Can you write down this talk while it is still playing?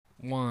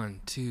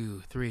1,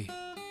 2, 3.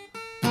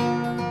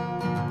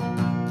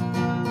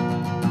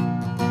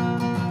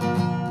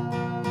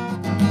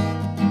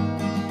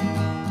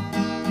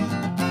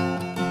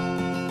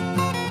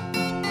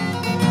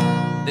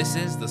 This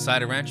is the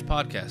Cider Ranch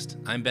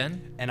Podcast. I'm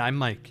Ben. And I'm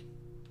Mike.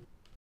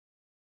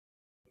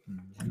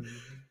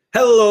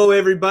 Hello,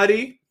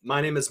 everybody. My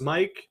name is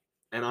Mike,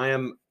 and I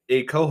am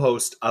a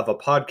co-host of a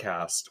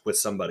podcast with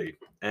somebody.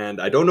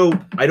 And I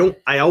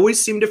always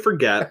seem to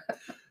forget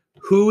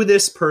who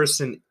this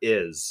person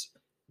is,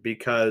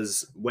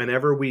 because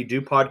whenever we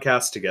do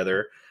podcasts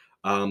together,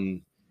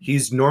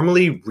 he's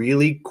normally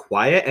really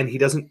quiet and he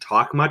doesn't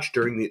talk much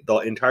during the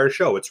entire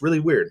show. It's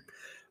really weird.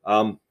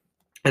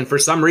 And for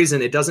some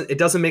reason, it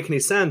doesn't make any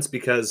sense,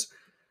 because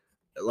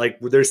like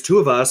there's two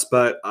of us,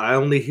 but I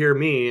only hear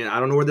me. I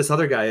don't know where this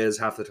other guy is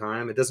half the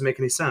time. It doesn't make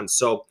any sense.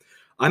 So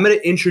I'm going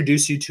to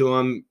introduce you to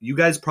him. You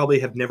guys probably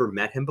have never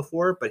met him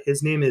before, but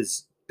his name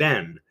is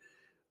Ben.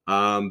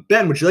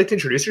 Ben, would you like to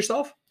introduce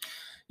yourself?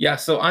 Yeah,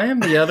 so I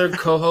am the other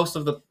co-host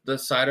of the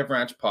Cider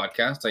Ranch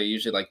Podcast. I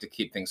usually like to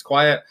keep things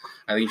quiet.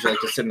 I usually like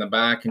to sit in the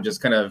back and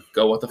just kind of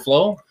go with the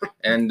flow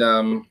and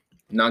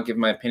not give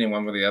my opinion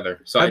one way or the other.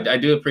 So I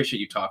do appreciate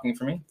you talking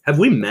for me. Have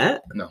we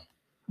met? No.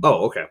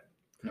 Oh, okay.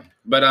 No.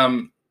 But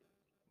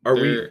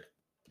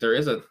there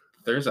is a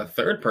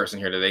third person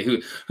here today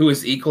who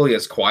is equally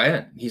as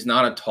quiet. He's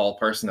not a tall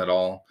person at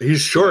all.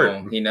 He's short. You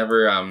know, he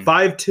never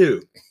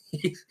 5'2".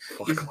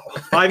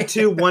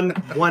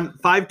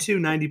 5'2",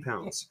 90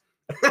 pounds.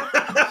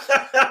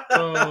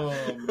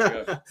 Oh my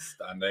God.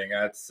 Standing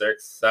at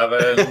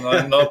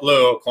 6'7" in the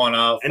blue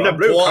corner. In the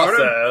blue corner.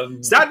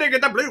 Boston. Standing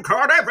in the blue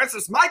corner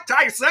versus Mike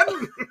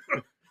Tyson.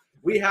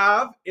 We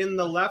have in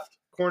the left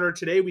corner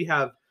today, we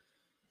have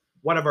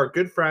one of our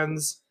good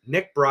friends,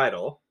 Nick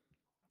Bridle,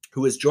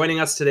 who is joining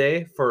us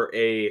today for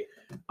a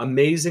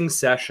amazing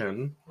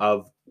session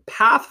of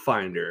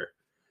Pathfinder.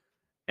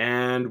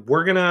 And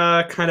we're going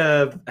to kind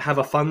of have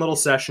a fun little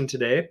session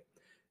today.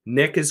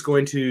 Nick is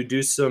going to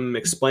do some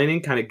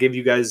explaining, kind of give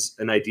you guys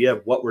an idea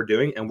of what we're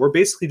doing. And we're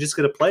basically just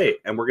going to play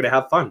and we're going to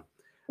have fun.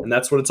 And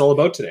that's what it's all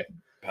about today.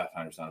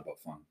 Pathfinder's not about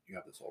fun. You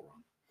have this all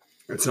wrong.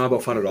 It's not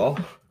about fun at all.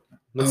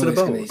 What's it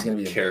about? He's gonna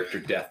be Character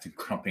death and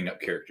crumping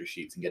up character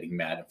sheets and getting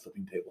mad and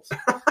flipping tables.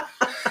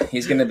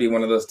 He's gonna be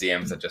one of those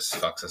DMs that just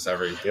fucks us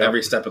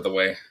every step of the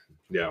way.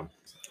 Yeah.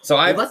 So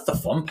Well, that's the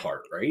fun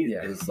part, right?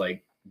 Yeah. Is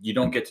like you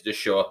don't get to just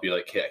show up and be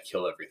like, hey, I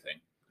kill everything.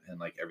 And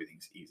like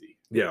everything's easy.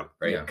 Yeah.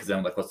 Right? Yeah. Because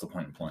then like what's the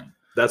point in playing?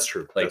 That's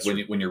true. Like That's when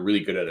true. when you're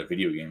really good at a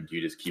video game, do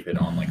you just keep it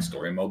on like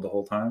story mode the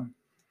whole time?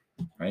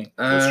 Right?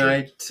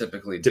 I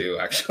typically do,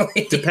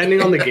 actually.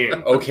 Depending on the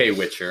game. Okay,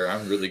 Witcher,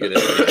 I'm really good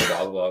at it.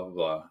 Blah blah blah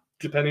blah.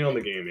 Depending on the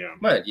game, yeah.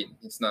 But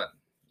it's not.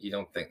 You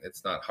don't think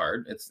it's not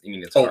hard? It's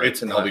Oh, hard it's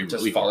to not probably just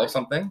really follow hard.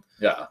 something.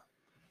 Yeah.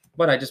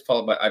 But I just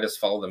follow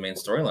the main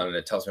storyline and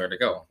it tells me where to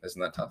go.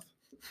 Isn't that tough?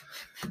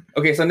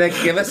 Okay, so Nick,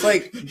 give us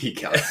like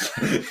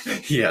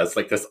He has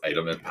like this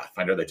item in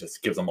Pathfinder that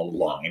just gives him a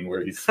line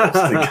where he's supposed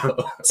to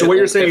go. So what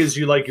you're saying is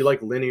you like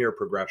linear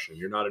progression.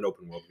 You're not an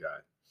open world guy.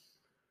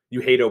 You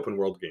hate open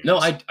world games. no,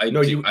 I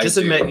No, do, you I just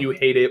do. admit you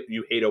hate it.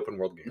 You hate open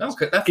world games. No,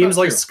 that's Games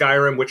not like true.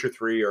 Skyrim, Witcher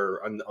 3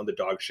 are on the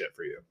dog shit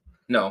for you.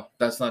 No,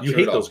 that's not You true.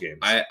 hate at all. those games.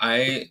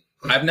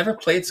 I've never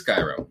played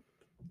Skyrim.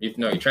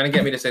 You're trying to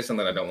get me to say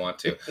something I don't want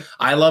to.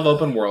 I love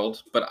open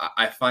world, but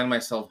I find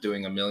myself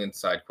doing a million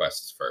side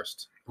quests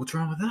first. What's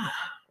wrong with that?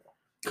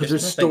 Because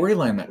There's there's nothing-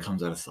 storyline that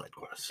comes out of side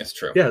quests. It's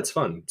true. Yeah, it's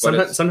fun.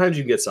 But Sometimes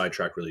you can get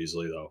sidetracked really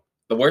easily, though.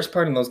 The worst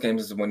part in those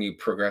games is when you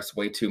progress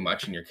way too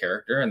much in your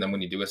character, and then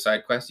when you do a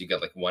side quest, you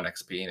get like 1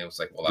 XP, and it was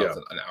like, well, that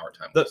was an hour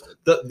time wasted.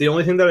 The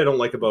only thing that I don't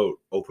like about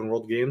open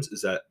world games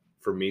is that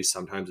for me,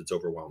 sometimes it's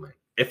overwhelming.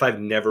 If I've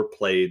never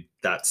played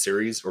that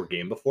series or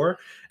game before,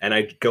 and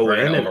I go We're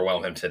in gonna and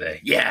overwhelm him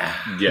today. Yeah,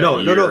 Yeah, No.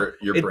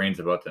 Your It- brain's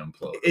about to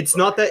implode. it's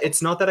not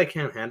that I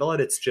can't handle it.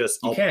 It's just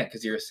you can't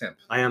because you're a simp.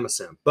 I am a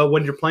simp. But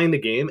when you're playing the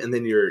game and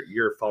then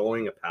you're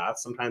following a path,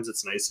 sometimes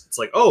it's nice. It's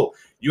like, oh,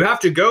 you have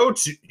to go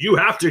to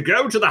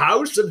the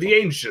house of the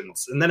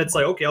ancients. And then it's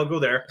like, okay, I'll go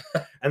there.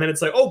 And then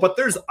it's like, oh, but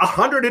there's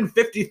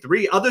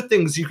 153 other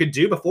things you could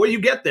do before you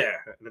get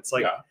there. And it's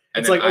like, Yeah.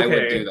 And it's then like, I would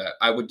okay. do that.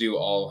 I would do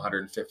all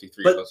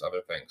 153 But- of those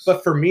other things.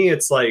 but for me,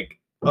 it's like,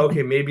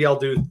 okay, maybe I'll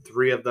do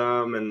 3 of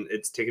them and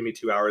it's taking me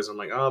 2 hours. I'm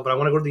like, oh, but I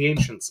want to go to the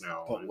ancients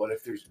now. But what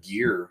if there's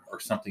gear or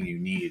something you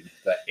need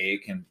that A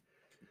can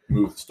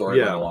move the storyline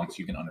Yeah. along so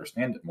you can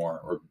understand it more,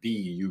 or B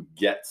you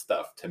get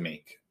stuff to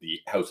make the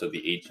House of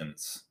the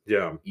Ancients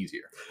Yeah.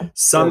 easier, or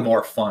Some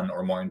more fun,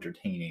 or more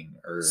entertaining,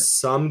 or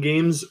Some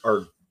games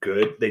are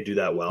good. They do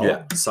that well.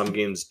 Yeah. Some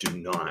games do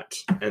not.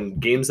 And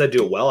games that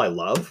do it well, I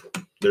love.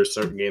 There's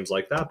certain games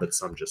like that, but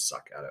some just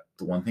suck at it.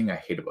 the one thing I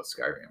hate about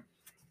Skyrim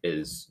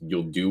is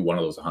you'll do one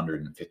of those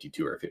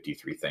 152 or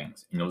 53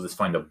 things, and you'll just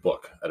find a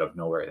book out of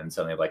nowhere, and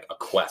suddenly like a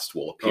quest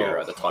will appear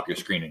Oh. at the top of your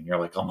screen, and you're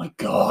like, oh my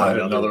god,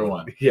 another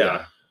one.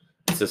 Yeah.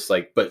 It's just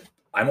like, but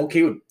I'm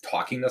okay with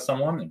talking to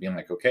someone and being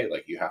like, okay,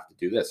 like you have to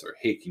do this, or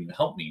hey, can you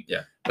help me?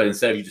 Yeah. But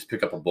instead, you just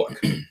pick up a book.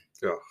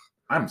 Yeah.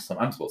 I'm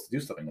supposed to do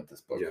something with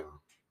this book. Yeah.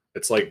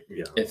 It's like,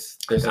 yeah. there's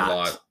a That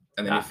lot.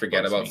 and then you That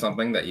forget bugs about me.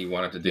 something that you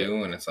wanted to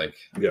do, and it's like,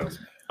 Yeah.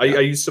 I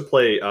used to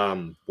play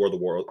World of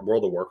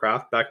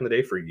Warcraft back in the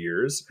day for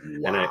years,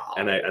 and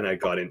I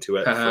got into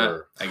it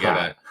for I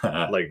get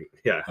it. like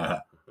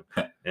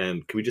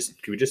And can we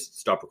just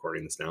stop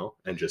recording this now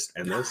and just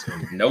end this?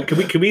 And Nope.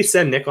 Can we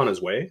send Nick on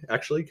his way?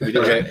 Actually, can we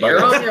do Okay, that?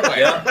 you're on your way.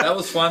 Yeah, that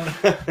was fun.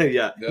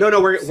 Yeah. Yep.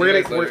 No, we're See you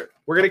guys gonna later.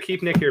 we're gonna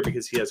keep Nick here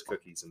because he has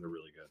cookies and they're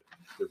really good.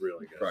 They're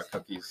really good. Brought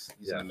cookies.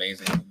 He's Yeah. an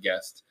amazing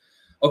guest.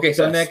 Okay,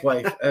 so Nick.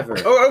 wife ever.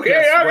 Oh, okay,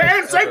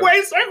 Yes, okay.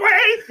 wife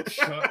Segue.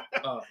 Shut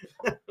up.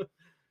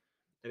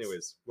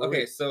 Anyways,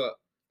 Okay, so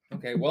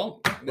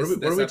well, what are this we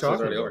episode's talking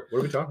already about? over. What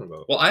are we talking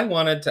about? Well, I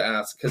wanted to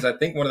ask because I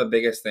think one of the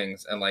biggest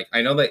things, and like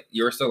I know that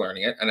you're still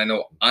learning it, and I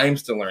know I'm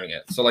still learning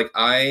it. So like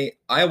I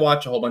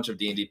watch a whole bunch of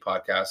D&D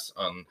podcasts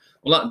on,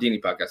 well, not D&D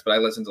podcasts, but I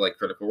listen to like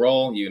Critical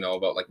Role,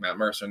 about like Matt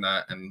Mercer and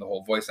that, and the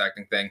whole voice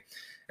acting thing.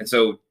 And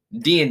so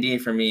D&D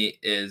for me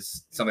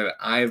is something that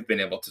I've been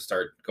able to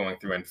start going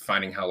through and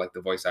finding how like the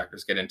voice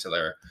actors get into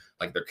their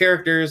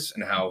characters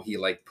and how he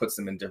like puts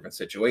them in different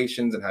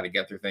situations and how to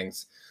get through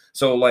things.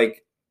 So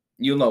like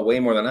you'll know way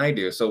more than I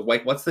do. So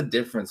like what's the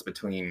difference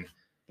between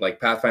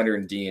like Pathfinder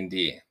and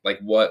D&D? Like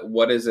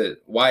what is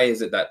it? Why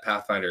is it that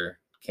Pathfinder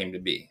came to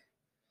be?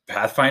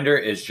 Pathfinder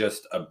is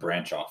just a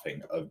branch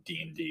offing of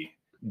D&D.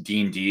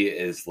 D&D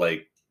is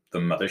like the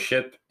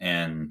mothership,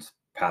 and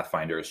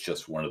Pathfinder is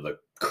just one of the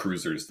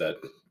cruisers that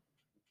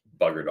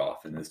buggered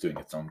off and is doing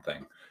its own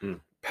thing.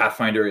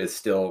 Pathfinder is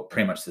still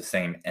pretty much the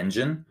same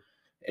engine.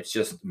 It's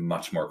just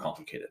much more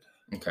complicated.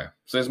 Okay.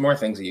 So there's more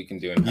things that you can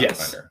do in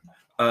Yes. Pathfinder.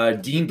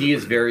 D&D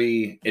is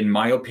very, in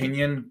my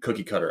opinion,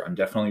 cookie cutter. I'm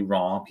definitely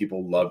wrong.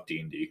 People love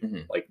D&D.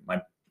 Mhm. Like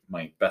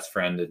my best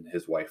friend and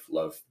his wife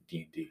love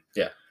D&D.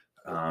 Yeah.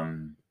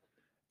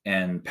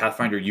 And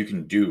Pathfinder, you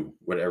can do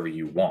whatever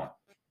you want.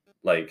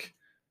 Like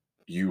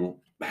you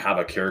have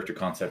a character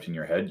concept in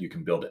your head, you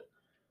can build it.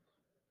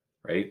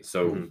 Right.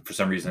 So for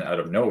some reason, out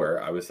of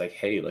nowhere, I was like,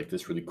 hey, like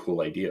this really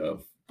cool idea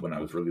of when I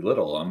was really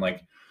little. I'm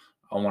like,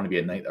 I want to be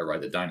a knight that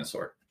ride the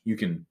dinosaur. You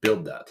can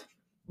build that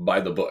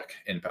by the book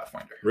in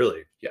Pathfinder.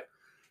 Really?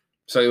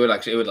 So it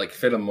would like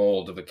fit a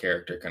mold of a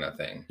character kind of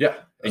thing. Yeah.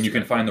 And you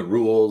can find the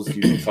rules,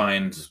 you can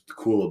find the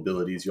cool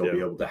abilities you'll Yeah. be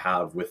able to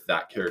have with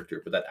that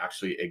character, but that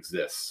actually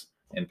exists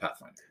in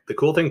Pathfinder. The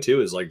cool thing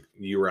too is like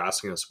you were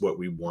asking us what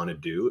we want to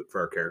do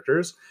for our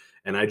characters,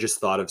 and I just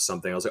thought of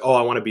something. I was like, oh,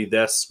 I want to be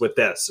this with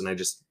this, and I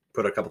just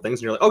put a couple things,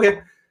 and you're like,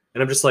 okay,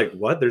 and I'm just like,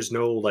 what? There's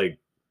no like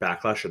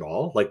backlash at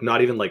all. Like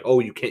not even like, oh,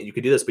 you can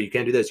do this, but you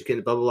can't do this. You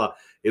can't blah blah blah.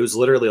 It was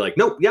literally like,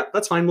 nope, yeah,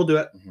 that's fine, we'll do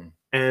it. Mm-hmm.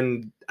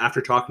 And after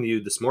talking to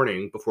you this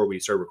morning before we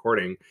started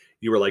recording,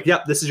 you were like,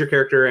 yep, this is your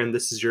character and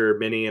this is your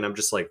mini, and I'm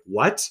just like,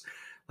 what?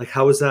 Like,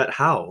 how is that?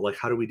 How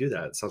do we do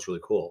that? It sounds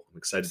really cool. I'm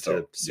excited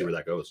to see where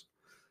that goes.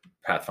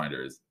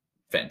 Pathfinder is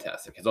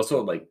fantastic. It's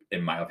also like,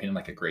 in my opinion,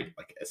 like a great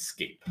like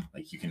escape.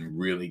 Like you can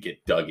really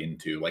get dug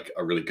into like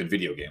a really good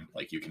video game.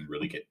 Like you can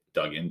really get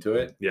dug into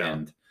it. Yeah.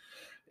 And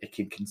it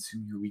can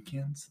consume your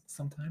weekends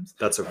sometimes.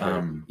 That's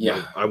okay.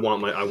 Yeah. I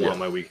want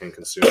my weekend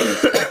consumed.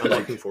 I'm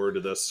looking forward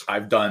to this.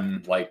 I've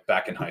done like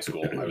back in high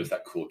school, I was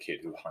that cool kid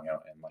who hung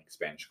out in like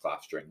Spanish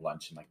class during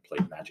lunch and like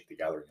played Magic the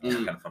Gathering and all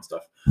that kind of fun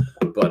stuff.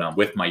 But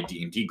with my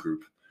D&D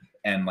group,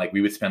 and like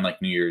we would spend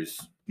like New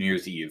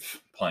Year's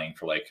Eve playing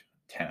for like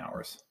 10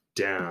 hours.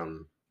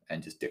 Damn.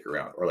 And just dick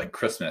around. Or like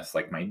Christmas,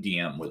 like my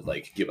DM would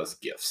like give us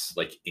gifts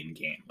like in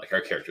game. Like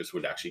our characters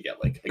would actually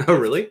get like a Oh,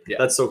 gift. really? Yeah.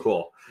 That's so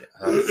cool.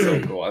 That's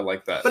so cool. I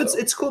like that. But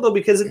it's cool though,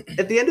 because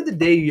at the end of the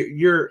day,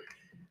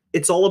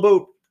 it's all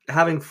about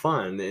having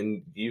fun,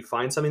 and you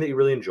find something that you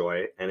really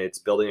enjoy, and it's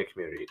building a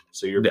community.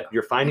 So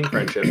you're finding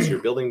friendships,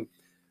 you're building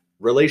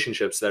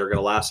relationships that are going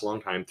to last a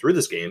long time through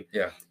this game.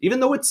 Yeah. Even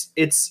though it's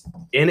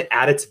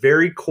at its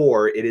very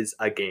core, it is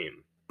a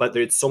game, but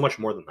it's so much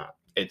more than that.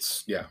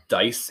 It's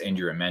dice and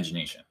your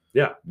imagination.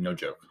 Yeah. No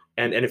joke.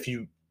 And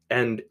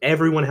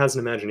everyone has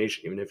an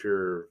imagination, even if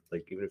you're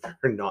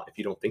not, if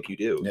you don't think you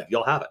do,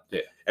 you'll have it.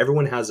 Yeah.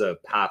 Everyone has a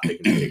path they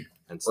can take.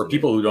 And Or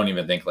people who don't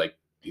even think like,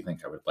 do you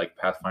think I would like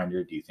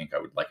Pathfinder? Do you think I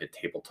would like a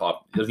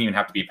tabletop? It doesn't even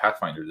have to be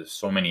Pathfinder. There's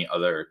so many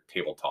other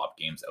tabletop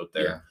games out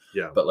there.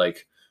 Yeah. But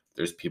like,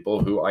 there's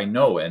people who I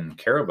know and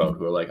care about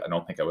who are like, I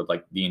don't think I would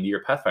like D&D or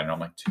Pathfinder. I'm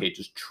like, okay,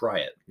 just try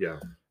it. Yeah.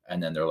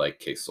 And then they're like,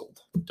 okay,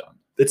 sold, done.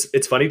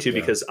 It's funny too,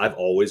 because I've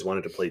always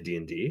wanted to play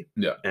D&D.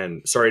 Yeah.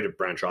 And sorry to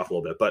branch off a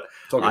little bit, but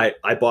Okay.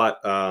 I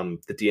bought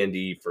the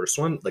D&D first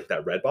one, like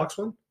that red box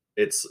one.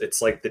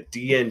 It's like the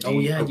D&D oh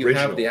yeah, original you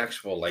have the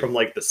actual like from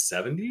like the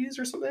 70s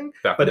or something.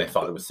 Back but when I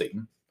thought it was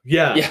Satan.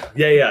 Yeah.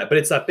 But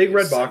it's that big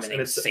red box,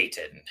 and it's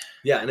Satan.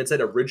 Yeah, and it's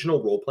an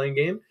original role-playing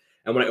game.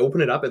 And when I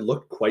opened it up, it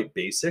looked quite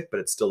basic, but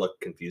it still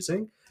looked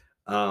confusing.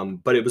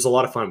 But it was a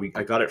lot of fun.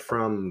 I got it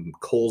from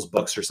Kohl's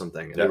Books or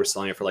something, and they were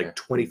selling it for like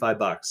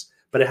 $25.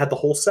 But it had the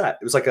whole set.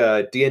 It was like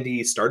a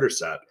D&D starter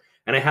set.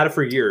 And I had it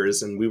for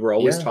years, and we were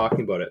always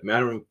talking about it. I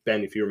don't know,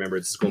 Ben, if you remember,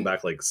 it's going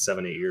back like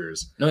 7-8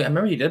 years. No, I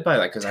remember you did buy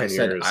that because I 10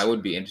 said years. I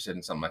would be interested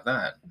in something like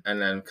that. And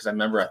then because I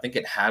remember, I think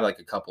it had like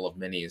a couple of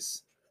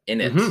minis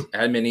in it. Mhm. It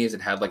had minis.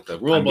 It had like the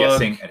rule I'm book.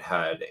 guessing it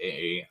had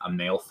a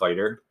male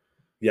fighter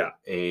Yeah.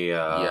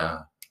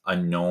 A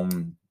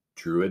gnome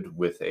druid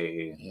with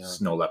a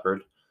snow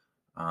leopard.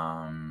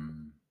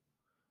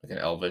 Like an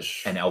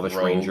elvish rogue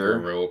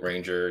ranger.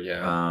 Ranger,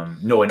 yeah.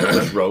 No, an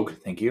elvish rogue,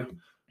 thank you.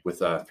 With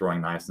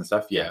throwing knives and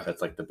stuff. Yeah.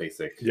 That's like the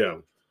basic. Yeah.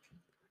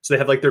 So they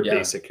have like their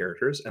basic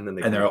characters, and then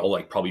they're all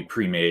like probably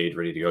pre-made,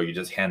 ready to go. You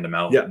just hand them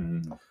out,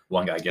 and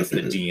one guy gets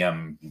the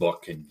DM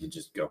book, and you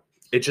just go.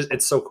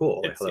 It's so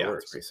cool. It's, how that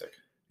works. It's pretty sick.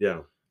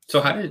 Yeah.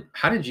 So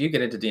how did you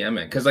get into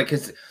DMing? Because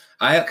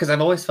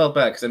I've always felt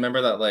bad because I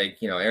remember that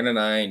Aaron and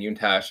I and you and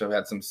Tash have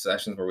had some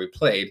sessions where we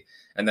played,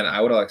 and then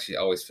I would actually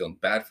always feel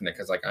bad for Nick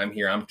because I'm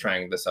here, I'm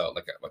trying this out.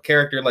 Like a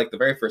character, like the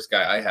very first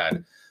guy I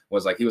had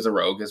was he was a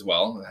rogue as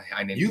well.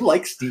 I named him,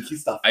 like sneaky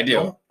stuff. I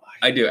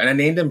do, and I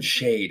named him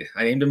Shade.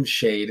 And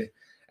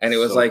it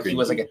was he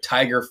was like a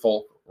tiger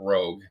folk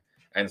rogue,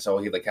 and so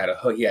he had a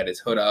hood. He had his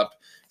hood up.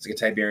 He's like a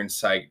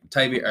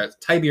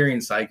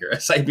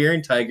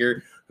Siberian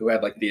tiger who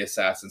had the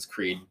Assassin's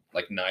Creed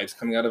knives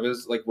coming out of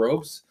his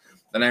robes.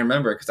 And I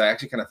remember because I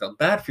actually kind of felt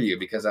bad for you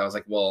because I was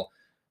like, well,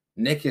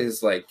 Nick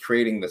is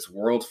creating this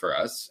world for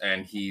us,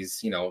 and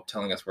he's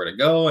telling us where to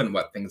go and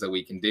what things that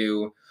we can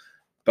do.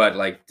 But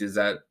does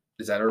that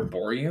ever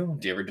bore you?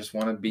 Do you ever just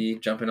want to be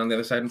jumping on the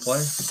other side and play?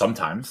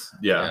 Sometimes,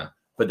 yeah.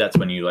 But that's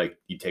when you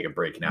take a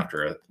break, and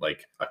after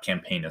a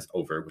campaign is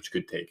over, which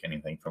could take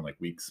anything from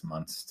weeks,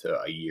 months to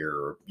a year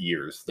or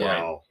years.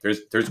 Wow.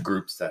 There's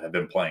groups that have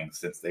been playing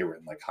since they were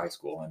in high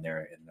school, and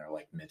they're in their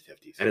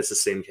mid-50s. And it's the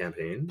same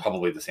campaign?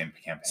 Probably the same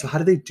campaign. So how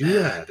do they do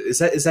that? Is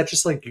that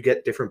just you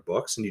get different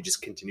books and you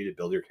just continue to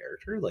build your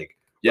character? Or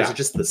is it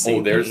just the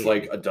same? Oh, there's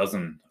a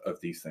dozen of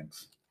these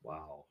things.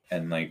 Wow.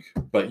 And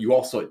but you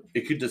also,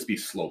 it could just be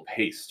slow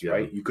paced,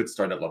 right? You could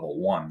start at level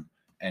 1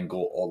 and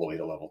go all the way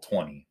to level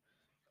 20.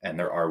 And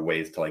there are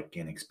ways to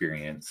gain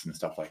experience and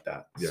stuff like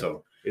that. Yeah.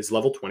 So is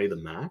level 20 the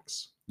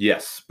max?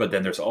 Yes, but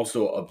then there's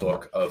also a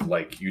book of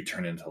you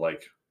turn into a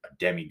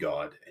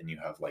demigod, and you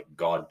have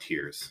god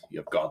tiers. You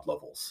have god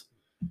levels,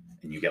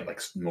 and you get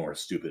more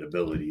stupid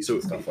abilities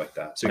and stuff like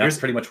that. So that's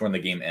pretty much when the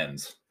game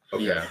ends.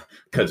 Okay. Yeah,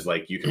 because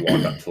you can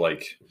walk up to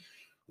let's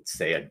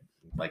say a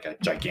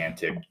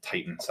gigantic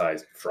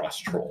Titan-sized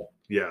frost troll.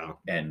 Yeah,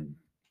 and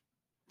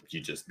you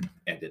just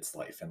end its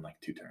life in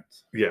 2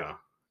 turns. Yeah.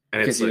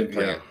 And because you've been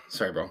playing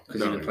sorry, bro.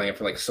 Because you've been playing it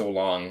for so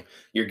long,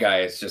 your guy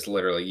is just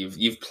literally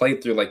you've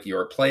played through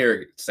your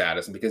player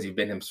status, and because you've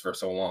been him for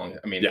so long.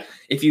 I mean,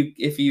 if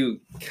you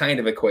kind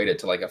of equate it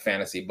to a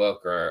fantasy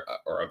book or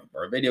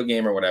a video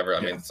game or whatever,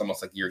 I mean, it's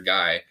almost like your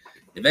guy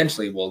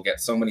eventually will get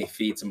so many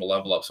feats and will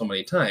level up so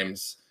many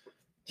times.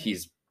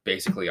 He's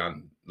basically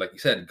on, like you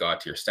said,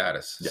 god tier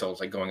status. Yeah. So it's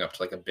going up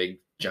to a big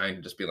giant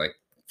and just be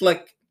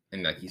flick,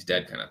 and he's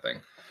dead kind of thing.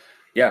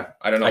 Yeah,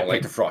 I don't know. I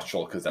picked a frost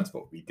troll because that's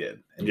what we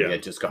did, and we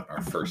had just gotten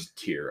our first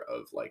tier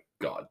of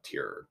god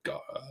tier,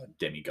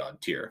 demigod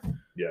tier.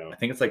 Yeah, I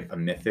think it's a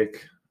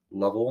mythic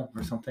level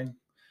or something.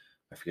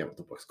 I forget what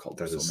the book's called.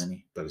 There's so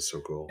many. That is so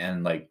cool.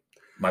 And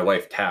my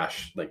wife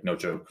Tash, no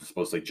joke,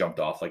 supposedly jumped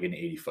off an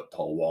 80-foot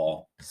tall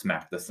wall,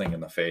 smacked this thing in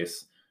the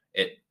face.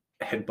 It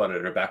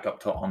headbutted her back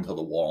up onto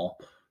the wall.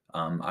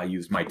 I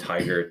used my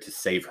tiger to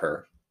save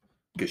her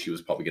because she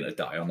was probably going to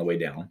die on the way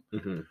down.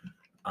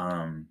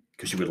 Mm-hmm.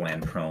 Because she would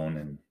land prone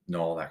and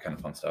all that kind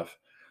of fun stuff.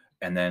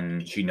 And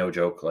then she, no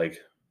joke,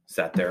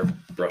 sat there,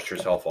 brushed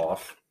herself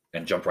off,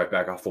 and jumped right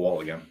back off the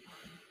wall again.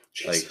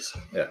 Jesus.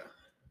 Yeah.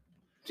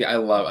 Yeah, I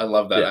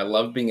love that. Yeah. I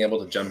love being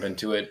able to jump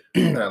into it.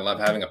 And I love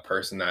having a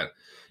person that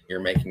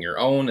you're making your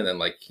own. And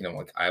then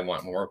I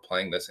want more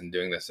playing this and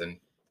doing this and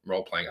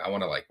role playing. I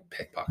want to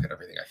pickpocket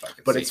everything I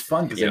fucking But see. it's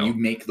fun because then you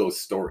make those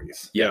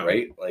stories. Yeah.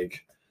 Right?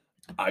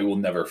 I will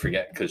never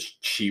forget because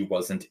she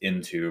wasn't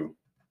into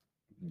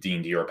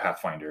D&D or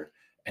Pathfinder,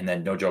 and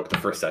then no joke, the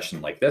first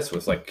session this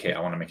was okay, I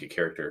want to make a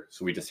character,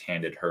 so we just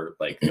handed her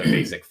the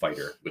basic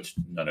fighter, which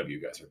none of you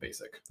guys are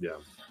basic,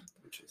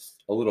 which is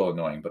a little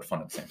annoying but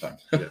fun at the same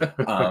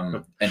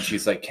time. And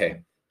she's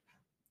okay,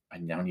 I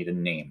now need a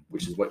name,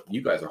 which is what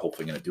you guys are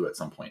hopefully going to do at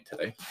some point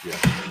today.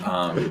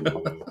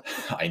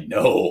 I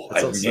know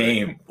a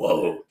name.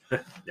 Whoa.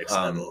 Next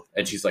level.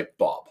 And she's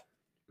Bob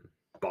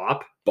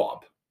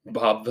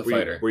the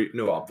fighter.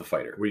 Bob the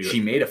fighter. She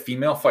made a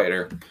female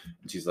fighter,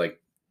 and she's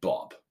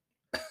Bob.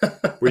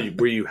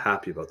 Were you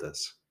happy about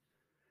this?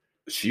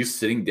 She's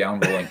sitting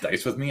down rolling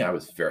dice with me. I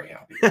was very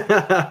happy.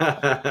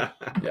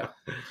 Yeah.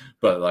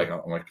 But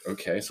I'm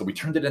okay. So we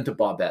turned it into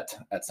Bobette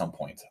at some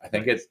point. I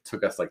think it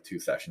took us 2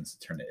 sessions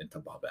to turn it into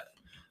Bobette.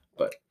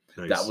 But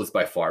that was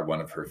by far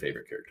one of her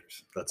favorite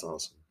characters. That's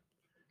awesome.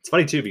 It's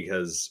funny too,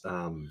 because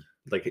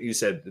like you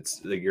said, it's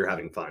you're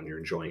having fun, you're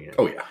enjoying it.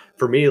 Oh yeah.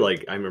 For me,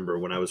 I remember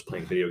when I was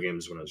playing video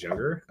games when I was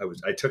younger,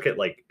 I took it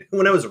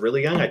when I was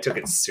really young, I took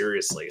it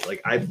seriously.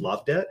 I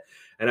loved it.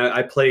 And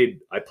I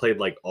played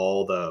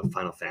all the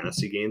Final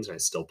Fantasy games, and I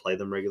still play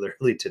them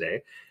regularly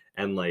today.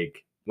 And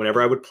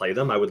whenever I would play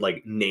them, I would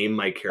name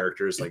my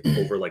characters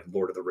over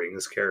Lord of the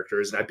Rings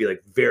characters, and I'd be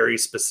very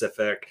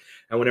specific.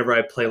 And whenever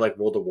I play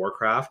World of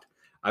Warcraft,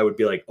 I would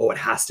be oh, it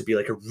has to be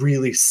a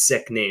really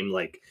sick name,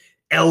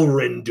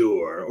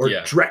 Elrondor or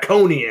Yeah.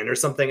 Draconian or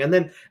something. And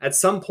then at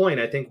some point,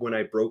 I think when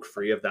I broke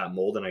free of that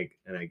mold and I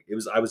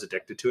was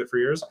addicted to it for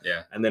years.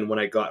 Yeah. And then when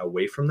I got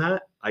away from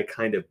that,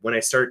 when I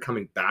started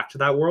coming back to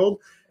that world,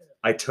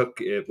 I took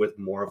it with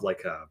more of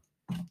like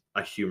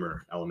a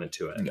humor element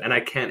to it. Yeah. And I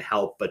can't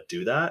help but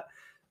do that.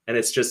 And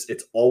it's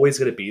always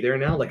going to be there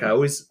now. Like I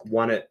always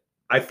want to,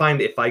 I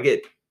find if I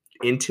get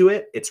into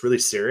it, it's really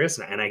serious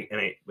and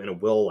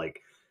it will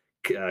like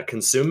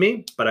consume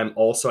me, but I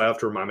have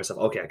to remind myself,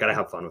 okay, I got to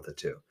have fun with it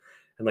too.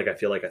 And like, I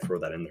feel like I throw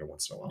that in there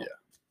once in a while. Yeah.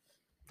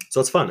 So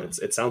it's fun.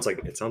 It sounds like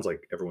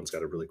everyone's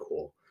got a really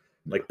cool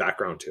like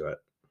background to it.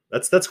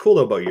 That's cool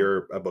though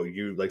about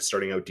you like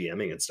starting out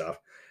DMing and stuff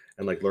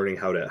and like learning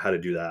how to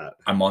do that.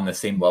 I'm on the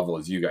same level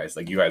as you guys.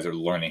 Like you guys are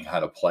learning how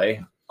to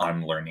play.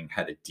 I'm learning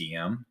how to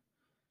DM.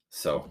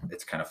 So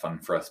it's kind of fun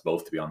for us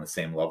both to be on the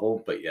same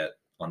level, but yet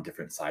on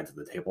different sides of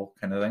the table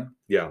kind of thing.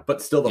 Yeah.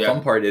 But still the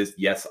fun part is,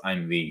 yes,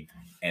 I'm the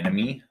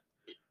enemy,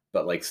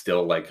 but like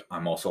still like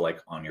I'm also like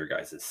on your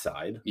guys'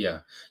 side. Yeah.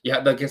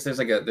 I guess there's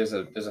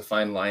a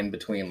fine line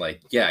between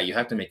like, yeah, you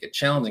have to make it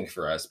challenging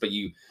for us, but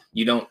you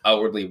don't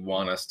outwardly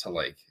want us to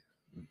like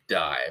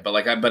die. But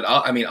like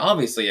I mean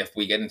obviously if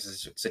we get into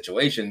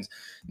situations,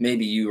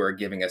 maybe you are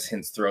giving us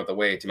hints throughout the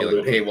way to be like,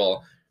 okay,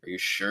 well, are you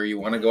sure you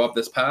want to go up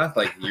this path?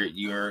 Like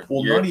you're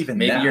not even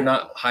maybe that. You're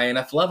not high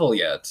enough level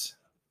yet.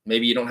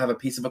 Maybe you don't have a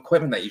piece of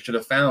equipment that you should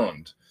have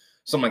found.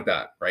 Something like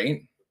that,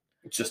 right?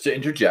 Just to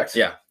interject.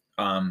 Yeah.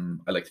 I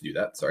like to do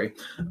that. Sorry.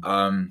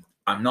 I'm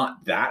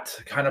not that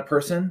kind of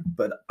person,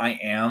 but I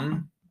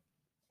am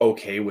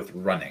okay with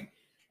running.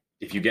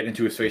 If you get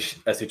into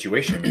a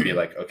situation, you'd be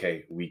like,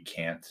 okay, we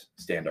can't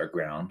stand our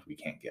ground. We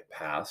can't get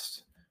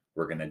past.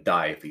 We're going to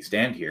die if we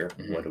stand here.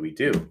 Mm-hmm. What do we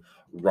do?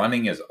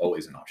 Running is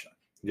always an option.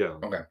 Yeah.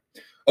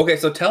 Okay.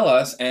 So tell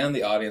us and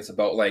the audience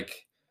about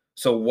like,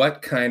 so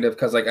what kind of,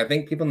 because like I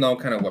think people know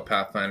kind of what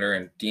Pathfinder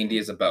and D&D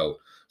is about.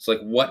 So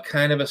like what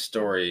kind of a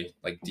story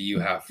like do you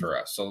have for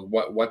us? So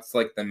what's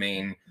like the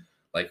main,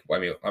 like, I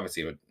mean,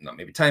 obviously it would not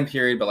maybe time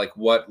period, but like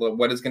what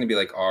is going to be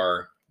like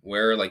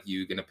where like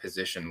you going to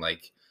position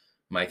like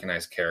Mike and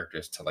I's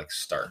characters to like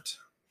start?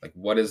 Like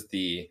what is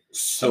the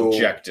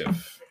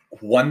objective?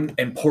 One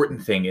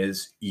important thing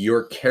is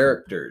your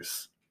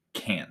characters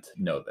can't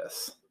know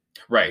this.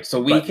 Right.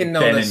 So we can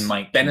know Ben this. and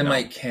Mike Ben can and know.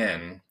 Mike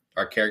can.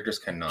 Our characters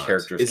cannot.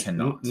 Characters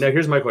cannot. Now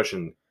here's my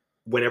question.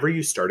 Whenever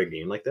you start a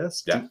game like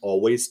this, do Yeah. you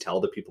always tell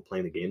the people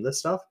playing the game this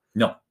stuff?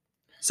 No.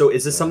 So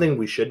is this something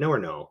we should know or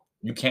no?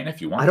 You can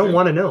if you want. I don't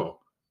want to know.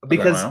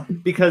 Because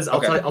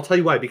Okay. I'll tell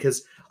you why.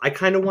 Because I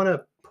kind of want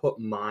to put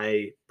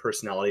my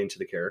personality into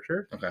the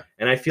character. Okay.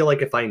 And I feel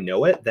like if I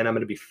know it, then I'm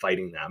going to be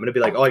fighting that. I'm going to be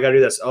like, oh, I got to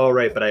do this. Oh,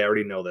 right. But I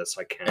already know this.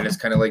 So I can't. And it's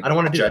kind of like I don't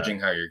want to judging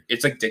how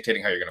it's like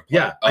dictating how you're going to play.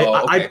 Yeah.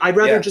 Okay. I'd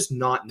rather Yeah. just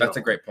not know. That's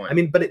a great point. I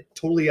mean, but it's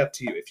totally up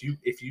to you.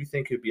 If you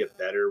think it'd be a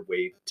better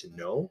way to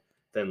know,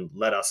 then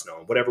let us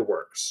know. Whatever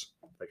works.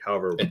 Like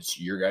however. It's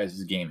your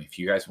guys' game. If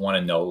you guys want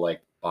to know like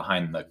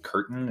behind the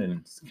curtain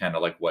and kind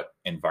of like what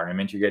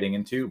environment you're getting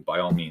into, by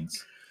all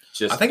means.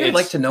 I think I'd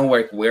like to know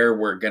like where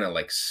we're gonna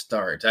like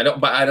start. I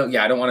don't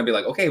want to be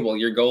like, okay, well,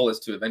 your goal is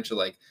to eventually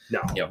like,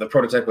 the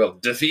prototype will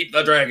defeat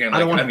the dragon. Like, I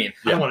don't want to know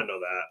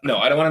that. No,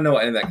 I don't want to know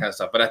any of that kind of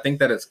stuff. But I think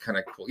that it's kind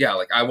of cool. Yeah,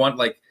 like I want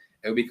like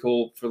it would be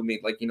cool for me,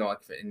 like like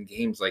in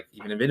games, like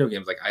even in video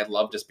games, like I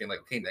love just being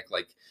like, okay, Nick,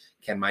 like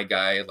can my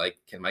guy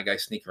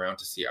sneak around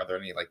to see are there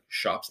any like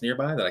shops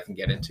nearby that I can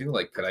get into?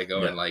 Like, could I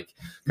go and like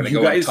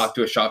and talk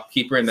to a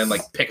shopkeeper and then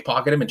like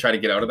pickpocket him and try to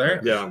get out of there?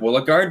 Yeah. Will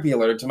a guard be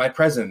alerted to my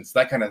presence?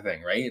 That kind of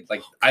thing, right?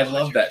 Like I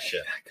love that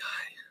shit. That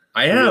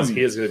guy. I am.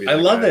 He is gonna be. I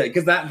love it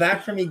because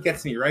that for me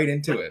gets me right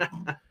into it.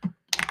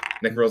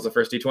 Nick rolls the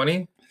first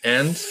D20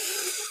 and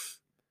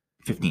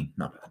 15.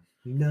 Not bad.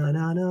 No.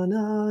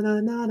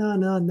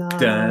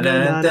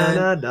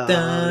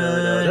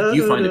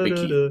 You find a big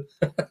key.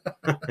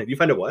 You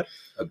find a what?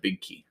 A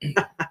big key.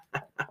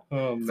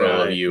 Oh For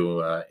all of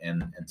you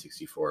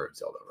N64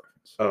 Zelda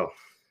reference.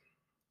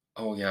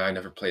 Oh yeah, I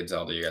never played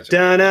Zelda. You guys.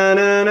 There There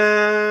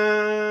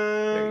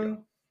you go.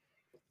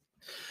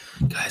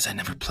 Guys, I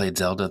never played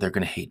Zelda. They're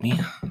gonna hate me.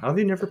 How have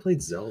you never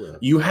played Zelda?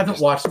 You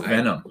haven't watched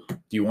Venom. Do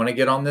you want to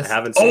get on this? I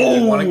haven't seen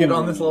You it. want to get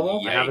on this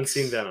level? I haven't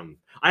seen Venom.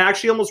 I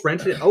actually almost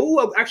rented it.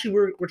 Oh, actually,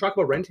 we're talking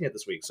about renting it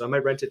this week, so I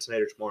might rent it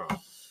tonight or tomorrow.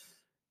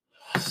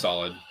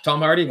 Solid.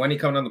 Tom Hardy, when are you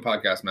coming on the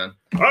podcast, man?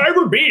 I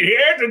will be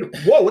here.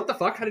 Whoa, what the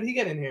fuck? How did he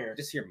get in here?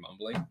 Just hear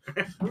mumbling.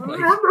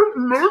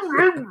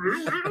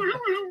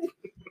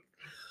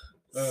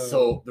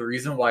 So the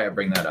reason why I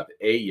bring that up,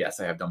 A,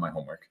 yes, I have done my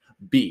homework.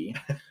 B,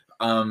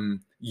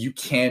 you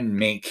can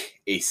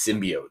make a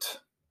symbiote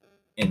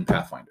in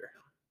Pathfinder.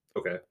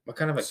 Okay. What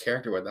kind of a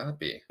character would that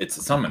be? It's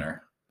a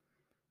summoner.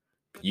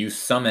 You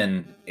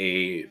summon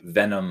a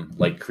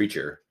venom-like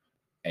creature,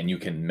 and you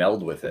can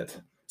meld with it.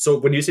 So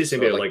when you say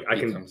symbiote, So, like I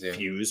can becomes, yeah.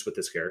 fuse with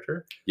this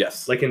character,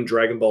 Yes. like in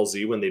Dragon Ball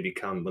Z when they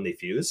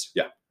fuse.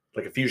 Yeah.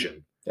 Like a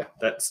fusion. Yeah.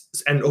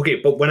 Okay,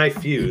 but when I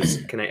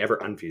fuse, can I ever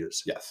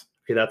unfuse? Yes.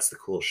 Okay, that's the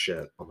cool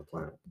shit on the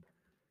planet.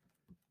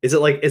 Is it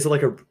like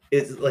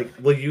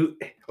will you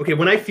okay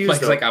when I fuse Mike's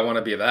though, like, I want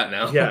to be that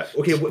now. yeah,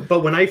 okay, but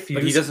when I fuse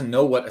But he doesn't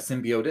know what a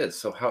symbiote is,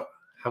 so how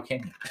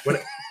can he?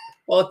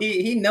 Well,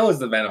 he knows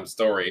the Venom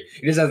story.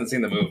 He just hasn't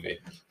seen the movie.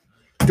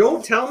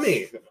 don't tell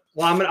me.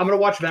 Well, I'm gonna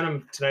watch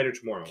Venom tonight or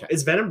tomorrow. Okay.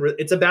 Is Venom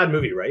it's a bad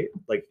movie, right?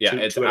 Like Yeah, two-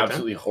 it's 2 out of 10?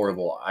 absolutely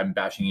horrible. I'm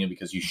bashing you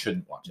because you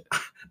shouldn't watch it.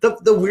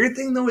 The weird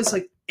thing though is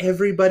like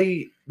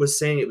everybody was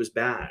saying it was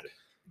bad.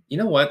 You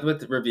know what? With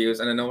the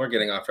reviews, and I know we're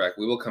getting off track.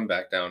 We will come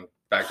back to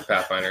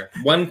Pathfinder.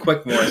 One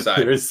quick more side.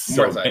 There's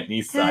so More side.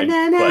 many side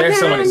There's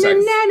so many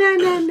sides.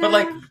 sides. But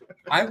like,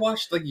 I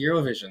watched like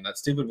Eurovision, that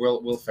stupid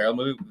Will Ferrell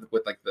movie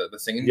with like the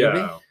singing movie.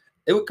 yeah.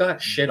 It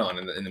got shit on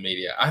in the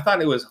media. I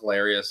thought it was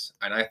hilarious,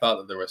 and I thought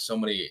that there were so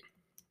many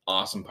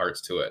awesome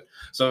parts to it.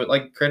 So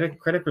like critic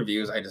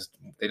reviews,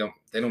 they don't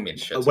mean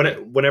shit. to me.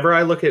 Whenever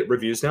I look at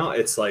reviews now,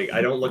 it's like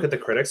I don't look at the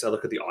critics, I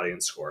look at the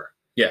audience score.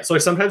 Yeah. So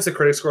like sometimes the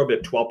critic score will be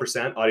at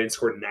 12%, audience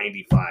score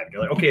 95.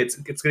 You're like, okay, it's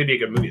gonna be a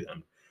good movie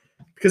then.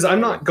 Because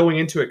I'm not going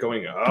into it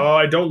going, oh,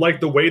 I don't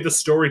like the way the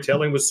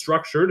storytelling was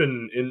structured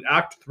in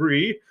Act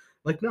 3.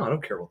 Like, no, I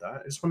don't care about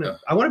that.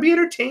 I want to be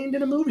entertained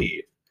in a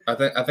movie.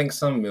 I think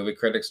some movie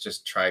critics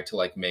just try to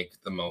like make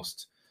the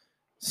most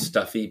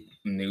stuffy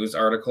news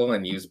article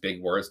and use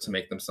big words to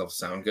make themselves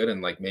sound good,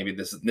 and like maybe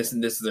this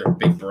is their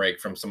big break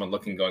from someone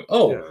looking going,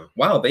 oh Yeah.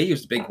 wow, they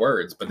used big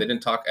words, but they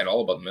didn't talk at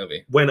all about the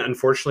movie. When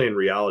unfortunately in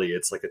reality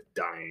it's like a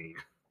dying.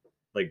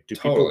 Like, do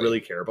people Totally. really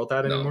care about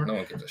that No, anymore? no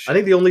one gives a shit. I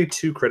think the only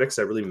 2 critics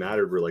that really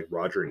mattered were like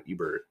Roger and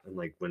Ebert, and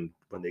like when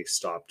they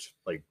stopped.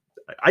 Like,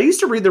 I used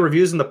to read the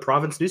reviews in the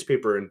province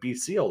newspaper in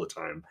BC all the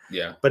time,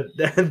 Yeah,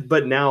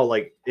 but now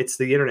like it's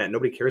the internet.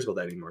 Nobody cares about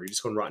that anymore. You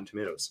just go on Rotten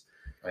Tomatoes.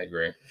 I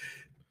agree.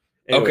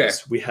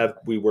 Anyways,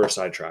 we were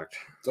sidetracked.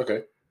 It's okay.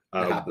 It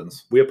Um,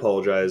 happens. we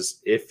apologize.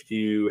 If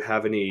you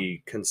have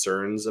any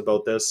concerns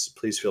about this,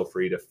 please feel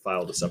free to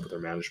file this up with our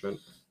management.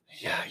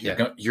 Yeah,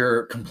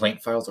 your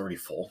complaint file's already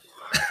full.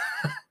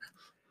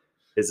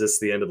 Is this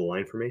the end of the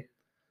line for me?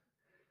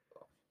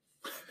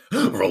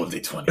 Roll a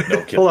d20.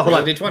 No kidding. Hold on. Roll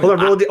a D20. Hold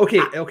on.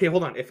 Okay.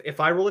 Hold on. If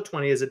I roll a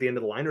 20, is it the end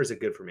of the line or is it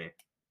good for me?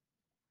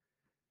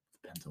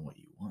 Depends on what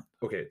you want.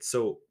 Okay,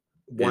 so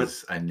one.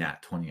 Is a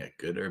nat 20 a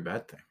good or a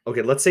bad thing?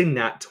 Okay, let's say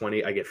nat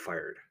 20, I get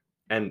fired,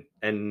 and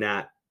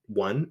nat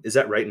 1, is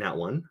that right? Nat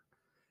 1.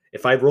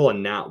 If I roll a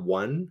nat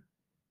 1,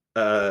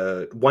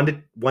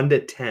 1 to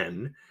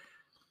 10,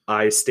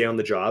 I stay on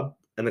the job,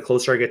 and the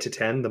closer I get to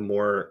 10, the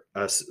more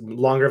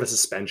longer of a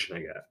suspension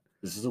I get.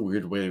 This is a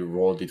weird way to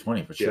roll a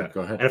d20, but sure, Yeah.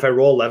 go ahead. And if I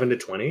roll 11 to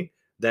 20,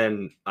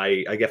 then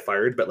I get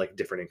fired, but like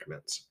different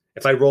increments.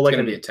 If I roll It's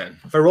like gonna be a 10.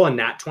 if I roll a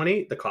nat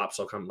 20, the cops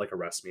will come like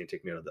arrest me and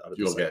take me out of the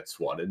You'll site. get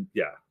swatted.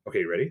 Yeah. Okay,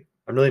 you ready?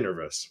 I'm really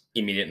nervous.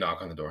 Immediate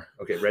knock on the door.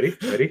 Okay, ready?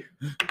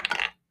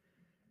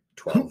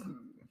 12.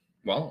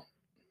 Well,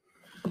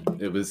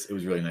 It was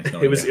really nice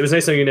knowing It was you.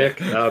 nice knowing you, Nick.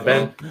 Ben, well, have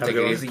a take good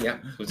it one. easy. Yeah,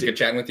 it was good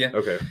chatting with you.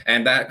 Okay.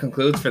 And that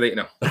concludes for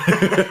the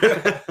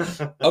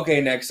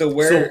Okay, Nick. So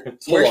where Hold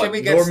should on.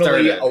 we get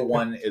Normally, started? a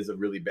 1 is a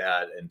really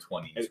bad and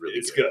 20 is really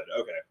It's good.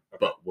 Okay.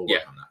 But we'll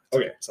work on that.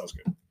 Okay, sounds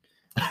good.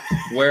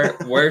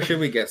 Where should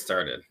we get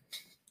started?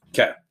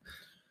 Okay.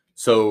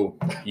 So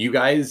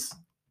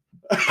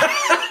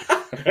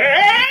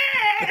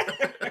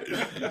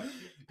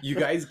you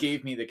guys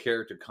gave me the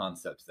character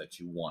concepts that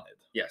you wanted.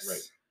 Yes. Right.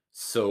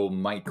 So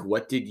Mike,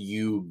 what did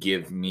you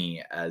give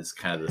me as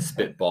kind of the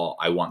spitball?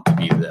 I want to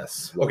be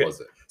this. What Okay.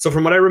 was it? So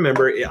from what I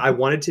remember, I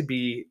wanted to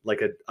be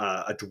like a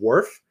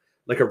dwarf,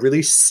 like a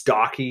really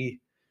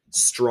stocky,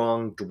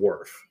 strong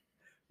dwarf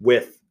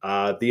with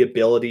the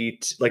ability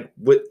to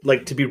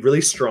to be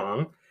really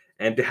strong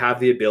and to have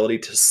the ability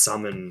to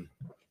summon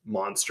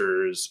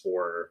monsters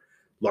or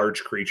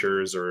large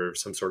creatures or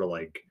some sort of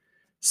like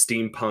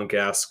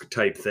steampunk-esque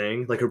type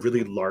thing, like a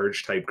really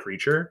large type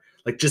creature,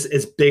 like just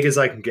as big as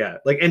I can get,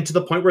 like, and to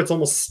the point where it's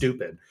almost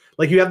stupid.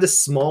 Like you have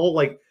this small,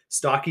 like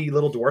stocky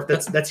little dwarf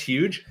that's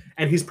huge,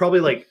 and he's probably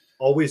like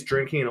always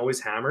drinking and always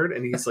hammered,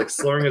 and he's like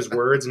slurring his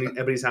words, and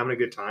everybody's having a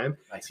good time.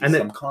 I see And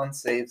then- some con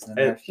saves in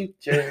and- the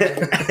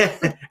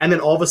future. And then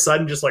all of a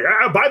sudden, just like,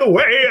 by the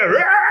way,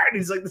 and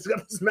he's like, this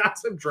got this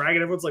massive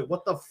dragon. Everyone's like,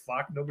 what the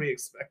fuck? Nobody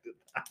expected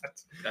that.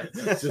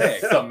 That's Just sick.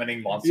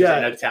 summoning monsters Yeah.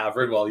 in a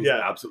tavern while he's Yeah.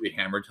 absolutely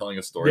hammered telling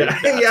a story. Yeah.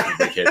 That's Yeah.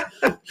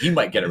 wicked. He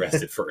might get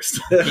arrested first.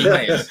 He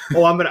might.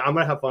 Oh, I'm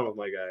gonna have fun with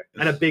my guy,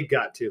 and a big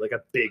gut too, like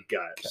a big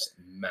gut. Just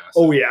massive.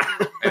 Oh yeah,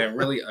 And a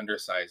really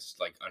undersized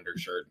like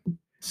undershirt,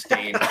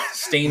 stained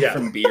Yeah.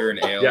 from beer and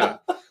ale. yeah,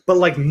 but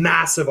like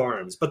massive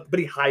arms, but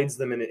he hides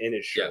them in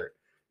his shirt.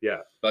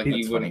 Like That's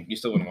you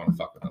still wouldn't want to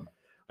fuck with him.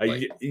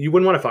 Like- You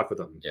wouldn't want to fuck with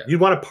him. Yeah. You'd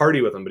want to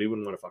party with him, but you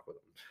wouldn't want to fuck with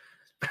him.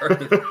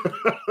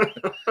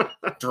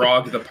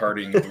 Drog the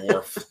partying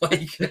dwarf.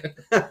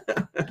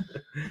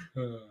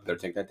 Better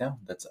take that down.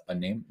 That's a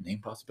name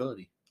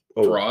possibility.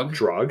 Oh, Drog?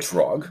 Drog.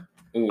 Drog.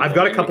 Ooh, I've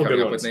got a are we couple coming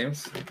good up with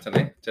ones.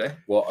 names today.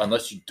 Well,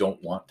 unless you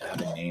don't want to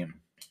have a name,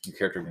 your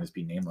character can just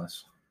be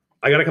nameless.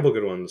 I got a couple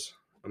good ones.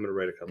 I'm gonna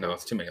write a couple. No,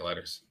 it's too many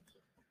letters.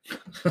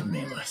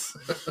 Nameless.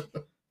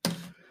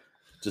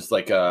 Just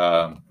like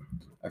I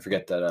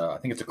forget that I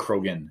think it's a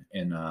Krogan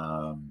in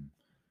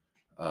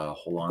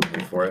Hold on,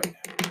 wait for it.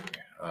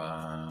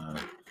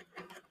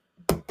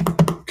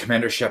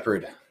 Commander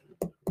Shepard,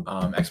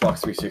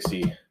 Xbox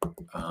 360,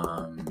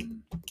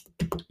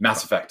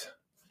 Mass Effect.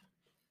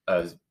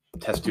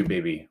 Test Tube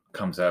Baby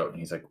comes out and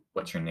he's like,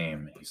 "What's your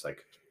name?" And he's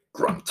like,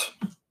 "Grunt.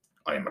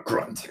 I am a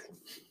grunt."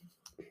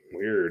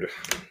 Weird.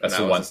 That's That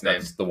the was one. his name.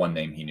 That's the one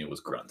name he knew was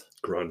Grunt.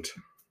 Grunt.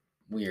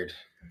 Weird.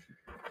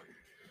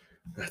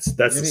 That's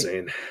Maybe-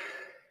 insane.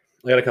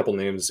 I got a couple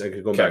names. I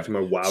could go back Okay. to my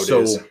WoW So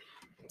days.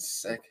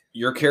 Sick.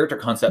 your character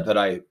concept that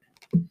I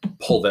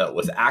pulled out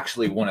was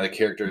actually one of the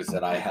characters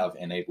that I have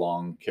in a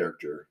long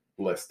character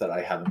list that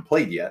I haven't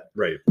played yet.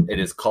 Right. It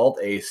is called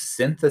a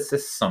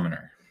synthesis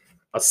summoner.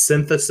 A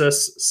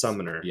synthesis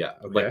summoner. Yeah,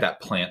 Okay. like that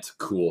plant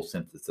cool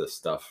synthesis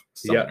stuff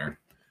Yeah. summoner,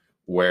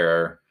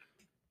 where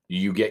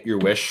you get your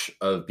wish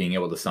of being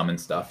able to summon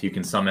stuff. You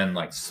can summon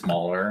like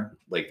smaller,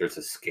 like there's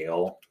a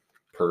scale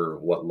per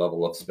what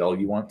level of spell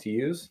you want to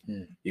use.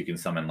 Hmm. You can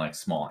summon like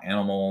small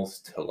animals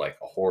to like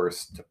a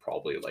horse to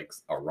probably like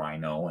a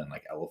rhino and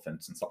like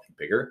elephants and something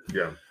bigger.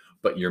 Yeah.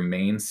 But your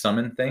main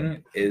summon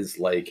thing is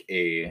like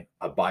a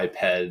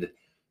biped,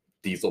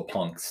 diesel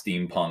punk,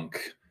 steampunk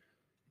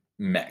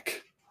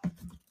mech.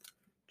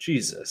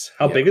 Jesus.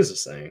 How Yeah. big is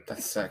this thing?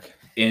 That's sick.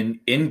 In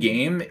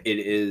game, it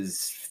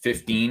is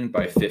 15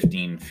 by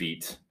 15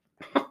 feet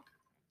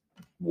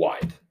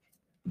wide.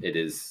 It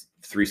is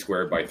 3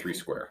 square by 3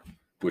 square,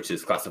 which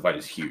is classified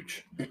as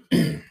huge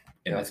in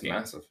That's this game.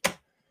 massive.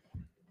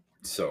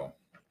 So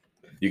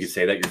you could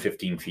say that you're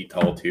 15 feet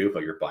tall too,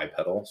 but you're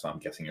bipedal. So I'm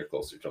guessing you're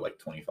closer to like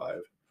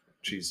 25.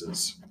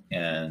 Jesus.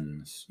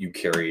 And you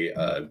carry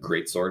a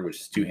great sword,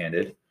 which is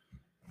 2-handed.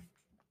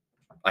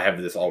 I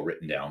have this all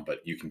written down,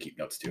 but you can keep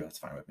notes too. That's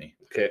fine with me.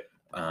 Okay.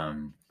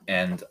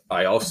 And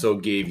I also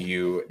gave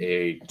you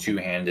a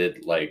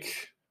 2-handed,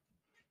 like,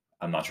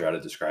 I'm not sure how to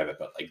describe it,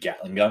 but like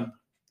Gatling gun.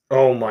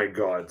 Oh my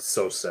god,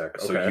 so sick.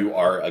 Okay. So you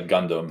are a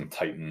Gundam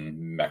Titan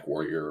mech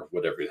warrior,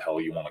 whatever the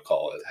hell you want to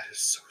call it. That is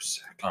so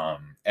sick.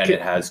 And Okay.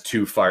 it has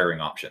 2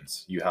 firing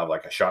options. You have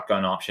like a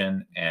shotgun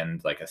option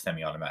and like a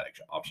semi-automatic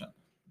option.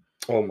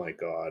 Oh my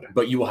god.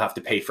 But you will have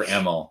to pay for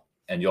ammo,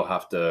 and you'll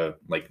have to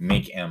like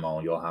make ammo.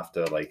 You'll have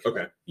to like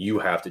Okay. you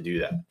have to do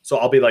that. So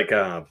I'll be like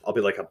a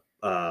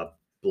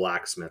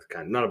blacksmith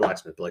kind, not a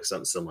blacksmith, but like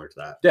something similar to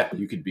that. Yeah,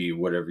 you could be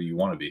whatever you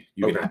want to be.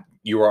 Okay.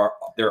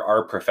 There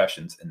are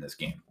professions in this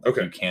game. Like,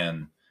 Okay. you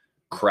can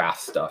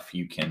craft stuff.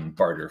 You can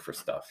barter for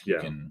stuff. You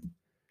Yeah. can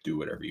do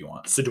whatever you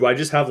want. So do I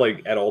just have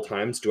like at all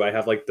times? Do I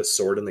have like the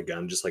sword and the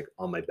gun just like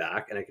on my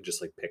back, and I could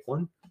just like pick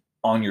one?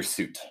 On your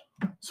suit.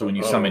 So when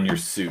you Oh. summon your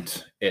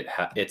suit,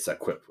 it's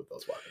equipped with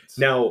those weapons.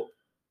 Now,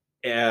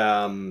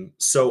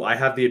 so I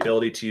have the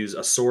ability to use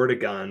a sword, a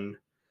gun,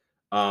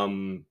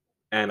 and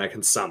I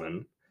can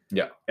summon.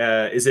 Yeah.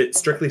 Is it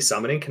strictly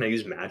summoning? Can I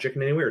use magic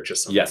in any way, or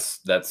just summoning? Yes,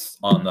 that's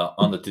on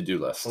the to-do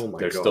list. Oh my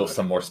There's still God.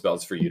 some more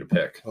spells for you to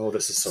pick. Oh,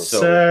 this is so So-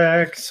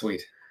 sick.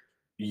 Sweet.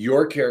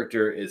 Your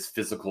character is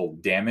physical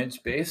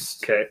damage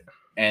based, Okay.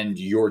 and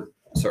your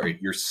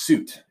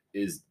suit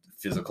is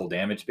physical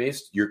damage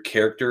based. Your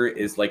character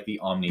is like the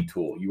Omni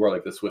tool. You are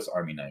like the Swiss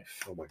Army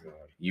knife. Oh my god.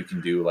 You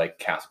can do like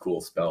cast cool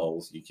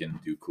spells. You can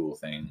do cool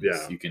things.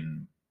 Yeah.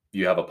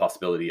 You have a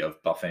possibility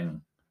of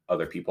buffing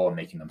other people and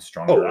making them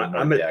stronger. Oh, and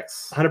more I'm a-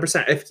 dex, 100%.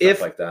 stuff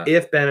If like that.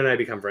 if Ben and I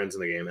become friends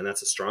in the game, and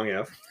that's a strong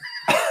if,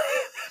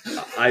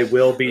 I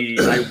will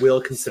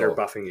consider So-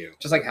 buffing you.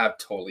 Just like have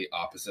totally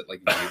opposite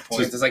like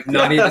viewpoints. It's like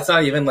not even. It's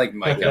not even like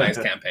Mike and I's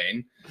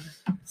campaign.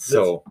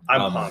 So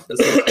I'm pumped.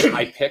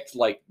 I picked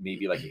like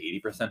maybe like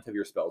 80% of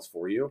your spells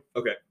for you.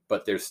 Okay.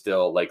 But there's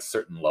still like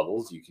certain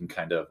levels you can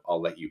kind of, I'll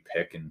let you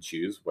pick and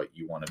choose what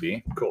you want to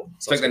be. Cool.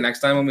 So like the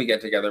next time when we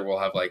get together, we'll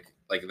have like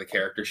the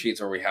character sheets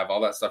where we have all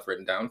that stuff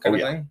written down, kind Oh, of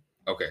yeah. thing.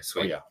 Okay, Oh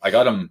sweet. yeah. I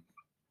got them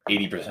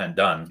 80%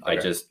 done. I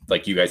Okay. just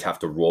like you guys have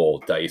to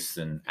roll dice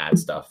and add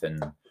stuff.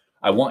 And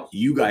I want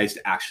you guys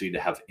to actually to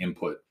have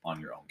input on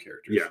your own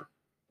characters. Yeah.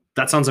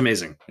 That sounds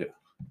amazing.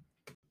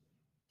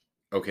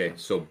 Okay.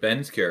 So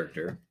Ben's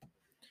character,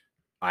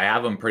 I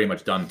have him pretty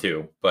much done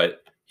too,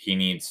 but he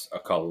needs a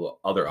couple of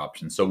other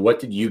options. So what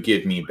did you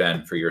give me,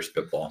 Ben, for your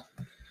spitball?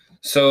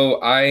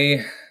 So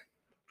I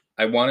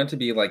wanted to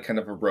be like kind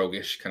of a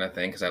roguish kind of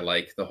thing because I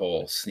like the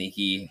whole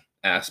sneaky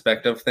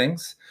aspect of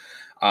things.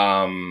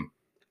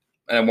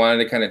 And I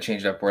wanted to kind of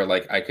change it up where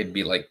like I could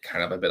be like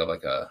kind of a bit of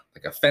like a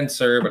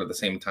fencer, but at the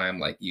same time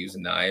like use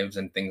knives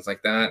and things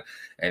like that,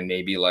 and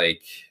maybe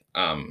like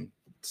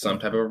some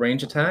type of a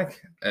range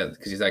attack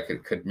because he's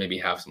could maybe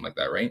have something like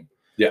that, right?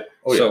 Yeah.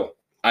 Oh, So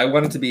I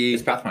wanted to be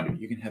It's Pathfinder.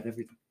 You can have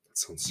everything. That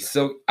sounds sick.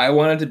 so I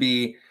wanted to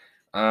be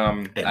a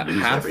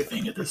half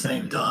everything at the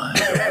same time.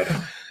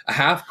 a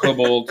half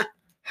kobold,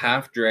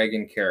 half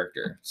dragon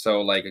character.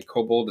 So like a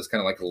kobold is kind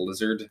of like a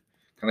lizard,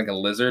 kind of like a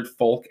lizard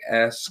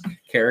folk-esque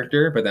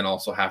character, but then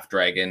also half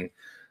dragon,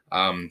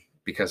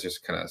 because there's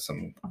kind of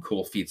some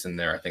cool feats in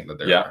there. I think that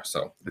there Yeah. are.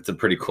 So It's a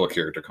pretty cool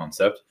character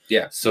concept.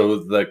 Yeah. So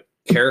the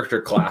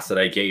character class that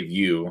I gave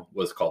you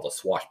was called a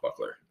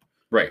swashbuckler,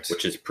 right,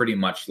 which is pretty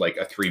much like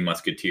a 3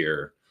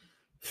 musketeer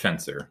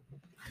fencer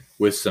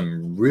with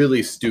some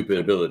really stupid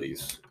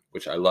abilities.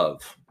 which I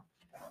love.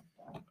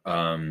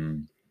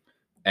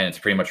 And it's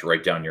pretty much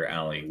right down your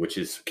alley, which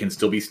can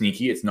still be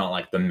sneaky. It's not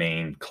like the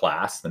main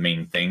class, the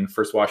main thing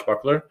for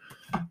Swashbuckler,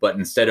 but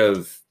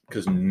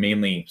because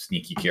mainly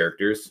sneaky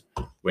characters,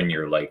 when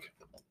you're like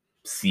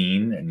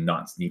seen and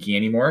not sneaky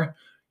anymore,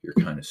 you're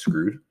kind of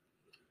screwed.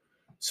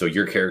 So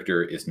your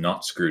character is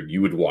not screwed.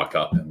 You would walk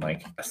up and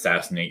like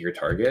assassinate your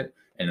target,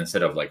 and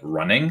instead of like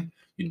running,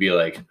 you'd be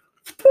like,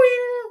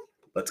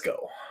 let's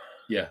go.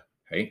 Yeah.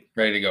 Right?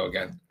 Ready to go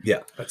again.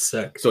 Yeah. That's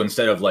sick. So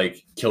instead of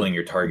like killing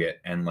your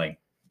target and like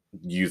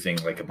using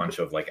like a bunch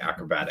of like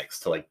acrobatics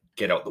to like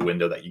get out the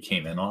window that you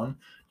came in on,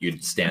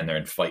 you'd stand there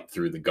and fight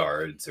through the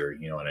guards, or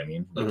you know what I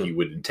mean? Like Mhm. you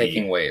wouldn't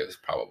Taking waves,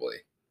 probably.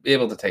 Be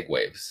able to take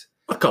waves.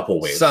 a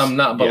couple waves. Some,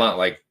 not, but Yeah. not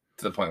like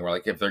to the point where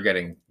like if they're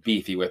getting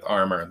beefy with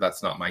armor,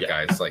 that's not my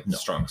Yeah. guy's like No.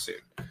 strong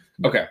suit.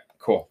 Okay,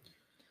 cool.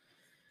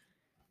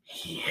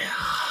 Yeah.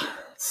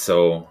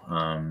 So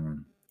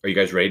are you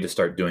guys ready to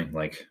start doing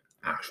like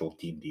actual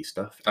D&D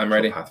stuff? I'm Actual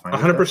ready. Pathfinder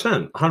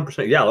 100%.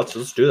 100%. Yeah, let's do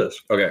this.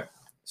 stuff? Okay.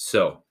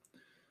 So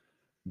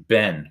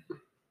Ben,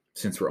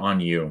 since we're on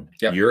you,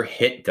 Yep. your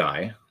hit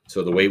die.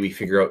 So the way we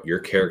figure out your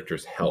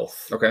character's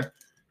health Okay.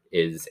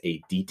 is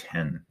a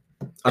D10.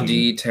 A Do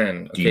you-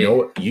 D10. Okay. Do you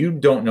know? You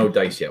don't know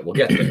dice yet. We'll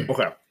get there.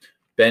 Okay.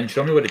 Ben,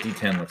 show me what a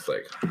D10 looks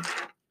like.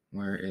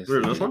 Where is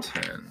Where's the this one?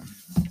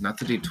 D10? Not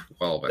the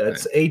D12, I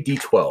That's think. a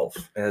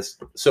D12.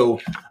 So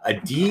a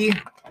D,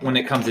 when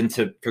it comes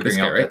into figuring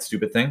guy, out right? that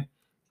stupid thing,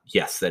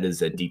 yes, that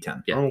is a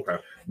D10. Yeah. Oh, okay.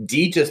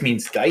 D just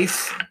means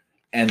dice,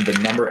 and the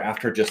number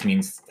after just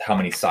means how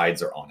many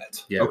sides are on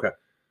it. Yeah. Okay.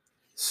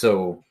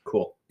 So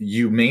Cool.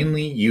 you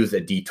mainly use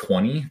a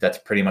D20. That's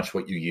pretty much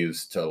what you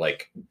use to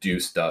like do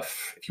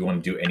stuff. If you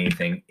want to do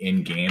anything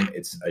in game,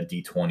 it's a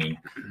D20.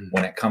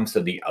 When it comes to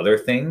the other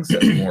things,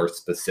 that's more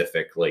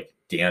specific, like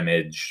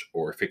damage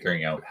or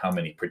figuring out how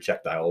many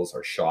projectiles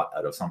are shot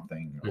out of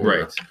something, or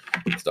Right.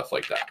 stuff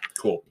like that.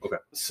 Cool. Okay.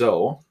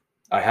 So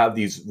I have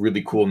these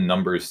really cool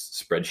numbers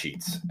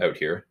spreadsheets out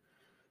here,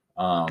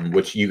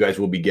 which you guys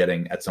will be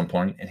getting at some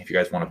point. And if you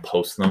guys want to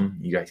post them,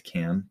 you guys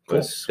can. Cool.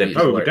 But Sweet. then Oh,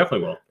 people, we are,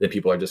 definitely will. then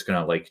people are just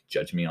gonna like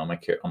judge me on my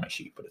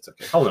sheet, but it's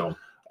okay. Hell no.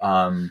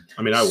 Um,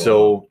 I mean, I will.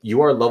 so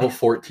you are level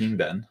 14,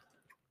 Ben.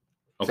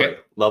 Okay. Sorry,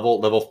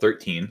 level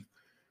 13.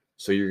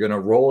 So you're gonna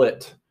roll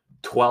it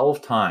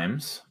 12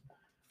 times,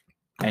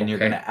 and you're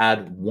Okay. gonna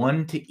add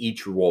 1 to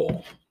each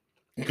roll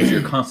because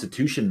your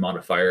Constitution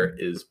modifier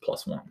is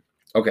 +1.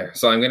 Okay,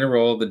 so I'm going to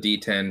roll the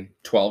D10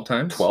 12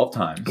 times. 12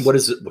 times. What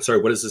is it?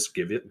 Sorry, what does this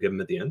give him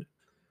at the end?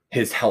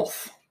 His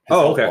health. His Oh,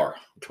 health okay. bar.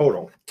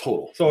 Total.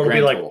 Total. So it'll be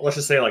Grand like, total. let's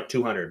just say like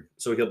 200.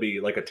 So he'll be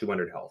like a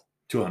 200 health.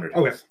 200.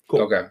 Okay. health.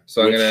 Cool. Okay,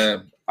 so Which- I'm going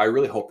to. I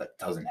really hope that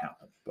doesn't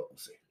happen, but we'll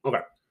see.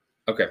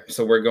 Okay,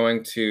 so we're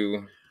going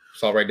to.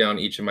 So I'll write down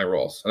each of my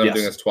rolls. And I'm Yes.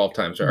 doing this 12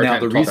 times. Or Now,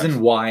 10, the 12 reason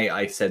times. why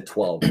I said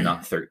 12 and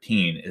not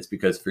 13 is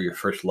because for your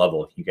first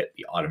level, you get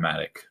the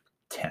automatic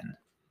 10.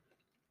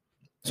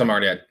 So I'm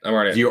already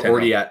at. You're 10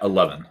 already at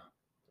 11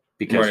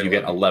 because already you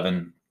get 11.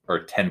 11 or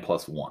 10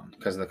 plus 1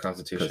 because of the because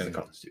of Constitution. the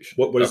Constitution.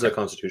 What is Okay. that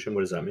Constitution?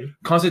 What does that mean?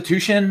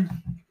 Constitution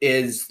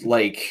is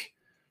like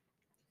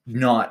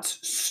not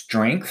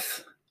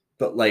strength,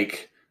 but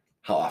like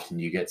how often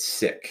you get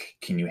sick.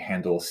 Can you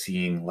handle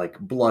seeing like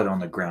blood on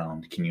the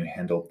ground? Can you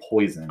handle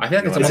poison? I think You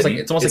it's know what almost I like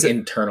mean? it's almost Is like it-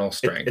 internal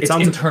strength. It It's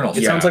sounds internal.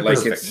 It Yeah, sounds like, like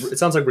it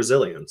sounds like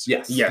resilience.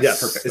 Yes. Yes. Yes.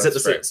 perfect. Is it the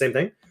That's same, right. same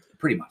thing?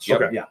 Pretty much.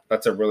 Yep. Okay. Yeah.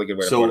 That's a really good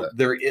way to put So it.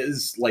 there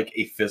is like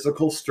a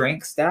physical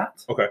strength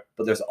stat. Okay.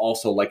 But there's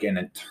also like an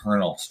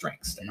internal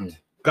strength stat. Mhm.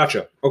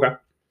 Gotcha. Okay.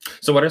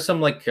 So what are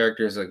some like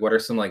characters? Like what are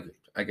some like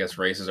I guess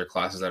races or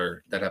classes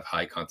that have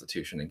high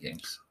Constitution in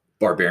games?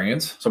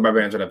 Barbarians, So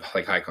barbarians would have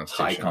like high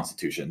Constitution. high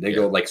constitution. They Yeah.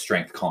 go like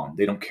strength con.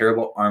 They don't care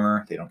about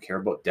armor. They don't care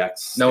about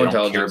dex. No they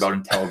don't care intelligence. about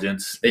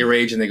intelligence. They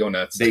rage and they go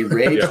nuts. They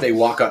rage. Yeah. They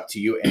walk up to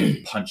you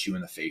and punch you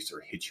in the face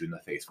or hit you in the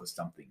face with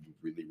something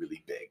really,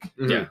 really big.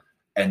 Mhm. Yeah.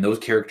 And those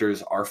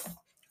characters are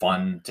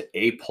fun to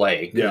A,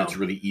 play because Yeah. it's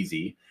really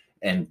easy,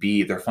 and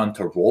B, they're fun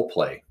to role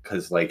play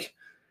because like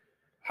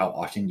how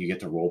often you get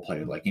to role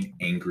play like an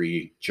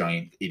angry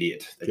giant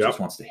idiot that Yeah. just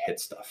wants to hit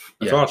stuff.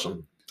 That's Yeah.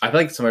 awesome. I feel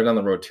like somewhere down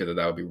the road too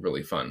that would be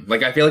really fun.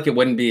 Like I feel like it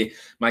wouldn't be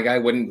my guy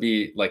wouldn't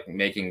be like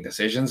making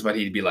decisions, but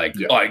he'd be like,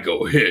 Yeah. I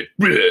go hit,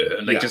 bleh,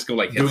 and like Yeah. just go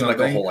like hit Doing like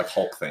something. a whole like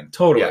Hulk thing.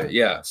 Totally,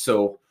 yeah.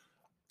 So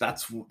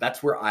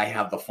that's where I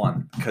have the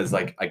fun because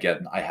like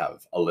again I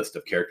have a list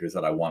of characters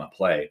that I want to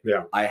play.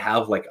 Yeah. I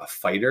have like a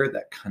fighter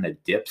that kind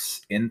of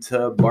dips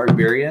into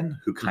barbarian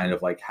who kind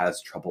of like has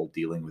trouble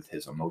dealing with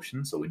his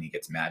emotions. So when he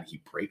gets mad,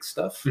 he breaks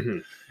stuff.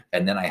 Mhm.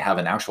 And then I have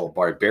an actual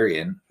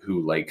barbarian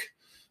who like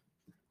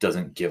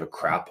doesn't give a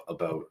crap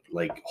about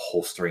like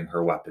holstering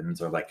her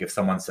weapons or like if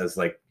someone says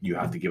like you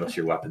have to give us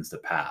your weapons to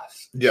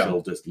pass, Yeah.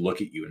 she'll just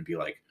look at you and be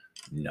like,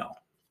 no.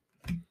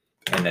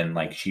 And then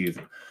like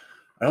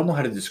I don't know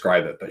how to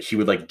describe it, but she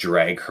would like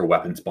drag her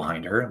weapons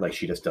behind her, like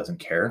she just doesn't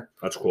care.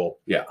 That's cool.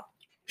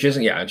 She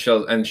doesn't, yeah, and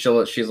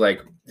she's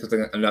like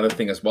another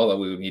thing as well that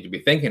we would need to be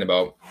thinking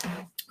about.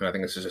 And I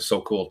think this is just so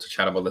cool to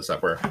chat about this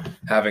that we're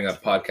having a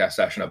podcast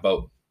session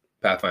about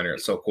Pathfinder.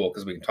 It's so cool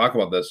because we can talk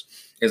about this.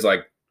 Is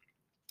like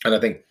and I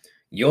think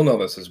you'll know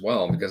this as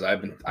well because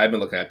I've been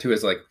looking at it too.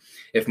 Is like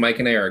if Mike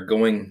and I are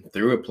going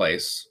through a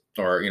place,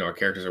 or our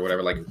characters or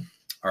whatever, like,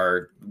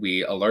 are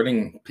we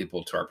alerting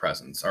people to our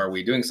presence? Are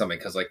we doing something?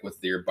 Because like with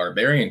your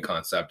barbarian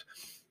concept,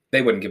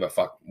 they wouldn't give a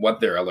fuck what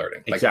they're alerting.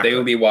 Like Exactly. they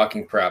would be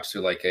walking perhaps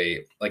through like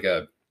a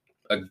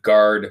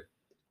guard,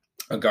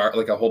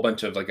 like a whole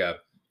bunch of like a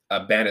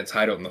bandit's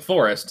hideout in the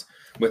forest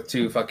with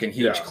two fucking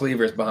huge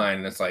cleavers behind,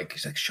 and it's like,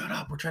 he's like, shut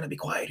up, we're trying to be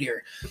quiet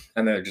here,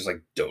 and they're just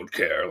like, don't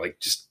care, like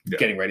just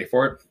getting ready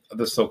for it.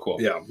 That's so cool.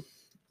 Yeah.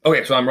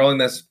 Okay, so I'm rolling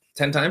this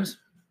 10 times.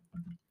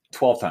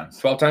 12 times.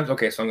 12 times.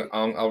 Okay, so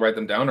I'll write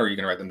them down, or are you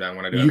gonna write them down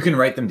when I do it? You can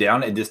write them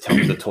down and just tell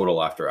me the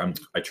total after.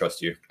 I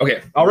trust you.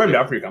 Okay, I'll write it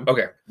down for you, come.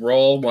 okay.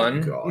 Roll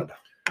 1, God.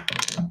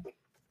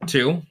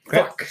 2. Okay.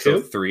 Fuck. So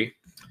Two? 3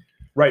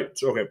 Right.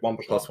 So, okay. 1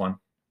 plus 1.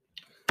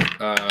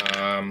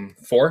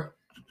 4.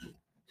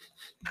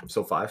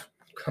 So 5.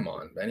 Come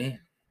on, Benny.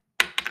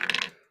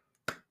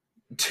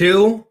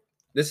 2.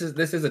 This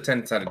is a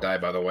 10-sided die,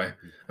 by the way.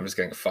 I'm just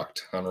getting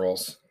fucked on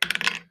rolls.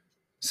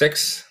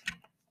 6.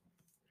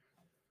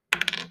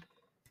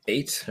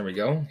 8. Here we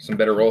go. Some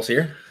better rolls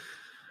here.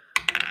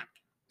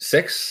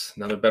 6.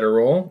 Another better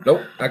roll.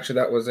 Nope. Actually,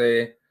 that was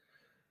a.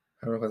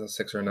 I don't know if that's a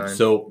 6 or a 9.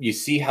 So you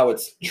see how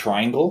it's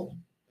triangle,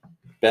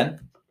 Ben?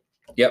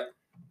 Yep.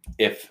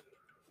 If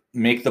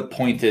make the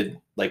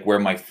pointed like where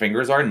my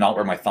fingers are, not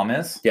where my thumb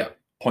is. Yeah.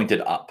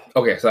 Pointed up.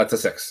 Okay, so that's a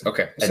 6.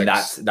 Okay. And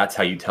 6. that's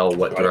how you tell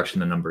what direction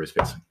the number is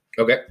facing.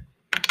 Okay.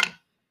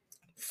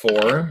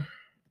 4.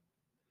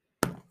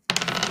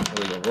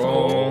 Illegal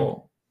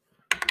roll.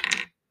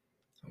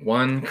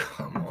 1.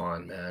 Come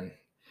on, man.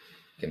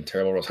 Getting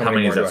terrible rolls. How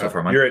many is more that do I so have?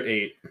 far, Mike? You're at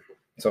 8.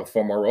 So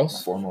 4 more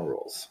rolls. 4 more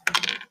rolls.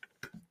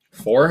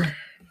 4.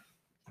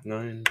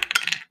 9,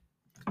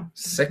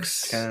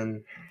 6.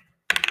 10.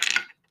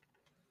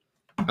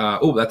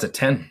 Oh, that's a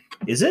 10.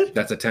 Is it?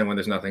 That's a 10 when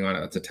there's nothing on it.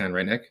 That's a 10,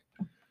 right, Nick?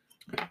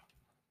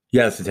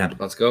 Yeah, that's a 10.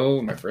 Let's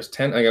go. My first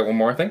 10. I got one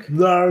more, I think.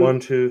 1,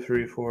 2,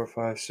 3, 4,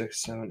 5,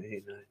 6, 7,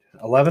 8, 9,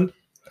 10. 11.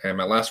 Okay,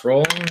 my last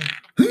roll.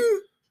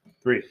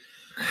 3.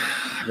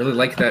 I really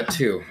like that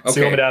too. So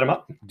you want me Okay. to add them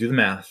up? Do the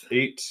math.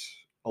 8,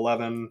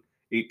 11,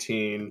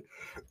 18,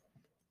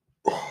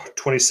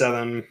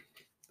 27,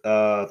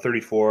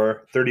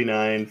 34,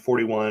 39,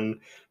 41,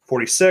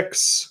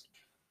 46,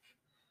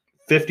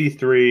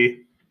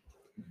 53,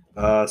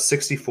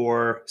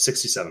 64,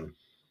 67.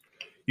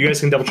 You guys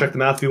can double check the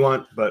math if you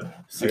want, but I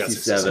got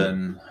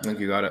 67. I think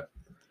you got it.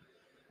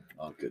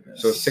 Oh,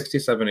 goodness. So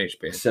 67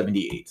 HP.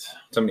 78.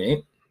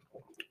 78.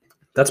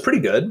 That's pretty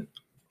good.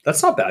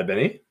 That's not bad,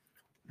 Benny.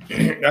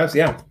 That's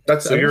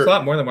That's So a you're-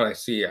 lot more than what I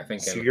see, I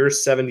think. So in- you're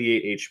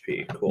 78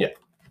 HP. Cool.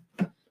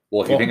 Yeah.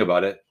 Well, if you think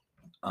about it,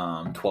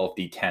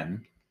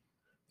 12d10,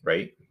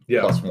 right?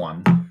 Yeah. Plus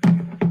 1.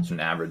 It's an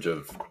average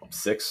of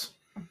 6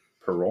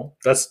 per roll.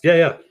 That's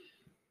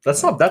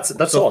That's not that's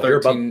So all. You're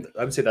above. 13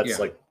 I would say that's yeah.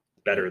 like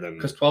better than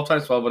Because 12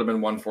 times 12 would have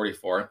been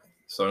 144.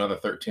 So another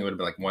 13 would have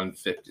been like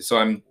 150. So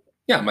I'm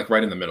like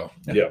right in the middle.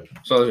 Yeah.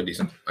 So those are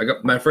decent. I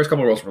got my first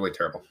couple rolls were really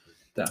terrible.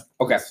 Yeah.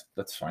 Okay.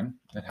 That's fine.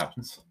 It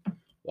happens.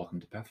 Welcome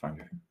to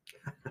Pathfinder.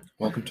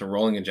 Welcome to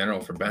rolling in general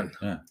for Ben.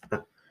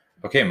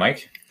 Okay,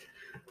 Mike,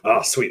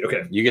 Oh, sweet.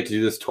 Okay. you get to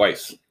do this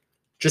twice.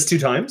 Just 2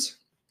 times?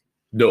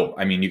 No,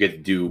 I mean, you get to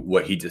do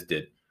what he just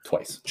did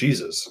twice.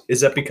 Jesus. Is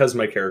that because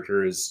my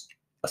character is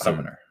A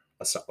summoner.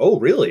 Oh,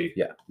 really?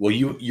 Yeah. Well,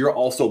 you're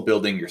also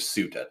building your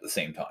suit at the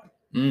same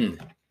time,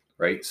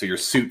 right? So your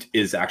suit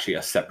is actually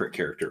a separate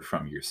character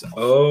from yourself.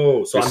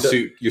 Oh, so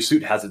your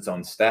suit has its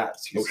own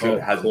stats. Your Okay,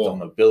 suit has cool. its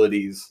own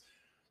abilities.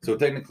 So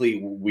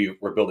technically,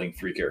 we're building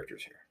 3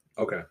 characters here.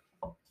 Okay.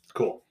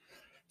 Cool.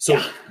 So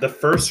Yeah. the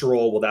first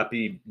roll, will that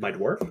be my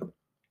dwarf?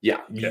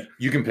 Yeah, Okay.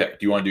 you can pick.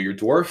 Do you want to do your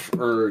dwarf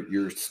or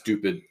your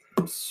stupid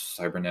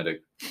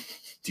cybernetic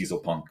diesel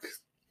punk,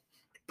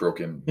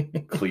 broken,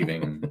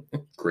 cleaving,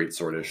 great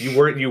swordish? You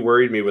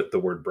worried me with the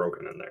word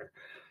broken in there.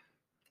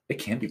 It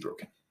can be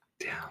broken.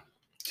 Damn.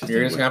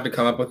 You're just gonna have to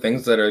come up with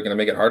things that are gonna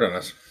make it hard on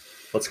us.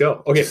 Let's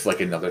go. Okay. Just like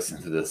another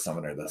synthesis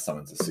summoner that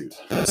summons a suit.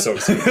 I'm so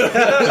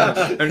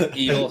excited. An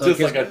evil, Just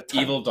like a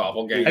evil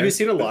doppelganger. Have you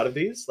seen a lot of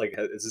these? Like,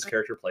 is this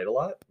character played a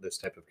lot? This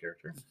type of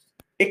character?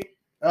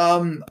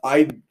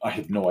 I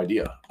have no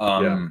idea.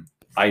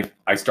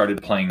 I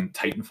started playing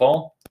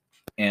Titanfall,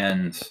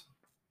 and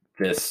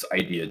this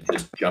idea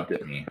just jumped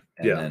at me.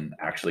 And Yeah. then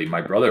actually,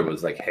 my brother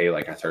was like, "Hey,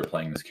 like I started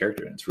playing this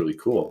character, and it's really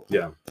cool."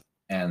 Yeah.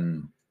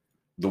 And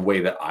the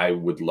way that I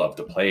would love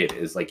to play it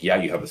is like,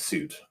 yeah, you have a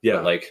suit. Yeah.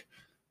 But like,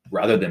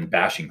 rather than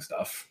bashing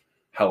stuff,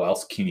 how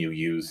else can you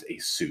use a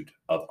suit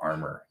of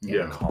armor in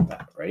Yeah.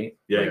 combat, right?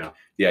 Yeah, Like, yeah.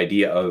 the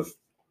idea of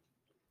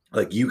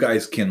like you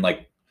guys can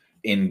like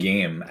in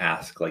game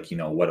ask like,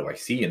 what do I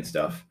see and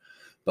stuff,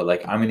 but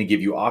like I'm going to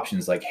give you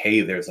options like,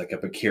 hey, there's like a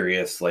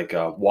precarious like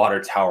a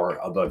water tower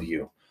above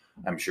you.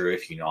 I'm sure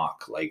if you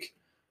knock like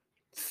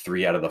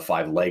 3 out of the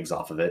 5 legs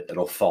off of it,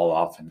 it'll fall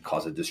off and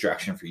cause a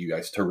distraction for you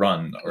guys to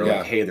run. Or Yeah.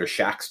 like, hey, there's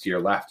shacks to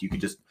your left, you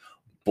could just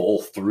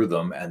bowl through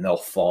them and they'll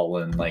fall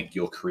and like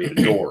you'll create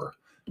a door,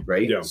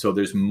 right? Yeah. So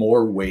there's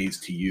more ways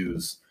to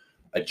use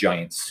a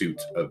giant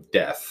suit of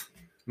death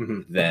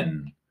Mhm.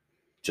 than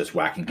just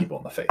whacking people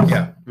in the face.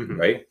 Yeah. Mhm.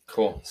 Right.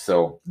 Cool.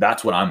 So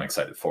that's what I'm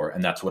excited for,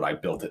 and that's what I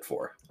built it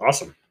for.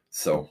 Awesome.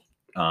 So,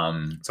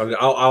 So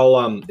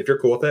I'll if you're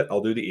cool with it,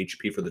 I'll do the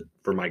HP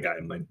for my guy,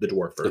 the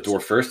dwarf first. the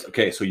dwarf first.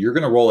 Okay, so you're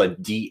gonna roll a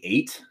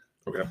D8.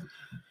 Okay.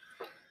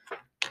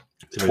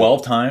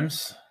 12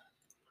 times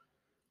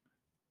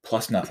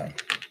plus nothing,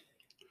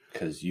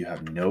 because you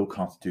have no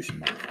Constitution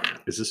modifier.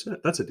 Is this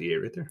it? That's a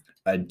D8 right there.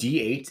 A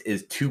D8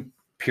 is 2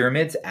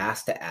 pyramids,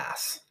 ass to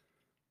ass.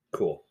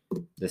 Cool.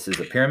 This is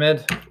a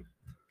pyramid.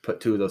 Put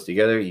 2 of those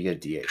together, you get a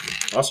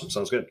D8. Awesome.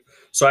 Sounds good.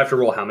 So I have to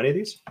roll how many of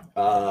these?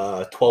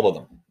 12 of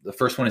them. The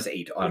first one is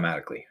 8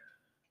 automatically.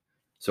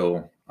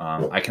 So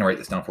I can write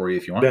this down for you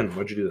if you want. Ben,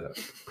 why'd you do that?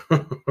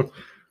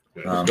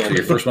 So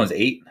your first one's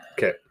 8.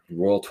 Okay.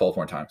 You roll 12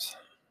 more times.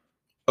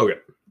 Okay.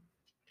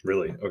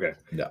 Really? Okay.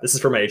 Yeah. This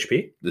is for my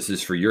HP? This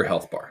is for your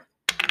health bar.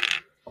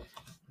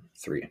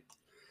 3.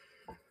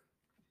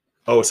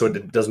 Oh, so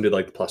it doesn't do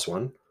like the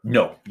 +1?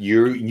 No,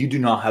 you do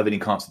not have any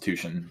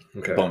Constitution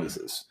Okay.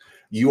 bonuses.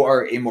 You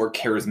are a more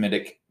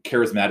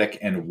charismatic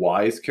and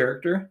wise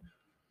character.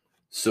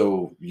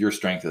 So your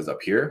strength is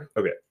up here.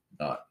 Okay.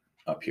 Not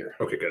up here.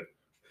 Okay, good.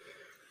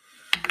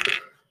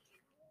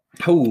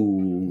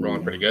 Oh,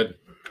 Rolling pretty good.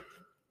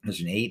 There's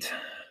an 8.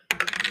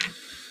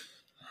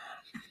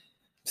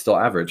 Still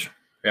average.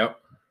 Yep.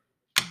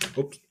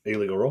 Oops.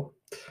 Illegal roll.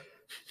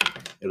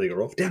 Illegal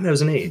roll. Damn, that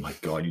was an Oh 8. my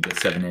god, you did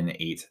 7 and an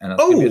 8. And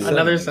that's Oh, gonna be a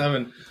Another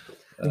 7.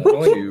 7.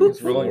 Two,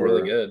 It's rolling really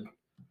 4. good.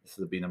 This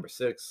will be number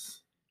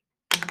 6.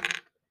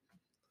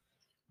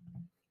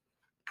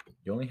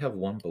 You only have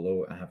 1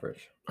 below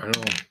average. I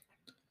know.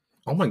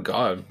 Oh my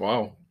god!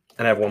 Wow.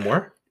 And I have one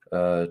more?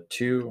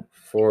 2,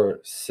 4,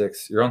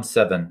 6. You're on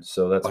 7,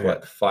 so that's Okay.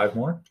 what, 5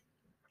 more?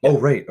 Oh,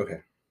 right.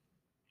 Okay.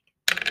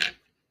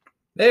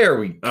 There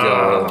we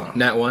go.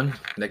 Nat 1.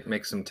 Nick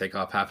makes him take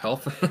off half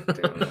health.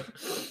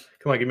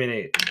 Come on, give me an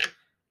 8.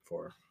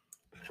 4.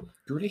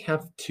 You already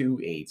have 2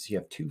 8s. You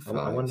have 2 5s.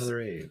 I want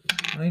another 8.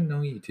 I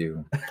know you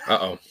do.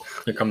 Uh-oh.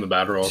 Here come the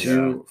bad rolls.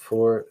 2,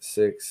 4,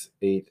 6,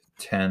 8,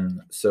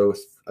 10. So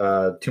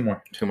 2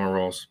 more. 2 more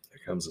rolls. Here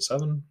comes a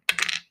 7.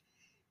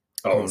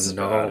 Oh, this is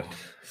no. bad.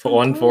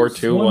 1, 4,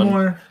 2, 1.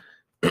 more.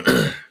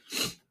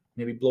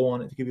 Maybe blow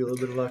on it to give you a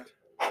little bit of luck.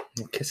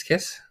 Kiss,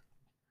 kiss.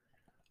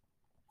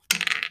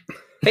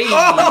 Hey!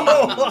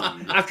 Oh!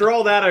 After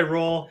all that, I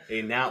roll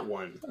a nat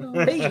 1.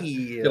 Hey!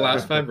 Your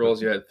last 5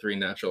 rolls, you had 3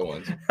 natural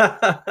ones. That's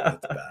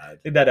bad.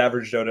 That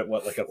averaged out at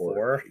what, like a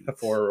 4? A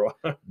 4.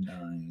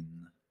 9.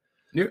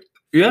 You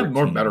had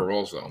more 14. better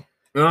rolls, though.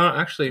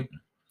 Actually,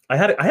 I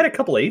had a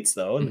couple 8s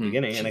though in the Mhm.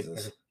 beginning. And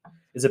Jesus.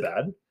 is it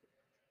bad?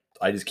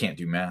 I just can't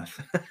do math.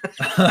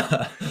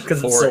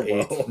 'Cause it's so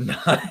low.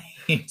 9.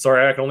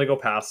 Sorry, I can only go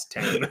past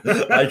 10.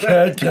 I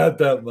can't count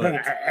that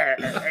much.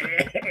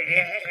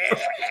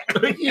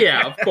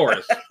 yeah, of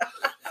course.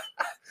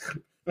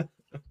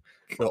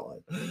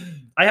 God.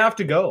 I have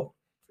to go.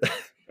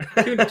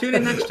 Tune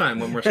in next time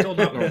when we're still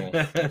not normal.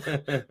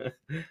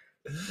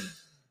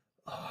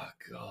 Oh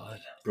God.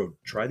 Bro,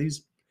 try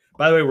these.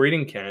 By the way, we're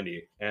eating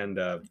candy, and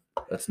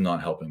That's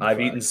not helping. the I've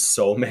fact. eaten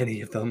so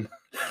many of them.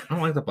 I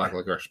don't like the black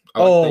licorice.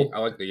 I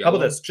like the How yellow.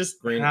 about this? Just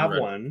green, have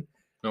red. one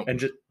No, and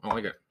just I don't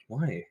like it.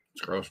 why?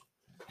 It's gross.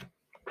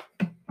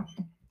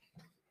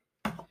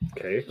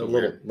 Okay, a A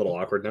little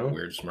awkward now.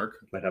 Weird smirk.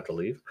 Might have to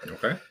leave.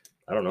 Okay.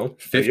 I don't know.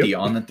 50 You?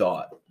 on the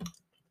dot.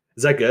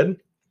 Is that good?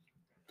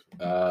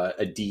 A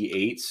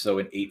D8, so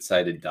an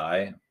 8-sided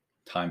die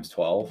times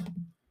 12.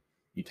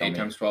 You tell 8 me.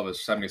 times 12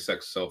 is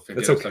 76, so 50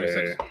 It's is okay.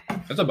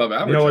 76. That's above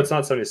average. No, it's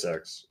not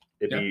 76.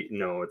 It'd Yeah. be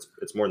no,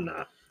 it's more than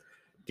that.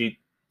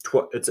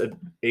 It's a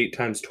 8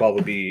 times 12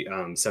 would be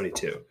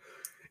 72.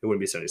 It wouldn't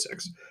be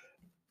 76.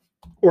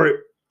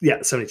 Or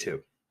yeah,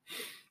 72.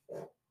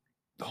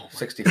 Oh,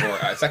 64.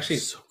 It's actually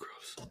so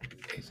gross.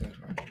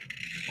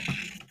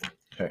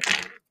 Okay.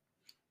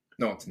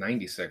 No, it's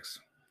 96.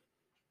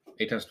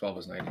 8 times 12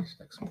 is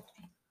 96.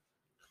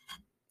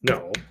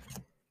 No.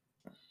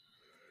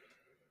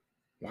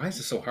 Why is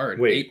this so hard?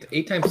 Wait.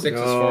 8 times 6 is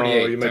No,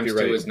 48. you might times be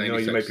 2 right. is 96. No,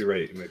 you might be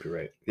right. You might be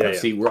right. Yeah, yeah.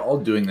 See, we're all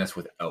doing this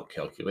without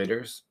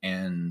calculators,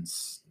 and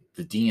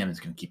the DM is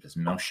going to keep his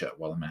mouth shut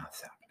while the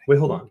math's happening. Wait,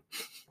 hold on.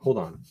 Hold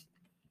on.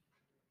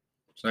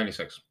 It's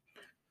 96.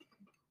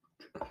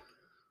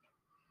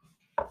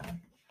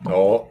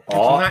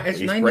 It's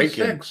he's 96.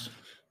 breaking.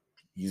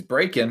 He's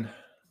breaking.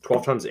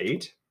 12 times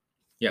 8?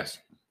 Yes.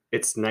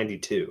 It's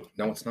 92.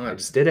 No, it's I not.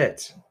 just did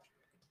it.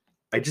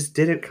 I just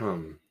did it,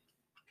 come.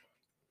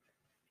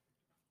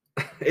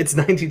 It's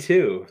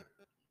 92.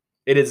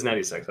 It is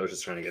 96. I was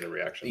just trying to get a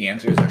reaction. The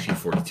answer is actually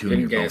 42, and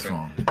you're Didn't both get it.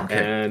 wrong.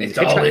 Okay. And It's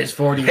always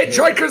 40.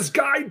 Hitchhiker's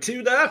Guide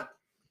to the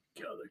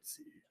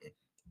Galaxy.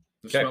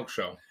 The Okay. smoke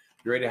show.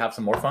 You ready to have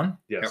some more fun?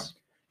 Yes.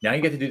 Now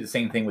you get to do the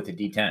same thing with the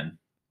D10,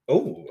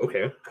 Oh,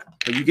 okay.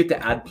 but you get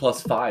to add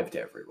 +5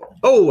 to every roll.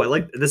 Oh, I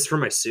like this for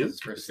my This suit.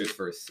 is for This is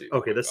for a suit.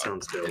 Okay, this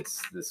sounds dope.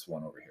 It's this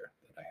one over here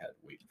that I had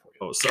waiting for you.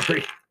 Oh,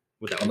 sorry.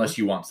 With that Unless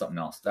you want something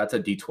else. That's a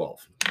D12,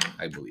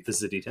 I believe. this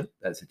is a D10.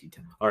 That's a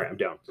D10. All right, I'm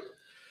down.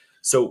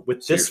 So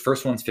with So this, your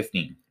first one's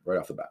 15 right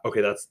off the bat.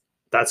 okay,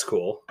 that's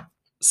cool.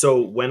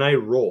 So when I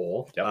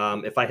roll,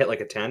 Yep. if I hit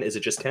like a 10, is it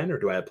just 10 or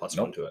do I add plus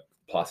Nope. 1 to it?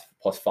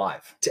 Plus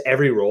 5 To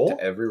every roll? to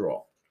every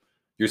roll.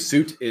 Your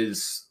suit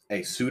is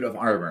a suit of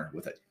armor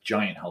with a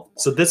giant health bar.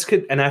 So this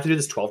could, and I have to do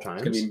this 12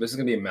 times. This is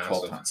gonna be 12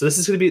 massive. times. So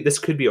this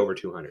could be over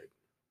 200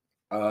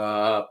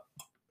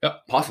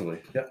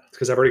 Possibly. Yeah.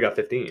 because I've already got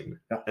 15,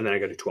 Yeah. and then I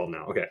got to 12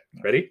 now. Okay,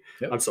 ready?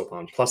 Yep. I'm so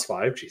pumped. Plus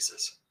 5,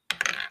 Jesus.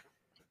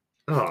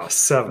 Oh,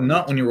 7.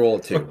 Not when you roll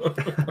a 2.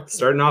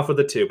 Starting off with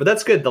a 2, but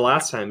that's good. The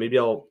last time, maybe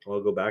I'll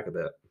go back a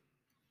bit.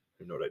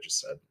 I know what I just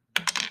said.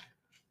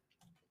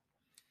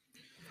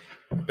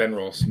 Ben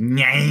rolls.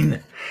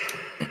 9.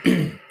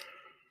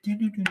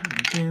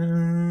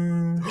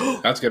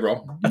 That's a good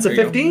roll. That's a There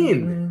you go.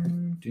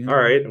 15. All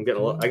right, I'm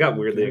getting. I got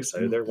weirdly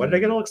excited there. Why did I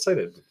get all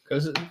excited?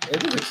 Because it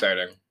is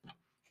exciting.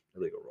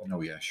 Really good roll.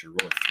 Oh yeah, sure.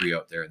 Roll a 3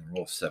 out there and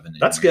roll a 7. in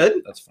That's here.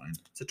 good. That's fine.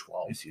 It's a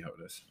 12. I see how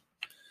it is.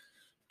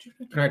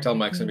 Can I tell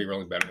Mike's gonna be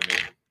rolling better than me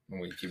when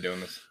we keep doing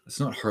this? It's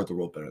not hard to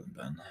roll better than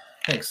Ben.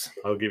 Thanks.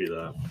 I'll give you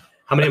that.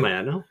 How many am I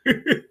at now?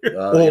 You're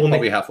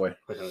probably halfway.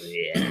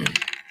 Yeah.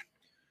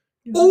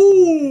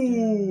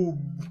 Ooh.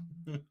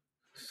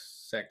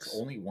 6.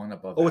 Only one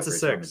above. Oh, it's a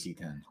average on 6. the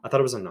D10. I thought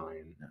it was a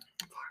 9. No.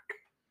 Fuck.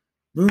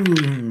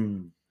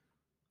 Boom.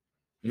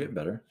 You're getting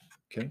better.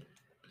 Okay.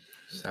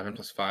 7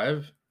 plus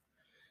 5.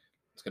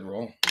 That's a good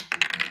roll.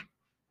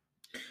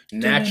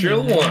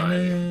 Natural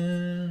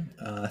 1.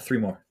 3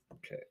 more.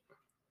 Okay.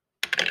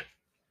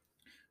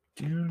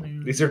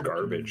 These are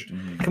garbage.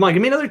 Come on,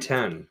 give me another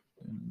 10.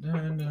 It's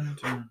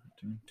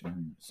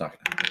not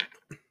gonna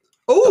happen.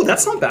 Oh,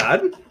 that's not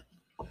bad.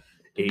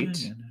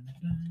 8.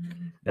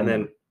 And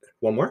then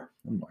one more.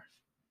 One more.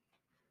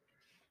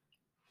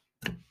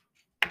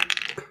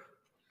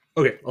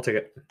 Okay, I'll take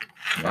it.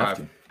 You have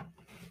to.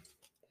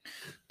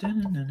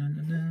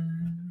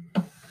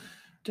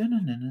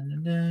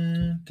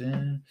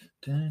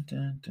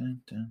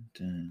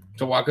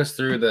 So walk us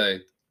through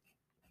the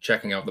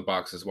checking out the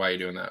boxes. Why are you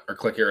doing that? Or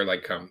click here or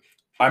like come.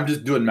 I'm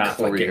just doing math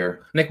over Clicking.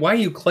 here. Nick, why are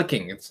you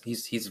clicking?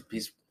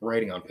 He's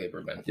writing on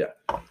paper, Ben. Yeah,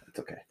 it's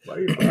okay. Why are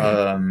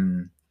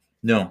you?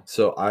 No,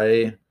 so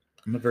I'm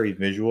a very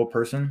visual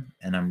person,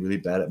 and I'm really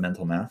bad at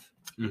mental math.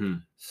 Mm-hmm.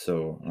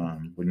 So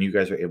when you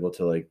guys are able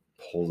to like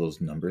pull those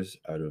numbers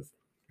out of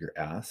your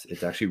ass,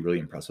 it's actually really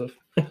impressive.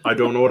 I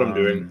don't know what I'm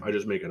doing. I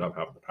just make it up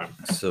half the time.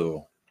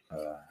 So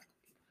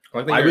I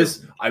think I you're-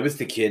 was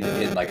the kid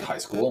in like high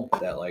school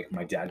that like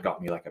my dad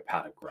got me like a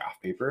pad of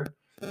graph paper,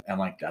 and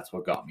like that's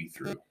what got me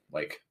through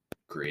like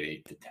grade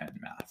 8 to 10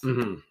 math.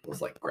 Mm-hmm. Was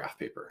like graph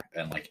paper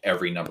and like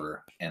every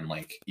number and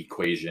like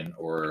equation,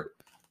 or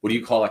what do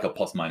you call like a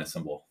plus minus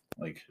symbol?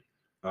 Like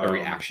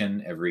every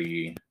action,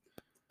 every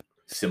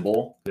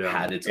symbol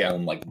had its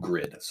own like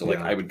grid. So like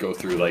I would go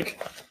through like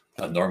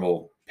a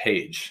normal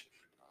page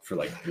for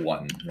like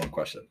one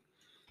question.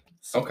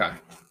 So Okay.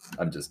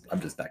 I'm just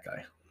that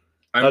guy.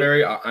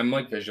 I'm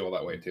like visual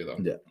that way too though.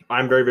 Yeah.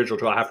 I'm very visual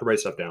too. I have to write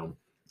stuff down.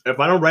 If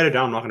I don't write it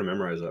down, I'm not going to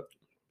memorize it.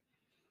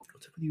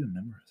 What's up with you and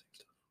memorizing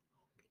stuff?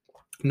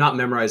 Not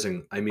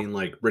memorizing. I mean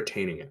like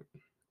retaining it.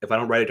 If I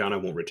don't write it down, I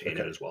won't retain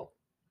it as well.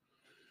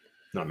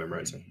 Not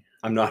memorizing.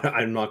 I'm not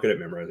good at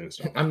memorizing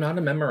stuff. I'm not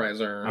a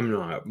memorizer. I'm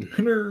not.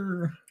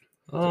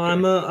 Oh,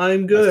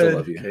 I'm good. I still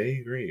love you.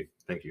 Okay, great.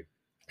 Thank you.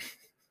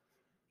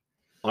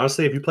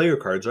 Honestly, if you play your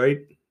cards right,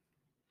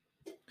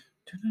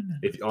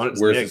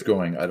 Where's this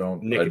going? I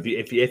don't. Nick,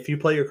 if you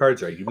play your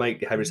cards right, you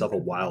might have yourself a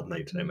wild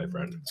night today, my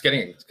friend. It's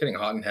getting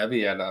hot and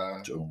heavy at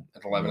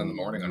 11 in the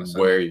morning on a Sunday.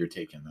 Where you're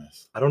taking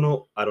this? I don't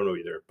know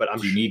either, but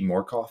Do you need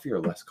more coffee or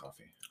less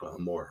coffee?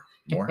 More.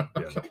 More.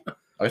 Yeah.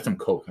 I have some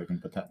Coke. I can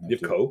put that in there You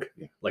have too. Coke?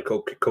 Yeah. Like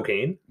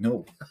cocaine?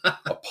 No,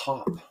 a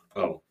pop.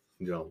 Oh,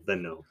 no,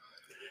 then no.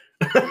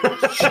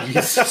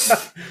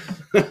 Jesus.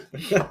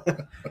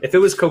 If it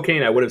was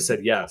cocaine, I would have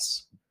said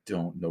yes.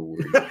 Don't know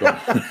where you're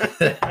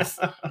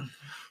going.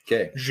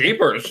 Okay,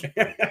 Jeepers.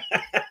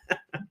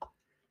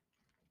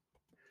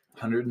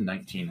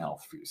 119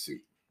 health for your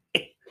suit.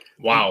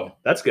 Wow.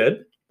 That's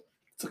good.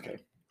 It's okay.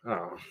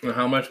 Oh, And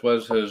how much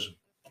was his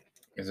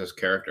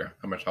character?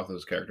 How much health does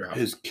his character have?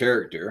 His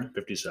character,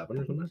 57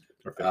 or something?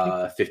 Or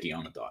 50? 50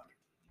 on the dot.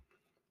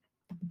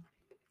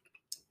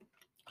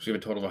 So you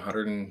have a total of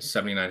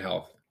 179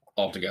 health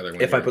altogether.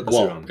 If I put the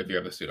suit on. If you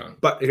have the suit on.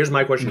 But here's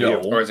my question to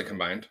No. you. Or is it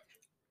combined?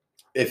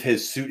 If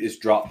his suit is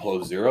dropped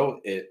below 0,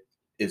 it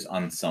is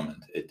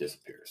unsummoned. It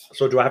disappears.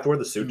 So do I have to wear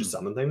the suit to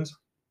summon things?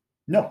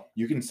 No,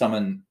 you can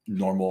summon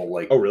normal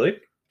like Oh, really?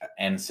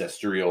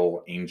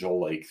 ancestral angel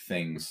like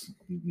things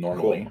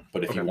normally, Cool.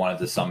 but if you Okay. wanted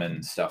to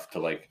summon stuff to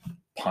like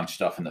punch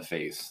stuff in the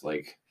face,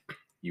 like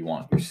you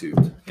want your suit,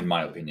 in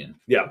my opinion.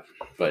 Yeah.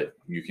 But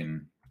you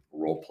can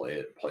role play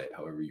it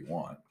however you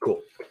want.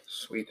 Cool.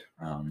 Sweet.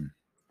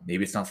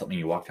 Maybe it's not something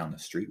you walk down the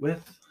street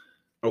with.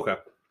 Okay.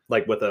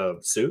 Like with a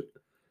suit?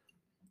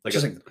 Like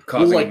Just a, like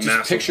causing Well, like just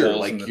massive picture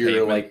holes in like the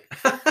you're pavement.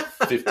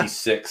 like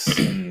 56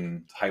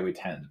 in Highway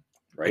 10,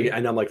 right?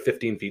 and I'm like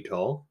 15 feet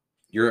tall.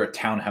 You're a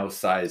townhouse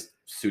sized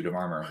suit of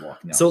armor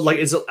walking down. So the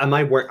like street. am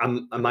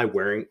I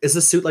wearing is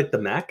the suit like the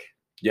mech?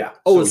 Yeah.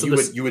 Oh, so so you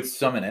this- would you would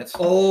summon it.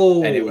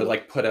 Oh, And it would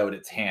like put out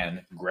its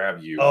hand,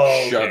 grab you,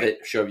 Oh,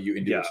 shove you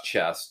into Yeah. its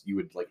chest. You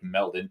would like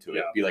meld into it.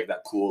 Yeah. Be like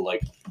that cool,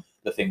 like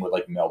the thing would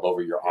like meld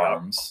over your Yeah.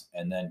 arms,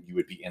 and then you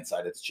would be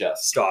inside its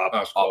chest, stop.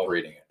 That's cool.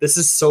 operating it. This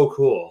is so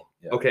cool.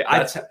 Yeah. Okay,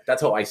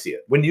 That's how I see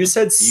it. when you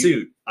said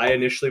suit, I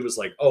initially was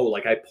like, oh,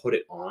 like I put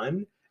it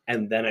on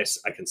and then I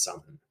can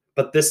summon.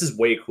 But this is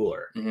way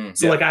cooler. Mhm.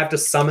 So Yeah. like I have to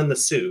summon the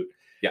suit.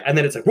 Yeah. And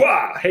then it's like,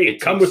 wow, hey,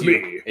 It come takes with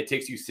you- me. It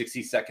takes you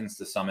 60 seconds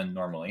to summon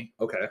normally,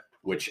 Okay.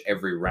 which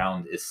every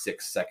round is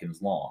 6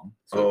 seconds long.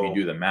 So if Oh. you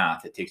do the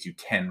math, it takes you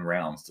 10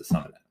 rounds to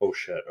summon it. Oh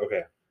shit.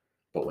 Okay.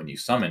 But when you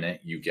summon it,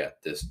 you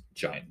get this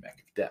giant mech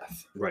of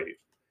death. Right.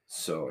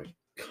 So it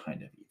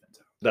kind of evens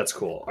out. That's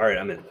cool. All right,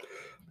 I'm in.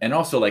 And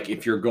also, like,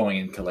 if you're going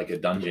into like a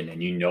dungeon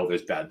and you know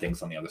there's bad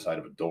things on the other side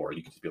of a door,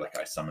 you can just be like,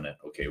 I summon it.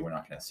 Okay, we're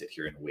not going to sit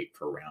here and wait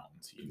for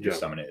rounds. You just Yeah.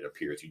 summon it, it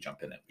appears, you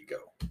jump in it, we go.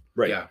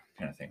 Right. Yeah.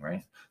 Kind of thing,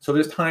 right? So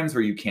there's times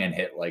where you can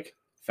hit like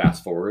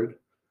fast forward,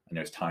 and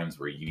there's times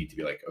where you need to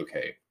be like,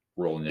 okay,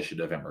 roll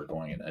initiative, and we're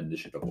going in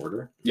initiative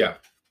order. Yeah.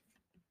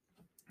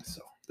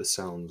 So, This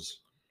sounds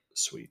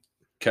sweet.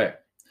 okay.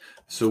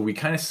 So we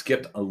kind of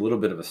skipped a little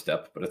bit of a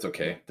step, but it's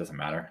okay. Doesn't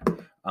matter.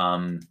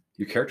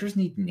 Your characters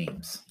need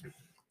names.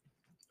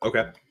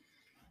 Okay.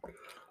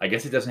 I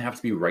guess it doesn't have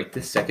to be right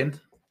this second,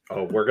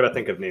 Oh, we're gonna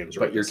think of names,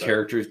 right? but your this second.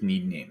 characters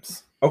need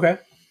names. Okay.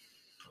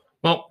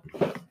 Well,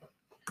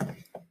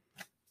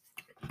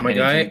 my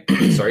Anything-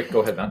 guy. Sorry,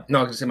 go ahead, man. No,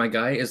 I was gonna say my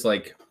guy is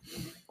like.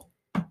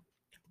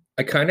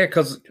 I kind of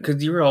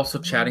because you were also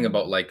chatting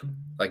about like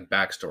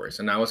backstories,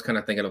 and I was kind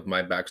of thinking of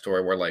my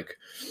backstory where like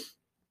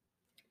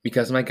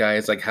because my guy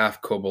is like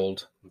half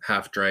kobold,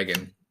 half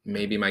dragon.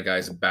 Maybe my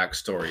guy's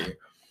backstory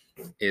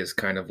is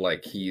kind of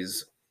like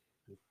he's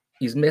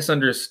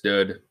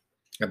misunderstood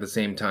at the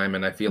same time,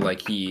 and I feel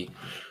like he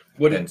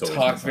wouldn't Ben's always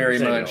talk very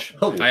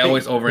misunderstood. much. I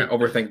always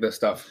overthink this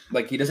stuff.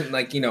 Like he doesn't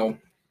like he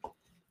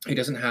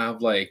doesn't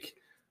have like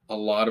a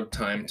lot of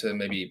time to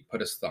maybe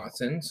put his thoughts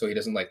in, so he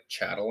doesn't like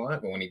chat a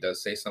lot. But when he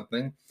does say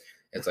something,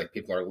 it's like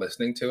people are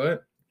listening to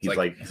it. He's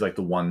Like- he's like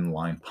the one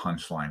line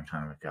punchline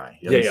kind of a guy.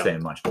 He Yeah, doesn't yeah. say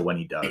much, but when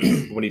he does,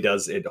 When he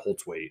does, it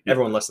holds weight.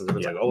 Everyone listens.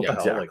 Everyone's Yeah. like, "Oh, what Yeah,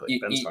 the hell?" exactly.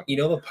 Like Ben's You talking.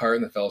 know the part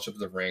in the Fellowship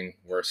of the Ring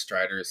where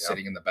Strider is Yeah.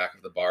 sitting in the back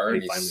of the bar He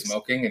and he's finally-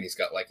 smoking and he's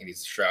got like and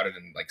he's shrouded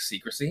in like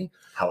secrecy.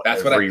 how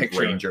That's what I every picture.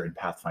 ranger in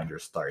Pathfinder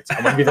starts.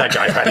 I'm gonna be that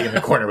guy hiding in the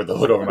corner with the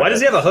hood over my Why head.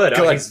 does he have a hood?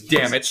 God He's-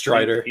 damn it,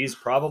 Strider. He's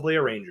probably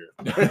a ranger.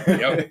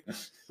 Yep.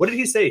 What did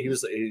he say?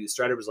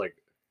 Strider was like,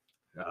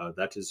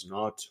 "That is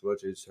not what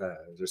is."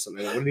 There's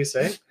something. What did he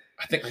say?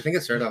 I think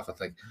it started off with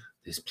like,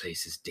 "This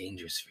place is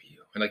dangerous for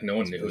you," and like no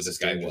one knew who this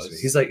guy was.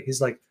 He's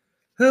like,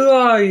 "Who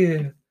are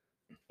you?"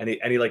 And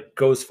he like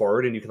goes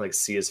forward, and you can like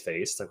see his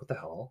face. It's like, what the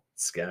hell?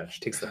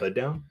 Sketch. Takes the hood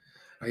down.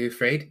 Are you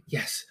afraid?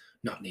 Yes,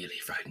 not nearly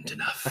frightened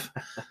enough.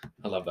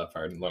 I love that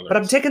part. But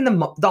I'm taking the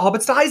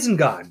hobbits to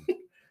Isengard.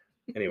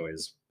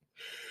 Anyways,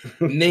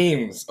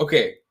 Names.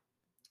 Okay,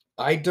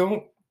 I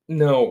don't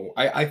know.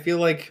 I feel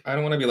like I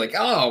don't want to be like,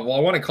 oh, well, I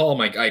want to call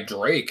my guy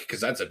Drake because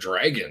that's a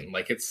dragon.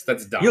 Like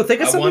that's dumb. Yo,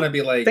 think of I want to something-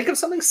 be like, think of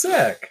something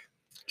sick.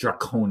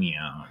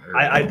 Draconia. or-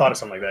 I thought of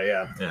something like that.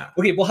 Yeah. Yeah.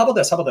 Okay. Well, how about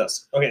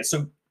this? Okay,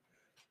 so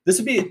this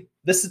would be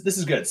this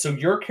is good. So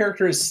your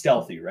character is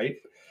stealthy, right?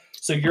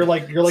 So you're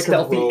like a rogue.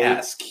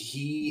 Stealthy-esque.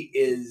 He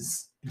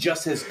is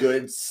just as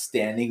good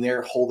standing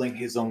there holding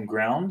his own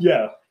ground,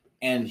 Yeah.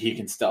 and he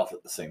can stealth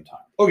at the same time.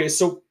 Okay,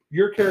 so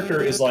your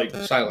character is like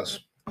Silas.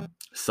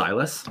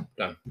 Silas.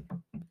 I'm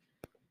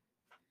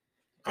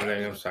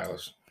naming him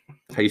Silas.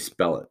 How you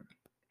spell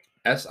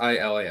it?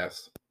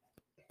 Silas.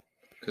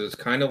 Because it's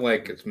kind of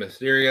like it's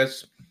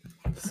mysterious.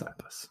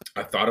 Silas.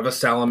 I thought of a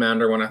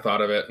salamander when I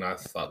thought of it, and I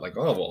thought like,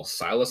 oh well,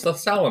 Silas the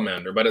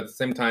salamander. But at the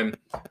same time,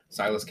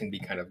 Silas can be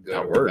kind of good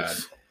That or bad.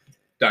 works.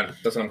 Done.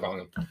 That's what I'm calling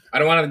him. I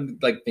don't want to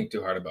like think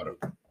too hard about it.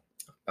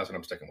 That's what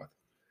I'm sticking with.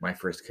 My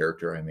first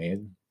character I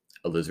made,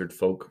 a lizard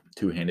folk,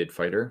 two-handed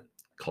fighter,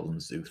 called him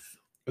Zeuth.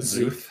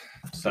 Zeuth.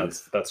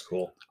 Zeus. That's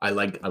cool. I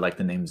like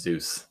the name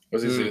Zeus.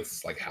 Was he Mm.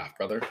 Zeus like half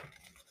brother?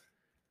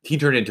 He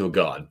turned into a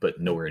god, but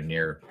nowhere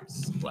near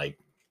like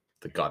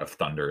the god of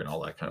thunder and all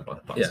that kind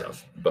of fun Yeah.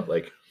 stuff. But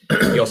like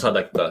he also had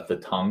like the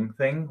tongue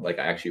thing. Like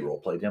I actually role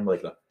played him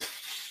like the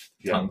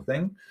Yeah. tongue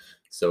thing.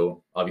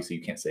 So obviously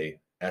you can't say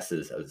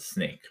S's as a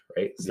snake,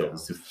 right? So Yeah.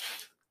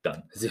 Zeus,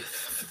 done.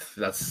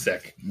 That's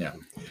sick. Yeah.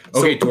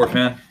 So- Okay, dwarf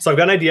man. So I've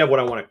got an idea of what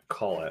I want to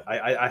call it.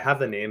 I have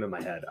the name in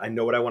my head. I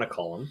know what I want to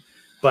call him,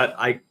 but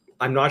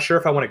I'm not sure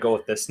if I want to go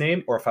with this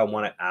name or if I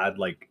want to add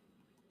like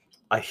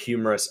a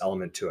humorous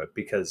element to it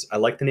because I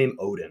like the name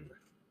Odin.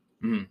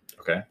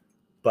 Okay.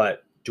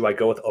 But do I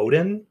go with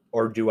Odin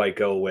or do I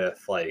go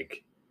with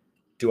like,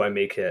 do I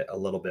make it a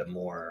little bit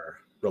more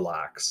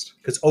relaxed?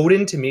 Because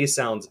Odin to me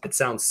sounds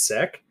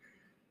sick,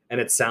 and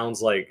it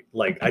sounds like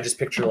I just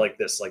picture like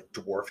this like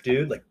dwarf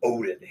dude like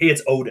Odin. Hey,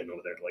 it's Odin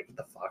over there. Like what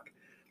the fuck?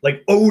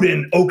 Like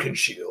Odin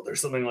Oakenshield or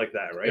something like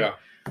that, right? Yeah.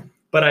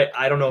 But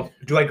I don't know.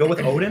 Do I go with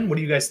Odin? What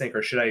do you guys think?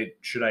 Or should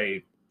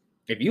I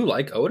If you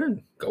like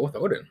Odin, go with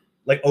Odin.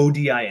 like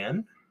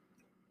Odin?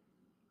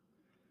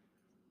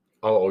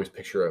 I'll always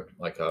picture a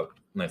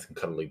nice and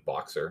cuddly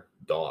boxer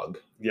dog.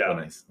 Yeah.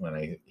 When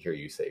I hear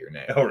you say your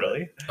name. Oh,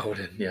 really?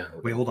 Odin, yeah.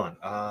 Wait, hold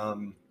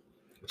on.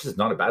 Which is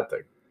not a bad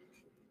thing.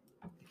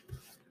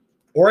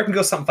 Or I can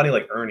go something funny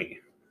like Ernie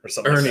or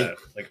something Ernie. like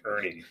that. Like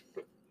Ernie.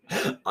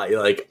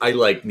 I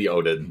like the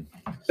Odin.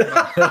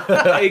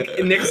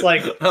 Nick's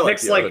like I like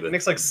Nick's the like Odin.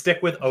 Nick's like stick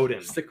with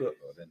Odin. Stick with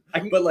Odin. I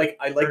can- But like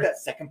I like that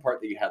second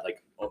part that you had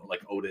like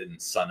Odin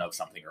son of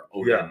something or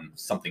Odin Yeah.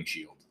 something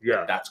shield.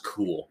 Yeah. That's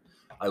cool.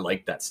 I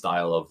like that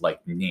style of like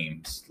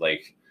names.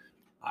 Like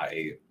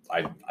I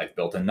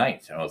built a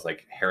knight and I was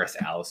like Harris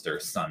Alistair,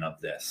 son of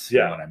this. You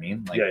Yeah. know what I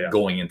mean? Like Yeah.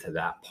 going into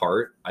that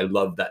part, I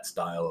love that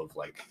style of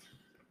like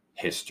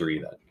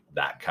history,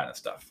 that kind of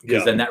stuff. Because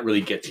Yeah. then that really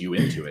gets you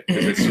into it.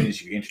 Because as soon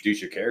as you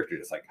introduce your character,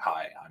 it's like,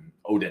 hi, I'm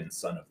Odin,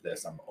 son of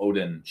this. I'm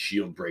Odin,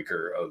 shield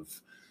breaker of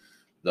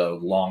the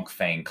Long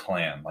Fang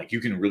clan. Like you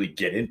can really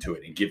get into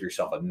it and give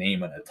yourself a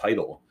name and a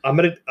title. I'm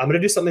gonna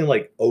do something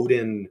like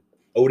Odin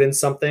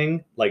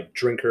something like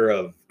drinker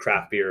of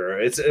craft beer.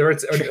 Or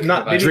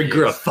not maybe,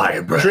 Drinker of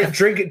fire breath.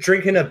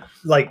 drinking a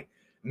like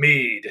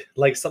mead,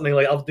 like something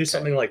like I'll do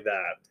something like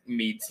that.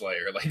 Mead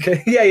Slayer, like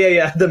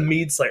yeah. The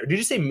mead slayer. Did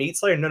you say meat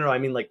slayer? No, I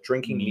mean like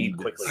drinking mead Mead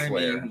quickly. I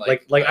Slayer. mean,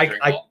 Like, I-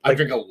 drink, I- I like-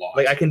 drink a lot.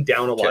 Like I can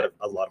down a lot of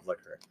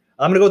liquor.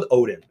 I'm gonna go with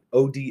Odin.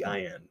 Odin.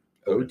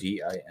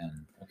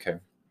 Odin. Okay.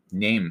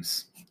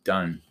 Names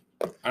done.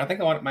 I think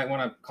might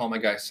want to call my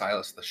guy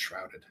Silas the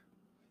Shrouded.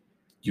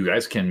 You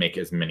guys can make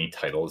as many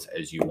titles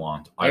as you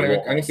want. I'm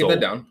gonna keep that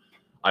down.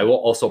 I will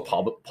also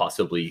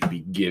possibly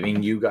be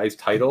giving you guys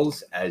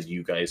titles as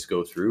you guys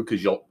go through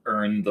because you'll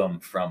earn them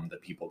from the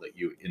people that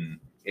you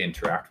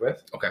interact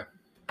with. Okay.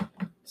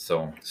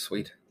 So,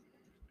 Sweet.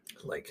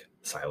 like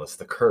Silas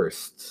the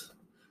Cursed,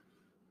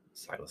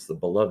 Silas the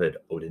Beloved,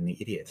 Odin the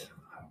Idiot.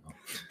 I don't know.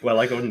 Well, I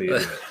like Odin the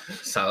idiot.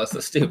 Silas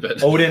the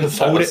Stupid. Odin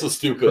Silas the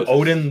Stupid.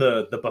 Odin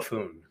the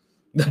buffoon.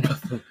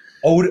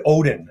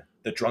 Odin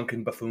the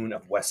drunken buffoon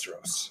of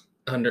Westeros.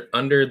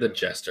 under the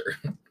Jester.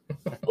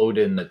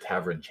 Odin the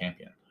Tavern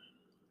Champion.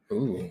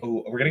 Ooh.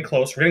 Oh, we're getting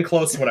close. We're getting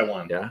close to what I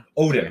want. Yeah.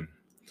 Odin.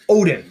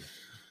 Odin.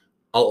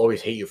 I'll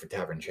always hate you for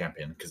Tavern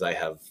Champion because I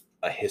have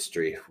a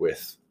history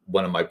with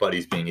one of my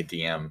buddies being a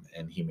DM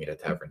and he made a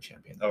Tavern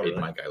Champion. Oh, Made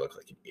really? my guy look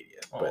like an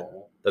idiot. But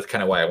Oh. that's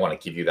kind of why I want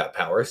to give you that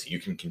power so you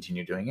can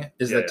continue doing it.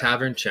 Is Yeah, the yeah.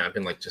 Tavern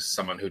Champion like just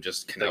someone who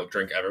just can Like-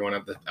 outdrink everyone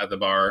at the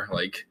bar?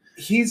 Like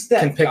He's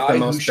that Can pick the guy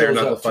most who shows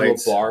bare-knuckle up to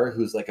fights. a bar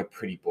who's like a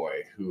pretty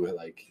boy who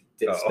like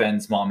Oh.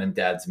 spends mom and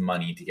dad's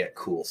money to get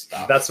cool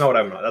stuff. That's not what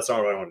I want. That's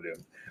not what I want to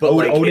do. but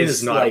like, Odin is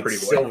is not a like pretty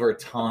boy. silver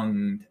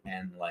tongued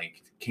and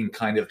like can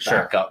kind of Sure.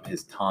 back up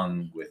his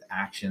tongue with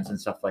actions and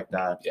stuff like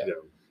that. Yeah.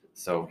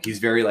 So he's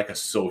very like a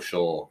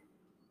social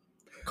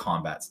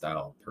combat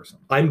style person.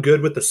 I'm good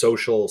with the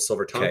social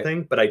silver tongue Okay.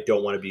 thing, but I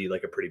don't want to be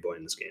like a pretty boy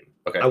in this game.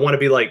 Okay. I want to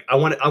be like I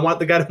want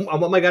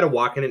my guy to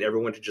walk in and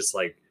everyone to just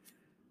like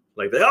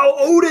oh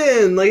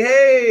Odin, like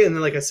hey, and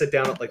then like I sit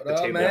down at like the What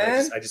up, table and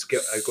man?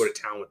 I go to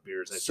town with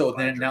beers. And I So just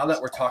buy then now drinks.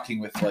 that we're talking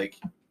with like,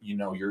 you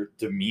know, your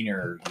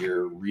demeanor,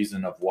 your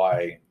reason of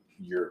why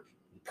your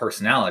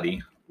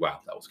personality, wow,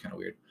 that was kind of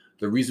weird.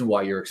 The reason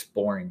why you're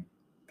exploring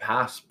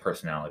past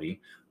personality,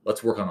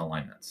 let's work on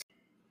alignments.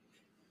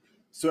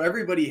 So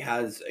everybody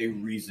has a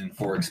reason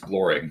for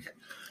exploring.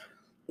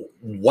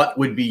 What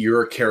would be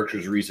your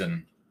character's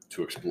reason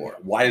to explore?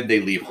 Why did they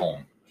leave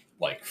home?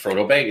 Like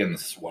Frodo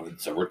Baggins wanted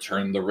to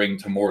return the ring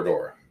to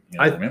Mordor. You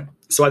know what I mean?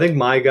 So I think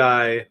my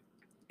guy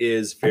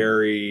is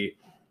very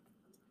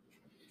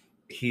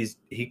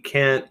he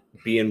can't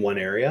be in one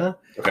area.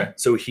 Okay.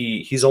 So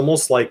he's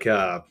almost like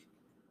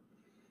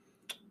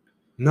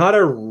not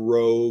a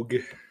rogue,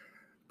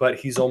 but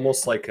he's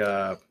almost like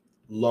a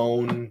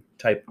lone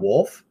type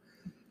wolf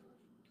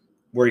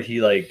where he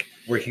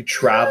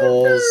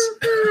travels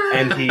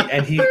and he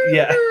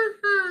yeah,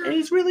 and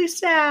he's really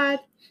sad.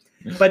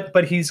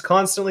 But he's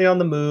constantly on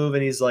the move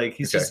and he's Okay.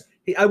 just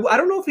I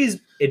don't know if he's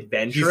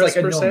adventurous He's like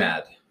a per se.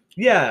 nomad.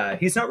 Yeah,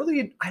 he's not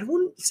really. I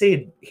wouldn't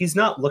say he's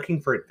not looking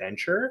for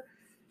adventure.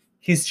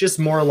 He's just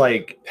more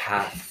like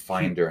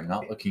Pathfinder,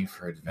 not looking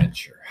for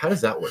adventure. How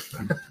does that work?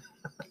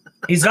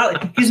 he's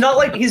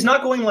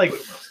not going like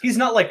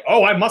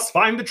oh I must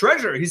find the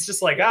treasure. He's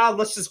just like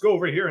let's just go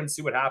over here and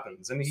see what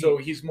happens. And So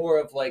he's more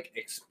of like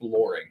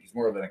exploring. He's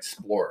more of an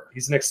explorer.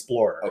 he's an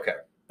explorer. Okay.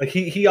 Like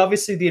he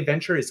obviously the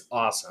adventure is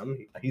awesome.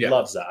 He Yeah.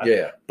 loves that.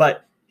 Yeah.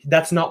 But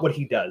that's not what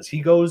he does. He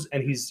goes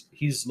and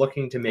he's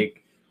looking to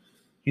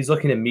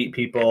meet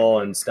people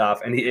and stuff.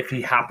 And if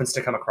he happens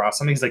to come across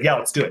something, he's like, yeah,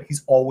 let's do it.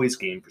 He's always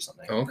game for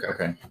something. Oh, okay.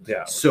 Okay.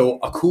 Yeah. So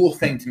a cool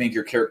thing to make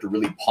your character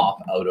really pop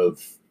out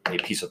of a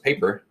piece of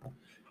paper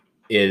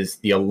is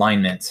the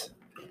alignment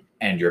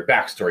and your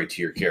backstory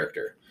to your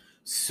character.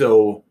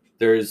 So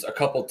there's a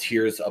couple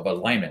tiers of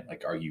alignment.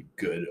 Like, are you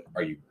good?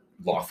 Are you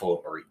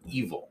lawful or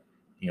evil?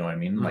 You know what I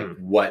mean? Like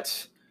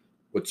what's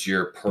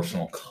your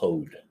personal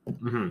code?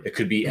 Mhm. It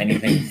could be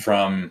anything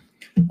from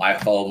I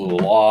follow the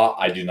law,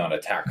 I do not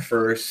attack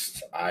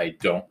first, I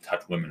don't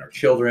touch women or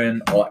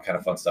children, all that kind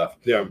of fun stuff,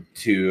 Yeah.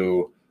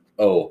 to,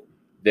 oh,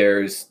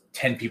 there's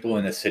 10 people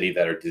in the city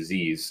that are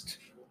diseased.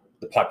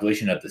 the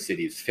population of the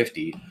city is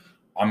 50.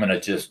 I'm going to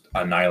just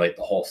annihilate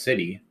the whole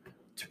city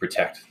to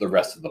protect the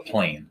rest of the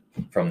plane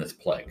from this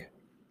plague.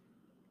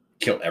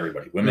 Kill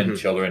everybody. Women,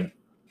 children,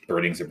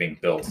 buildings are being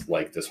built.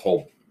 Like this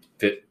whole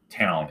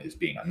town is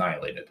being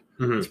annihilated.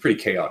 It's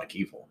pretty chaotic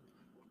evil.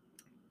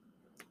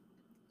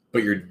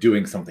 But you're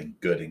doing something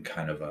good in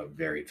kind of a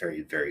very,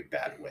 very, very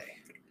bad way.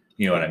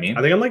 You know what I mean?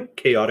 I think I'm like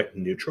chaotic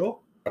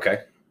neutral. Okay.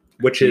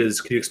 Which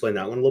is, can you explain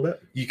that one a little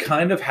bit? You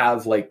kind of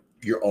have like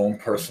your own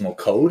personal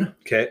code.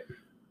 Okay.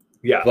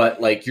 Yeah. But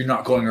like you're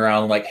not going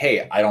around like,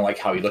 hey, I don't like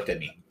how he looked at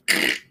me.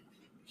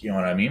 You know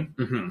what I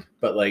mean?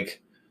 But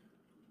like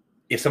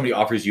if somebody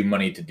offers you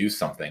money to do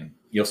something,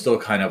 you'll still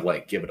kind of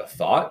like give it a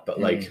thought, but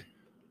like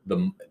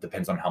it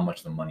depends on how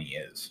much the money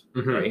is,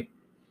 right?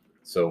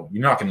 So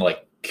you're not gonna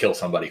like kill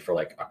somebody for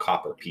like a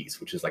copper piece,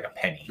 which is like a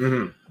penny.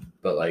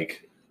 But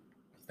like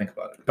think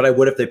about it. But I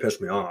would if they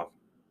pissed me off.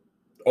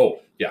 Oh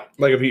yeah.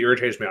 Like if he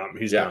irritates me out,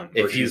 he's done.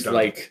 If he's done.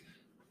 like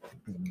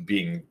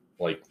being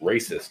like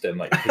racist and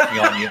like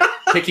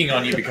picking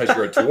on you because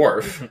you're a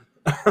dwarf,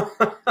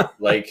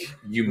 like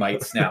you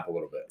might snap a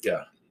little bit.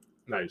 Yeah.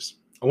 Nice.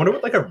 I wonder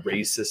what like a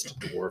racist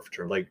dwarf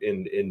term, like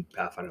in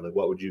Pathfinder, like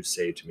what would you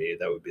say to me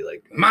that would be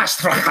like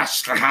Master.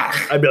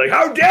 I'd be like,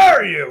 how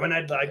dare you? And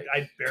I'd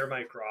bear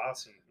my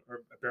cross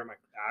or bear my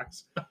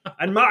axe.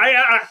 And my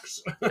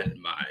axe. And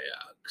my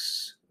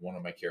axe. One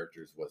of my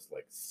characters was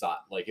like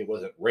like it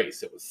wasn't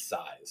race, it was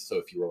size. So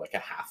if you were like a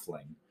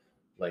halfling,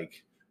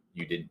 like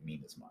you didn't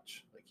mean as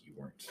much. Like you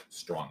weren't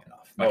strong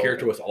enough. My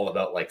character was all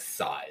about like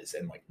size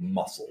and like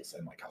muscles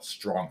and like how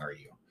strong are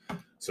you.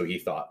 So he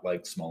thought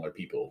like smaller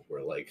people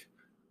were like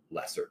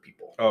lesser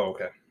people. Oh,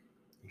 okay.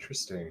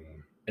 Interesting.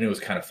 And it was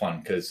kind of fun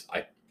because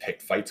I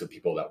picked fights with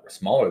people that were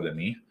smaller than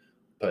me,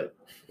 but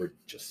were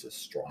just as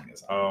strong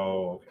as I.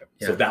 Oh, okay.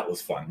 So that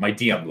was fun. My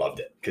DM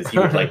loved it because he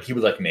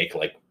would make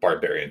like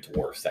barbarian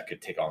dwarfs that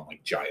could take on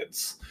like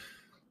giants.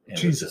 And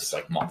it was just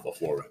like mop the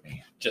floor with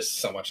me. Just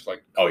so much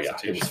like Oh yeah,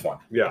 it was fun.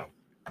 Yeah,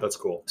 that's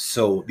cool.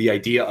 So the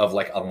idea of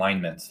like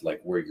alignment,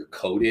 like where your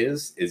code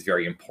is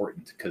very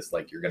important because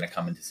like you're gonna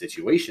come into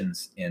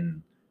situations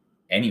in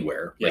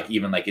anywhere, like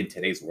even like in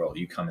today's world,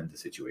 you come into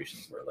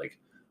situations where like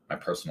my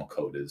personal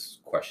code is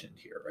questioned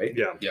here, right?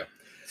 Yeah.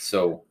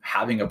 So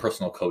having a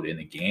personal code in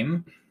a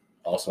game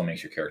also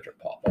makes your character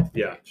pop off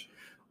the page.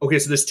 Okay,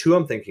 so there's two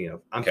I'm thinking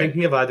of. I'm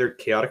thinking of either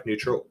chaotic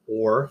neutral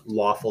or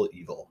lawful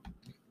evil.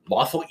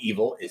 Lawful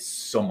evil is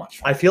so much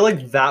fun. I feel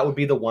like that would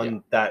be the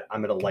one that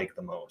I'm gonna like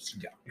the most.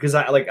 Yeah. Because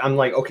I'm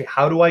like, okay,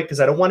 how do I? Because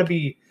I don't want to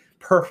be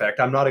perfect.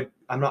 I'm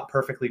not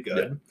perfectly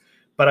good.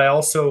 But I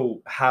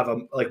also have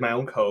my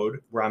own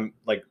code where I'm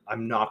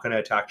not going to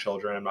attack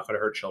children. I'm not going to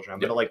hurt children. I'm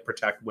going to like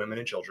protect women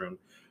and children.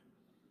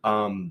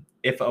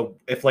 If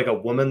a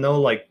woman though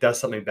like does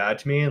something bad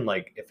to me and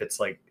like if it's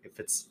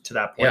to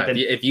that point, then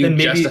if you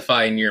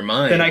justify in your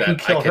mind, then I can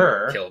kill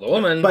her, kill the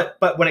woman.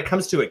 But when it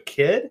comes to a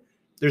kid,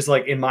 there's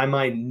like in my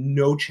mind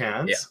no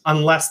chance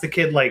unless the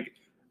kid like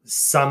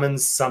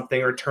summons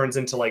something or turns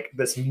into like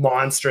this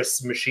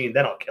monstrous machine,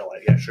 then I'll kill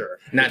it. Yeah, sure.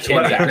 Not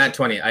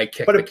 20. I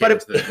kick the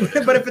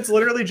kid. But if it's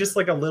literally just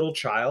like a little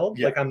child,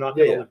 like I'm not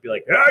going to be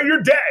like, oh,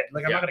 you're dead.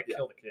 Like I'm not going to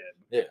kill the kid.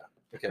 Yeah.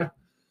 Okay.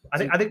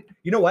 I think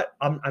you know what?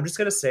 I'm just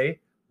going to say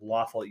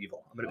lawful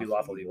evil. I'm going to be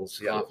lawful evil.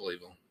 Lawful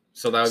evil.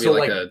 So that would be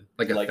like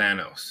a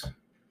Thanos.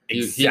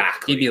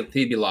 Exactly.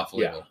 He'd be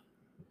lawful evil.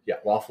 Yeah,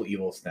 lawful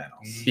evil is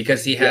Thanos.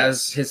 Because he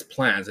has his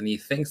plans and he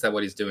thinks that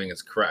what he's doing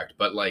is correct,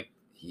 but like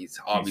he's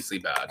obviously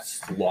bad.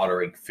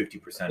 Slaughtering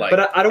 50%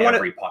 but I don't want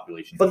every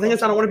population. But the thing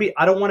is, I don't want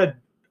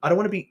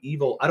to be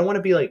evil. I don't want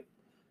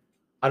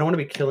to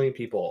be killing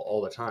people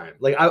all the time.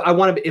 Like I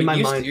want to be in my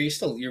mind. You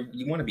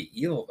want to be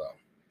evil though.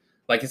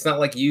 Like it's not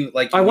like you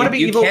like. I want to be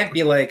evil. You can't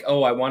be like,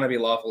 oh, I want to be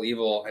lawful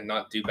evil and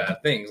not do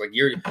bad things. Like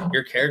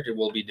your character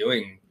will be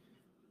doing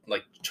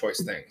like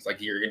choice things.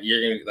 Like you're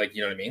gonna like,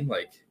 you know what I mean?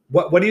 Like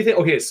what do you think?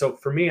 Okay, so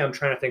for me, I'm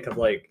trying to think of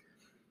like.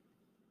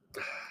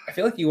 I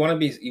feel like you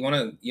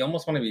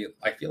almost want to be.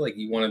 I feel like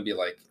you want to be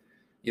like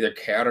either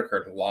chaotic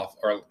or lawful,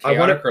 or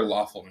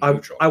lawful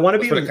neutral. I want to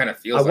be. What it kind of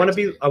feels. I want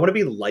to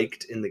be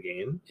liked in the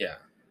game. Yeah.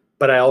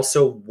 But I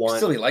also want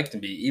still be liked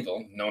and be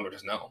evil. No one would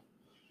just know.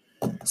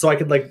 So I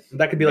could like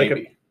that could be Maybe.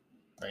 like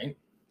a right.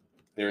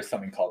 There is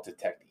something called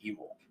detect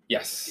evil.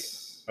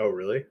 Yes. Oh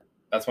really?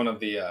 That's one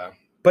of the.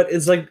 But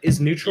is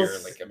neutral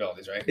your, like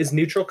abilities, right? Is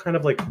neutral kind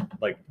of like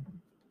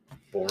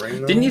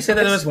boring? Though? Didn't you say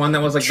that there was one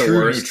that was like the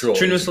worst? True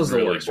neutral is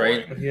really the worst,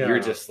 boring. right? Yeah. You're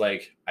just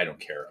like, I don't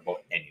care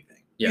about anything.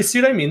 Yeah. You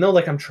see what I mean though?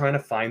 Like I'm trying to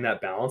find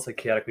that balance, like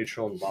chaotic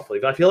neutral and lawful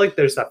evil. I feel like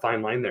there's that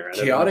fine line there.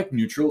 Chaotic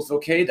neutral is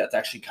okay. That's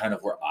actually kind of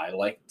where I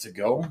like to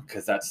go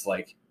because that's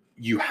like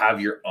you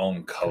have your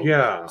own code.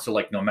 Yeah. So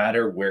like no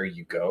matter where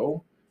you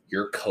go,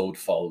 your code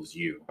follows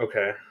you.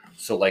 Okay.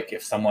 So like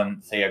if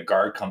someone, say a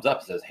guard comes up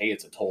and says, hey,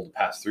 it's a toll to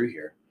pass through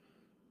here,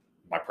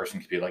 my person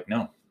could be like,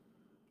 no,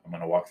 I'm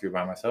going to walk through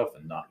by myself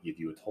and not give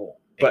you a toll.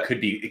 But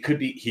he could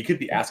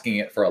be asking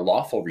it for a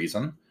lawful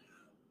reason,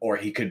 or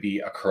he could be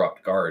a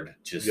corrupt guard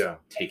just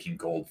taking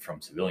gold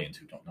from civilians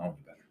who don't know any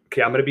better.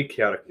 Okay, I'm going to be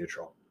chaotic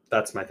neutral.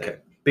 That's my thing. Okay.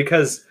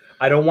 Because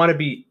I don't want to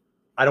be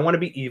I don't want to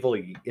be evil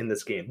in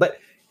this game. But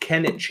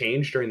can it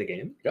change during the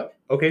game? Yep.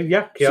 Okay,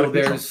 yeah. So Chaotic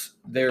neutral.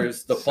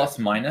 there's the plus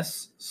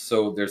minus.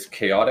 So there's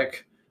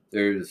chaotic,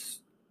 there's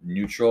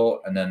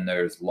neutral, and then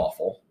there's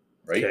lawful.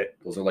 Right. Okay.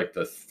 Those are like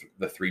the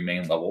three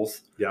main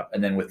levels. Yeah.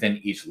 And then within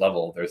each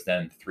level, there's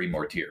then 3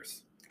 more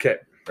tiers. Okay.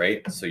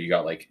 Right. So you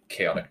got like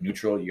chaotic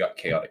neutral, you got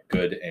chaotic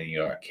good, and you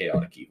got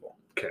chaotic evil.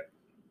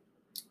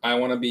 I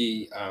want to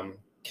be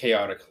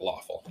chaotic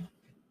lawful.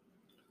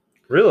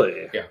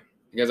 Really? Yeah.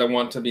 Because I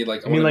want to be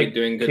like, I You mean want to like be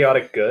doing good.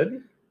 chaotic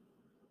good?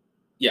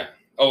 Yeah.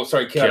 Oh,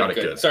 sorry, chaotic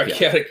good. Sorry,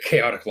 yeah.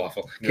 chaotic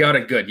lawful.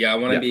 Chaotic good. Yeah, I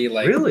want to be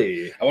like,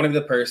 Really? I want to be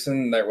the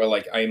person that we're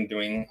like, I am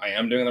doing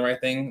the right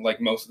thing,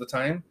 like most of the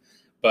time,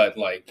 but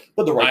like,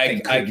 But the right I-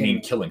 thing I could can-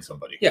 mean killing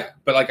somebody. yeah,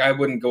 but like I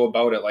wouldn't go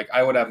about it like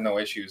I would have no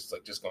issues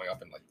like just going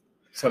up and like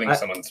slitting I-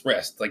 someone's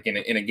wrist like in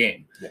a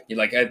game. Yeah. You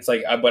like it's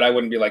like, but I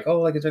wouldn't be like, oh,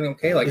 like it's doing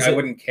okay. Like Is I it-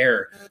 wouldn't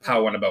care how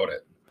I went about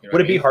it. You know Would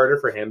what it be I mean? harder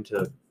for him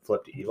to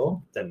flip to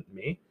evil than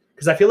me?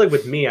 Because I feel like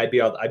with me, I'd be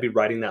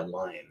riding that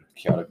line.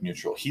 Chaotic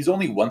neutral. He's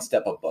only one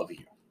step above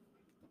you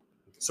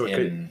So it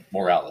could. in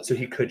morality. So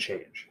he could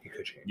change. He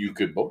could change. You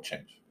could both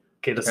change.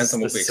 Okay, this Depends is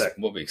on this is sick.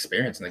 what we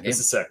experience in the game. This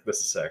is sick. This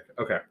is sick.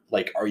 Okay.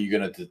 Like, are you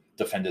going to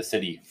defend a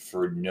city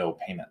for no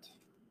payment?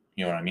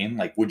 You know what I mean?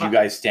 Like, would you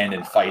guys stand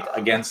and fight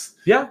against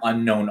Yeah.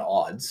 unknown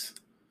odds?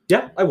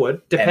 Yeah, I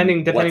would. Depending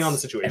And on the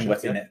what's- situation. And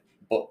what's in yeah. it?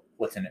 But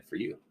what's in it for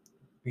you?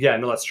 Yeah,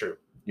 no, that's true.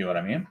 You know what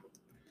I mean?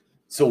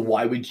 So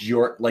why would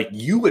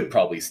you would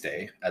probably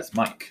stay as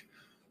Mike,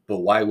 but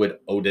why would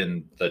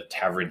Odin, the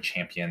tavern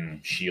champion,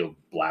 shield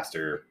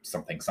blaster,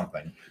 something,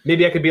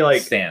 Maybe I could be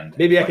like, stand?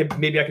 maybe I could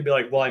be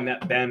like, well, I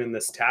met Ben in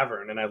this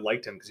tavern and I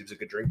liked him because he was a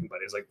good drinking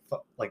buddy. He's like,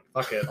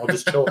 fuck it, I'll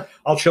just chill.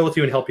 I'll chill with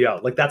you and help you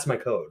out. Like that's my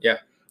code. Yeah.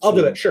 I'll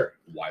do it. Sure.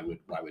 Why would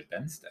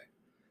Ben stay?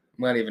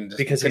 Not even just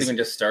Because could he's- even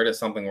just start as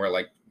something where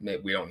like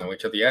we don't know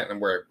each other yet,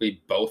 and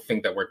we both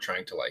think that we're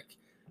trying to like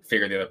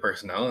figure the other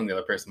person out, and the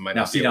other person might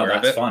Now, not be see, now aware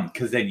of that's it. fun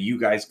because then you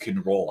guys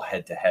can roll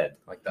head to head.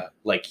 Like that.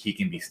 Like he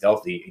can be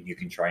stealthy, and you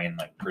can try and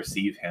like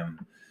perceive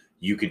him.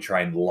 You could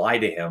try and lie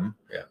to him,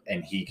 Yeah.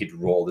 and he could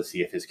roll to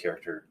see if his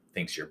character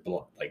thinks you're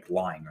like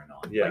lying or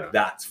not. Yeah. Like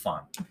that's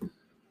fun.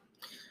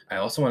 I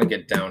also want to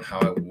get down how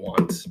I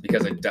want,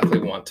 because I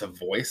definitely want to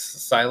voice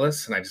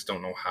Silas, and I just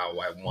don't know how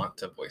I want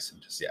to voice him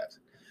just yet.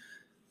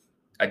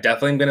 I'm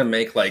definitely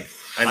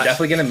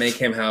gonna make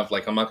him have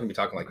like, I'm not gonna be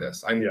talking like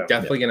this. I'm Yeah.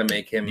 definitely gonna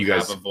make him You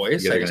guys- have a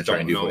voice. You I guys just gonna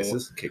try and don't do know.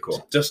 voices? Okay,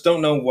 cool. Just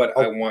don't know what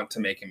I I'll- want to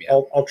make him yet.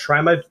 I'll try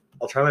my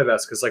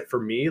best because like for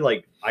me,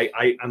 like I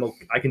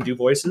can do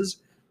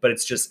voices, but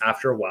it's just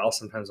after a while,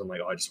 sometimes I'm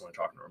like, oh, I just want to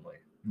talk normally.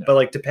 Yeah. But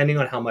like depending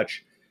on how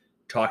much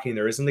talking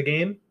there is in the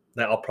game,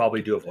 then I'll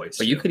probably do a voice.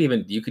 But you could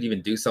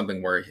even do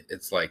something where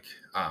it's like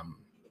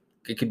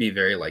it could be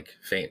very like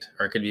faint,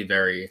 or it could be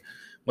very,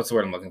 what's the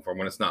word I'm looking for,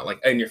 when it's not like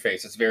in your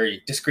face, it's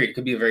very discreet. It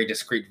could be a very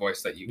discreet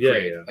voice that you Yeah,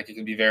 create. yeah. Like it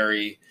could be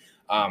very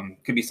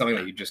could be something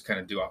that you just kind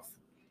of do off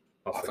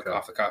the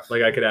cuff.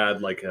 Like I could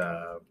add like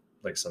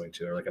something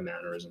to it, or like a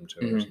mannerism to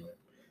it or Mhm. something.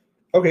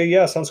 Okay,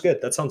 yeah, sounds good.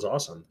 That sounds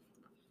awesome.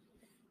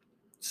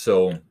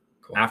 So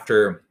Cool.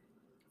 after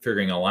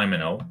figuring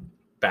alignment out,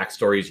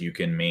 backstories you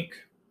can make,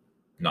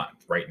 not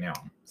right now.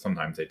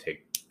 Sometimes they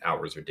take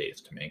hours or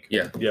days to make.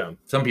 Yeah. Yeah.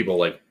 Some people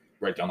like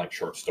write down like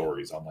short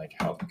stories on like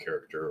how the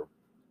character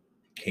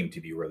came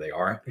to be where they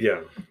are.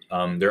 Yeah.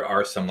 There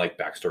are some like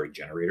backstory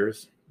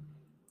generators.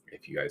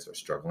 If you guys are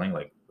struggling,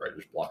 like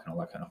writer's block and all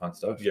that kind of fun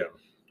stuff. Yeah.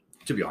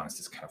 To be honest,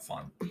 it's kind of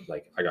fun.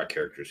 Like I got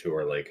characters who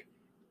are like,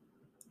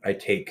 I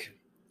take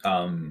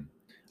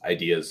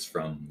ideas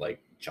from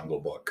like Jungle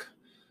Book,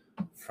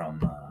 from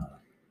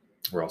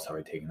where else have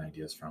I taken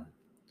ideas from?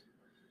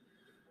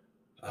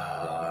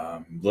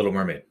 Little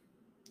Mermaid,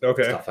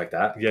 Okay. stuff like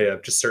that. Yeah.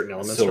 Just certain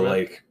elements. So from it.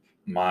 like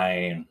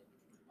my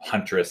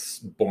huntress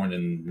born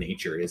in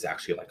nature is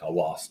actually like a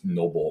last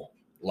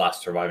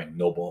surviving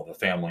noble of a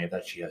family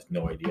that she has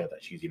no idea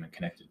that she's even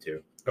connected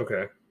to.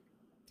 Okay.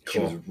 She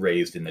was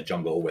raised in the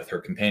jungle with her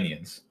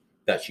companions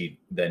that she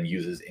then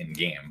uses in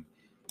game,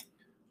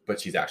 but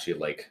she's actually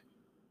like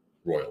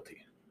royalty.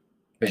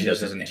 But she And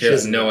just doesn't. She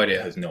has no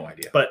idea. Has no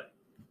idea. But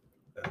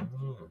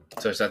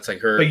So that's like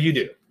her. but you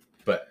do.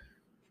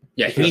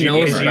 Yeah, because he you-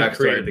 knows because her you backstory,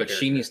 created the but she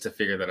character. needs to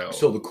figure that out.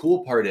 So the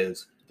cool part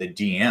is the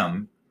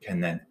DM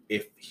can then,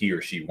 if he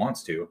or she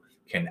wants to,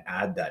 can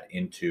add that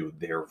into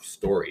their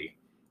story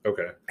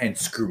Okay. and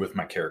screw with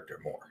my character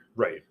more.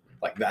 Right.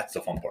 Like that's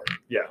the fun part.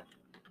 Yeah.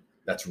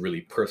 That's really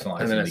And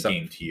personalizing then the it's up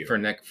game to you. for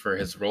Nick, for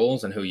his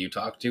roles and who you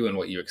talk to and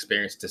what you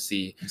experience, to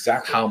see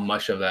Exactly. how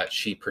much of that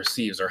she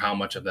perceives or how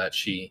much of that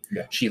she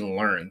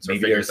learns or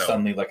Maybe figures there's out.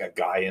 suddenly like a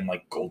guy in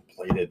like gold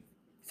plated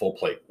full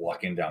plate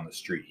walking down the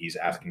street. He's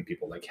asking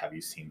people like, have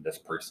you seen this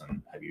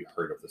person? Have you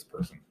heard of this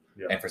person?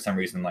 Yeah. And for some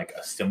reason, like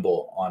a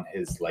symbol on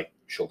his like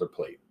shoulder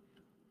plate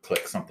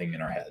clicks something in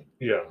her head.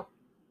 Yeah.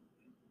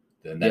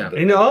 And Yeah.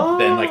 then,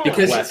 then like the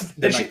Because quest,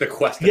 then then like the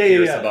quest Yeah, yeah,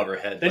 appears yeah. above her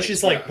head. Then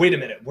she's like, wait a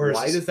minute, where's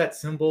why this? does that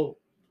symbol?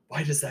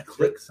 why does that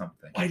click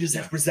something. Why does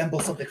that resemble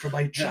something from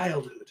my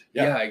childhood?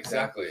 Yeah,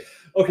 exactly.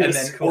 Okay, And this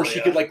then, is cool, or she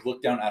yeah. could like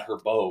look down at her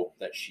bow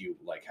that she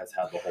like has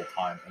had the whole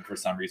time, and for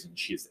some reason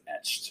she's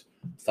etched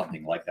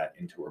something like that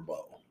into her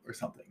bow or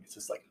something. It's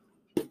just like,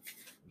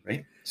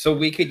 right? So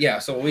we could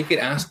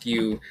ask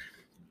you,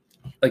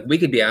 like we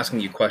could be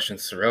asking you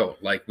questions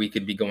throughout. Like we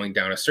could be going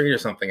down a street or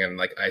something, and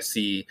like I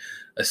see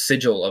a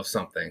sigil of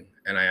something,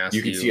 and I ask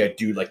You can see a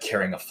dude like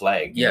carrying a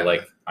flag. Yeah. You're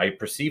like, I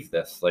perceive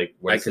this. Like,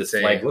 what I does could this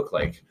say- flag look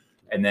like?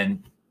 And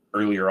then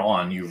earlier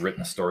on, you've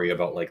written a story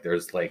about like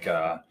there's like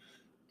a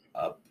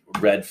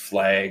red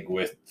flag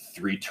with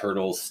 3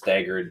 turtles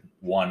staggered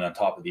one on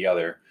top of the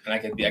other. and I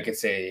could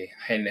say,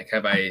 hey Nick,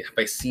 have I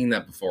seen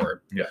that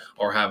before? Yeah.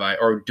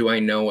 Or do I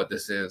know what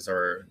this is?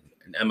 Or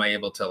am I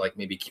able to like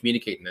maybe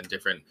communicate in a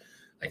different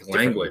like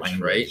Different language, right?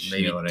 language,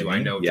 Maybe you know what I do I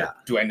mean? know Yeah.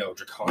 do I know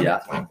Draconic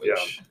Yeah.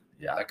 language?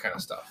 Yeah. That kind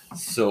of stuff.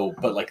 So,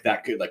 but like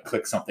that could like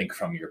click something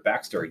from your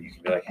backstory. And you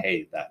can be like,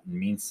 hey, that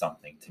means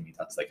something to me.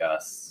 That's like a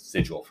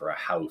sigil for a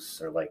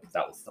house, or like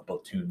that was the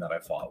platoon that I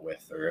fought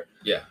with, or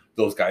Yeah.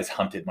 those guys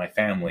hunted my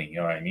family. You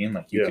know what I mean?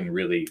 Like you Yeah. can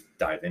really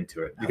dive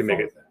into it. You can make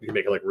it. You can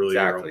make it like really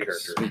your own Exactly.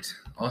 character. Sweet.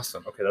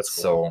 Awesome. Okay, that's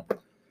cool. So,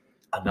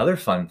 another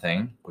fun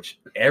thing, which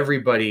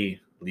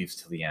everybody leaves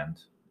to the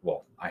end.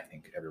 Well, I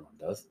think everyone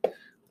does.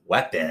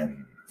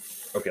 Weapons.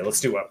 Okay, let's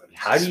do weapons.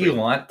 How do you Sweet.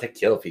 want to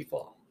kill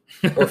people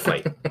or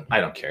fight? I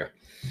don't care.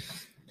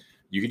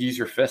 You could use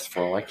your fist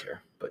for all I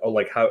care. But Oh,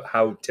 like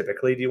how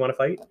typically do you want to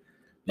fight?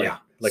 Like, yeah,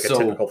 like So,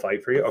 a typical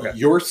fight for you. Okay.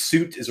 Your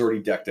suit is already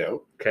decked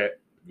out. Okay.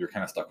 You're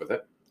kind of stuck with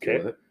it. Okay.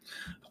 Deal with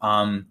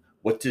it.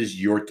 What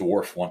does your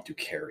dwarf want to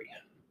carry?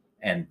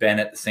 And Ben,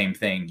 at the same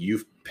thing,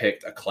 you've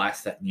picked a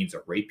class that needs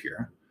a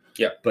rapier.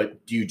 Yeah.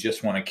 But do you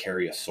just want to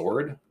carry a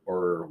sword,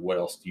 or what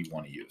else do you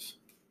want to use?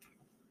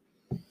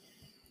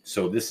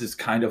 So this is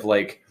kind of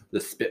like the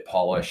spit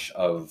polish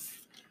of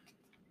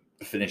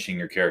finishing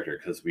your character,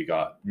 because we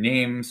got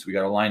names, we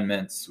got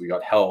alignments, we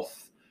got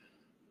health,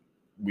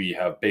 we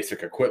have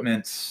basic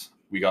equipment,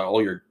 we got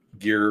all your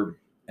gear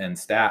and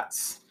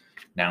stats.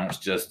 Now it's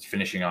just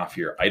finishing off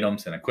your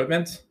items and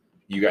equipment.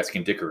 You guys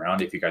can dick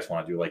around if you guys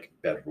want to do like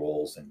bed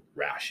rolls and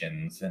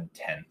rations and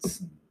tents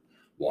and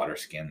water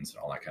skins and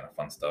all that kind of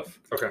fun stuff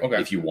Okay. Okay.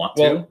 if you want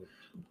Well- to.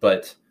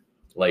 But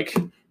like,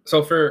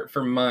 So for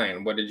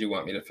mine, what did you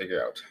want me to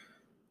figure out?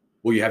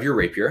 well, you have your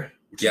rapier,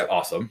 which Yeah. is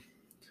awesome.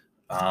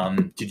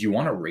 Did you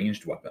want a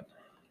ranged weapon?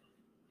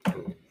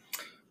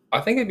 I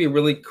think it'd be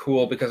really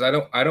cool because I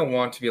don't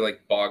want to be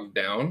like bogged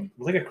down.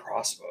 Like a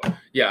crossbow.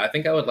 Yeah, I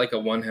think I would like a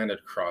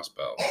one-handed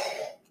crossbow.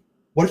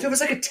 What if it was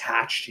like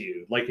attached to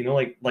you? Like, you know,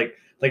 like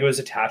it was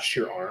attached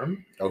to your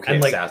arm, Okay,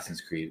 And, like-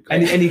 Assassin's Creed. Go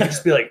and on. you could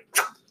just be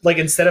like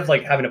instead of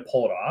like having to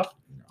pull it off,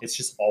 it's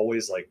just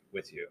always like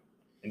with you,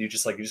 and you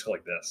just go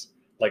like this,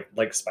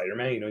 like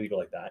Spider-Man. You know, you go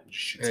like that and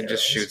just shoots. And it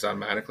just arrows. shoots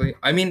automatically.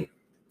 I mean,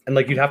 And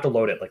like you'd have to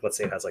load it. Like let's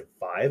say it has like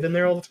 5 in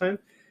there all the time,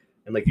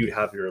 and like you'd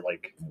have your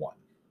like one.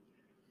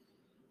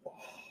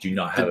 Do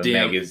not The have a DM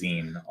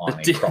magazine the, on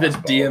a D- crossbow. the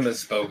DM has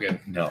spoken.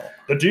 No.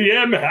 the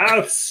DM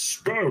has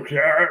spoken.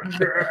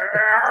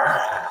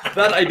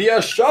 That idea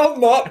shall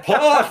not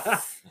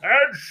pass.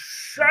 And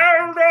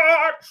shall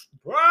not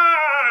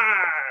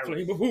pass.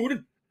 Flame of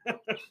Odin.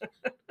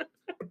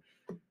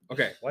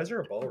 Okay, Why is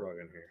there a Balrog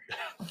in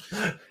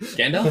here?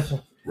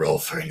 Gandalf. Roll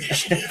for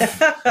initiative.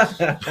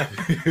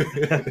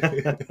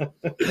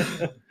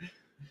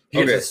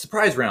 Here's Okay. a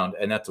surprise round,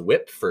 and that's a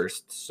whip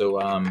first. So,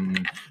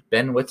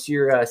 Ben, what's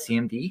your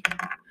CMD?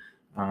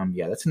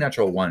 Yeah, that's a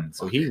natural 1.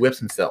 So he whips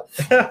himself.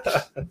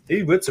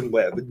 He whips and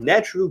web with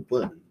natural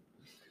 1.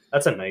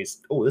 That's a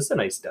nice. Oh, this is a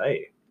nice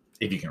die.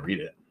 If you can read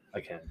it. I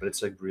can, but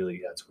it's like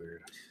really. That's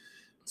weird.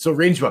 So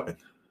ranged weapon.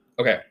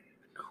 Okay.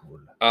 Cool.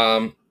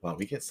 Wow,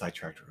 we get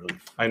sidetracked really.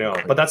 I know,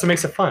 but that's what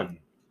makes it fun.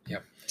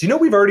 Yep. Do you know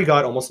we've already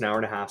got almost an hour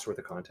and a half's worth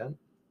of content?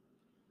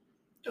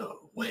 No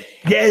way.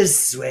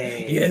 Yes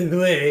way.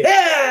 way.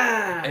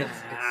 Yeah.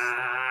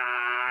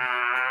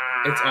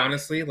 it's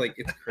honestly like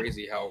it's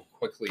crazy how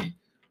quickly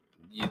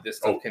this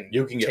stuff Oh, can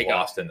you can get take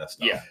lost in this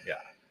stuff. Yeah.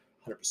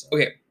 Yeah. 100%.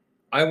 Okay,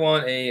 I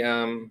want a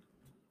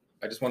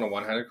I just want a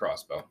one-handed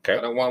crossbow. Okay.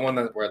 I don't want one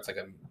where it's like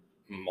a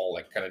mole,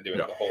 like kind of doing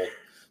No. the whole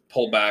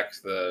pull back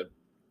the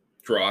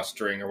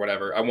drawstring or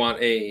whatever. I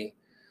want a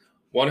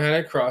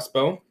one-handed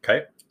crossbow.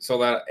 Okay. So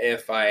that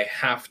if I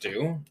have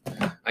to,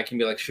 I can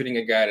be like shooting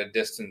a guy at a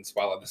distance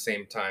while at the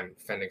same time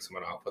fending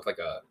someone off with like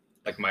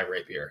my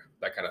rapier,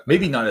 that kind of thing.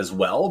 Maybe not as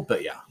well,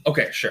 but yeah.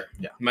 Okay, sure.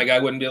 Yeah. My guy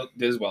wouldn't be able to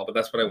do as well, but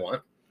that's what I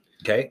want.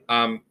 Okay.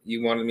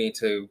 You wanted me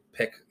to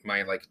pick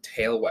my like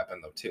tail weapon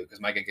though too,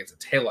 because my guy gets a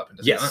tail weapon.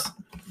 Does he Yes. not?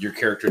 Your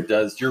character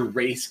does. Your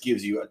race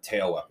gives you a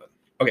tail weapon.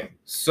 Okay,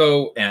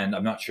 so And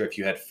I'm not sure if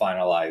you had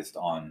finalized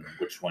on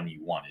which one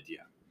you wanted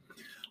yet.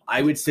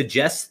 I would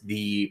suggest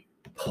the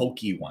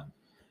pokey one.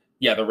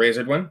 yeah, the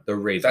razored one. The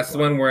razor. That's the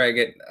one where I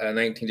get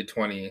 19 to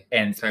 20.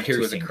 And Times 2 is a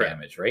piercing crit.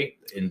 damage, right?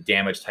 In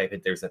damage type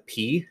it, there's a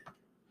P.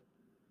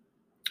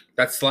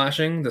 That's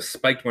slashing. The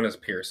spiked one is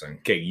piercing.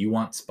 Okay, you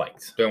want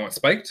spiked. Do I want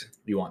spiked?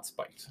 You want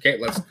spiked. Okay,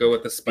 let's go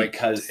with the spiked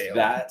Because tail.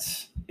 that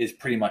is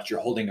pretty much you're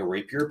holding a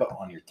rapier, but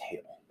on your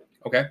tail.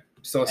 Okay.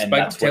 So a and spiked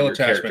that's what tail your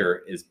attachment.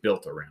 character is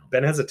built around.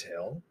 Ben has a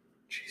tail.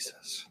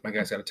 Jesus. My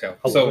guy's got a tail.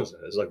 How So long is it?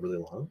 Is it like really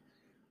long?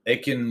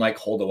 It can like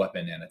hold a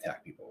weapon and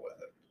attack people with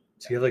it.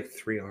 So you have like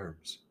 3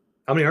 arms.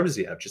 How many arms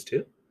do you have? Just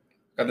 2?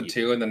 got the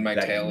 2, and then my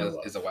That you tail know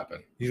is of. a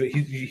weapon.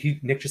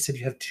 Nick just said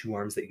you have 2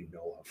 arms that you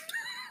know of.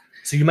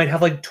 So you might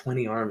have like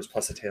 20 arms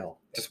plus a tail.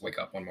 Just wake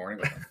up one morning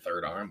with a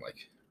third arm.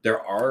 Like, There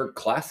are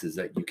classes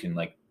that you can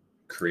like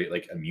create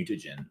like a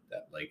mutagen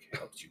that like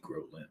helps you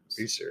grow limbs.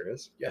 Are you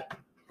serious? Yeah.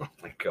 Oh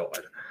my god.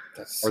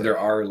 that's Or sick. there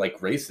are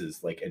like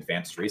races, like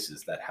advanced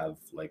races that have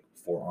like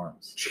 4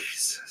 arms.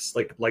 Jesus.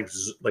 Like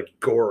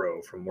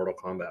Goro from Mortal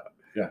Kombat.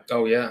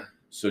 Oh yeah.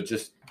 So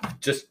just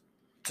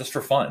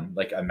for fun,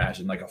 like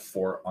imagine like a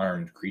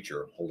 4-armed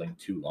creature holding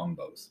 2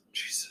 longbows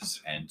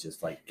Jesus. and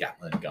just like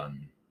Gatling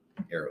gun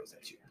arrows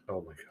at you.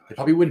 Oh my They god.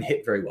 probably wouldn't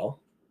hit very well,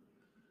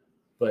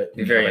 but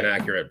Be when very you have a-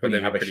 inaccurate, but When you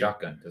they'd have be a pretty.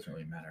 shotgun, it doesn't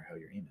really matter how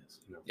your aim is.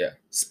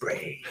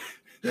 Spray.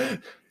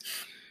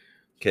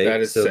 Okay,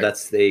 That is so sick.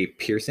 that's a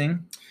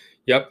piercing.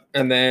 Yep.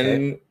 And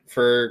then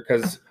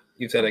because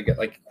you said I get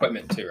like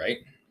equipment too, right?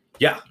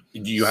 Yeah. Do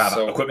you have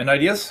So- equipment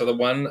ideas? So the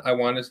one I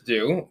wanted to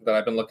do that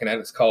I've been looking at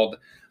is called,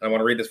 and I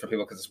want to read this for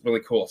people because it's really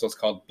cool. So it's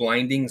called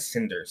Blinding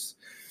Cinders.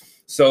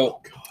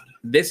 So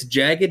this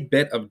jagged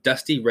bit of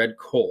dusty red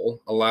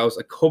coal allows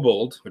a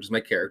kobold, which is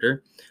my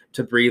character,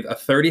 to breathe a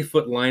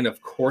 30-foot line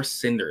of coarse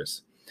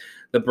cinders.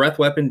 The breath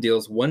weapon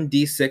deals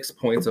 1d6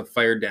 points of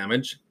fire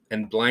damage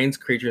and blinds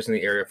creatures in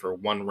the area for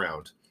 1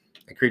 round.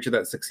 A creature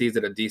that succeeds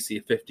at a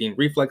DC 15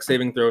 reflex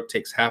saving throw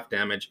takes half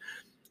damage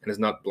and is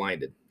not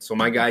blinded. So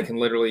my guy can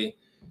literally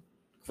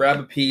grab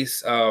a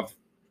piece of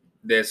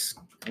this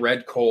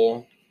red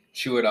coal,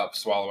 chew it up,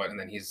 swallow it, and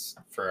then he's,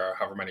 for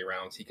however many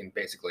rounds, he can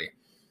basically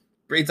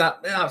breathes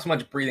out not so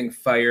much breathing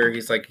fire.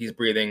 He's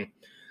breathing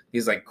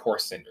these like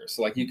coarse cinders.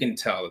 So like you can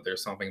tell that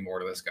there's something more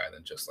to this guy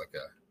than just like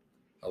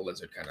a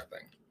lizard kind of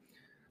thing.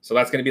 So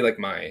that's gonna be like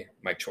my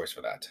choice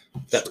for that.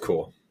 That's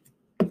cool.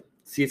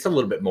 See, it's a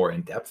little bit more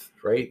in depth,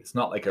 right? It's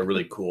not like a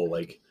really cool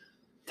like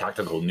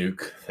tactical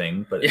nuke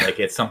thing, but Yeah. like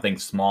it's something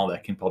small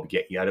that can probably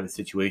get you out of a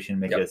situation,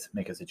 make Yep.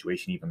 make a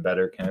situation even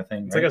better, kind of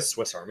thing. It's right? like a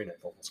Swiss Army knife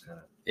almost kind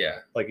of. Yeah,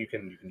 Like you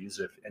can use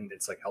it and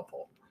it's like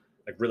helpful.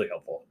 Like really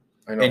helpful.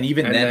 I know. and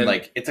even then,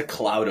 like it's a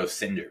cloud of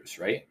cinders,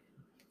 right?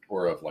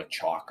 Or of like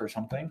chalk or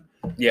something.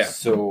 yeah,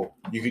 So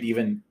you could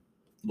even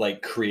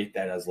like create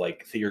that as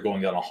like, say you're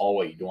going down a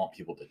hallway, you don't want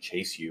people to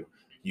chase you.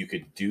 You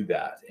could do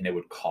that, and it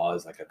would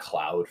cause like a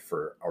cloud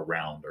for a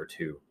round or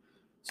 2.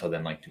 So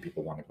then, like, do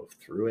people want to go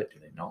through it? Do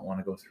they not want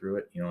to go through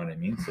it? You know what I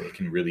mean? So it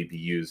can really be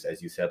used,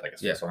 as you said, like a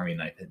Swiss Army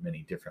knife in many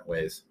different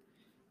ways.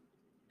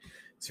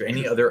 Is there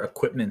any other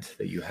equipment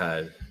that you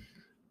had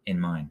in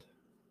mind?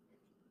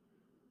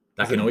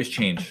 That can always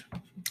change.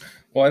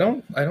 Well,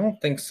 I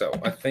don't think so.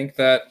 I think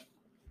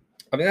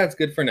that's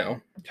good for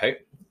now. Okay.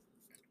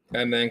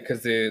 And then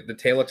because the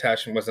tail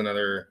attachment was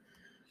another.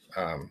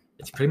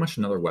 It's pretty much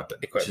another weapon,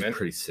 which Equipment. is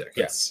pretty sick.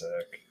 Yeah. That's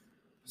sick.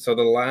 So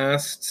the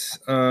last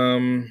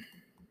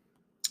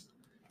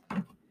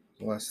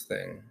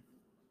thing,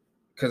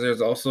 because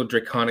there's also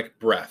draconic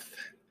breath.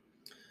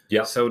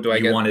 Yeah. So do I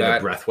You get wanted that?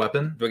 a breath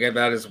weapon? Do I get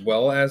that as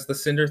well as the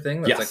cinder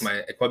thing? That's Yes. like my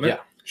equipment.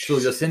 Yeah. So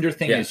the cinder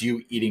thing Yeah. is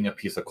you eating a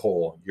piece of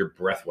coal. Your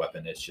breath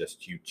weapon is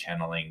just you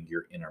channeling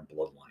your inner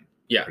bloodline.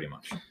 Yeah. Pretty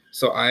much.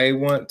 So I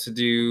want to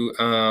do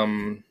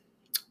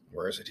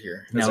where is it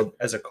here? Now,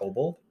 As a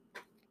kobold?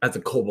 as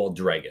a kobold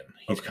dragon,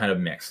 he's Okay. kind of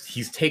mixed.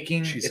 He's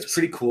taking. Jesus. It's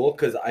pretty cool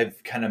because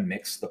I've kind of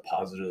mixed the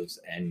positives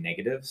and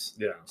negatives.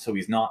 Yeah. So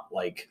he's not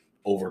like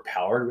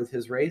overpowered with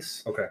his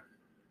race. Okay.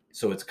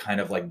 So it's kind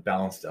of like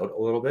balanced out a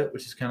little bit,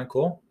 which is kind of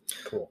cool.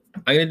 Cool.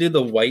 I'm gonna do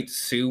the white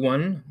Sioux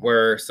one,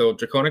 where so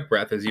draconic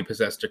breath is you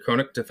possess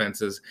draconic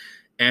defenses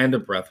and a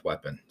breath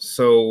weapon.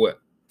 So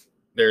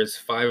there's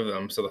 5 of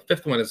them. So the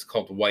 5th one is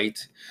called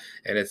white,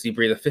 and it's you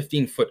breathe a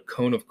 15-foot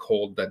cone of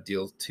cold that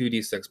deals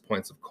 2d6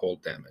 points of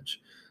cold damage.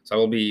 So I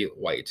will be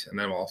white, and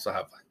then I'll also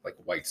have like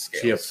white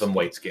scales. So you have some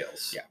white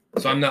scales. Yeah.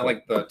 So I'm not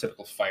like the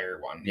typical fire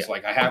one. Yeah. So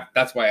like I have.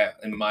 That's why,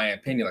 in my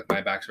opinion, like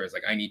my backstory is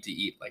like I need to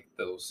eat like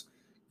those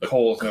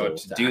coals in order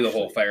coals to to do the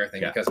whole actually- fire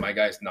thing yeah. because my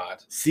guy's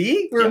not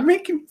See, we're Yeah.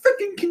 making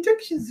freaking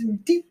connections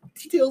and deep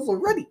details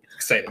already.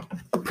 excited.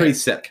 Pretty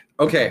sick.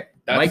 Okay,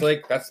 That's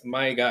Mike. that's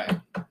my guy.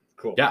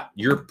 Cool. Yeah,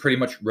 you're pretty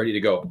much ready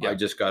to go. Yeah. I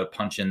just got to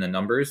punch in the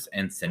numbers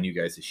and send you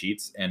guys the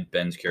sheets, and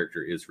Ben's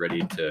character is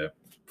ready to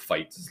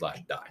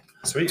fight/die.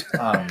 Sweet.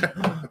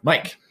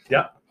 Mike,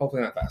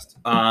 Hopefully not fast.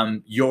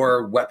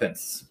 your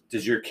weapons.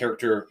 Does your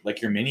character,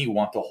 like your mini,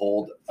 want to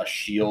hold a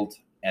shield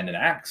and an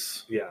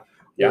axe, Yeah.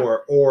 Yeah.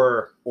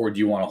 Or or do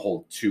you want to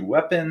hold 2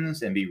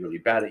 weapons and be really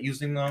bad at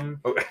using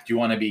them? Okay. Do you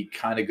want to be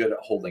kind of good at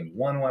holding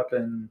 1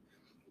 weapon?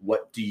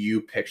 What do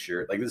you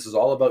picture? Like, this is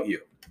all about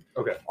you.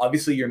 Okay.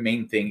 Obviously, your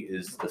main thing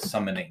is the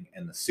summoning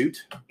and the suit.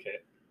 okay.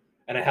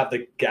 And I have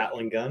the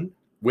Gatling gun.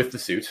 With the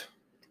suit,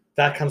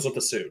 That comes with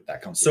the suit.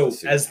 that comes So with the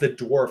suit. as the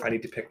dwarf, I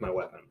need to pick my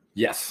weapon.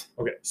 yes.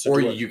 Okay. So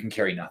Or do I- you can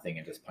carry nothing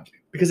and just punch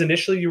people. because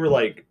initially you were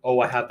like, "Oh,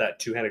 I have that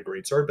 2-handed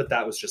greatsword," but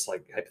that was just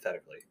like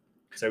hypothetically.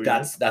 So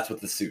That's with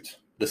the suit.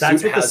 The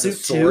That's suit what the has a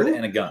suit sword too?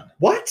 and a gun.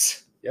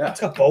 What? Yeah. It's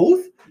got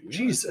both?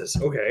 Jesus.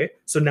 Okay.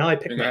 So now I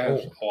pick You my guys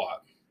own. a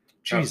lot.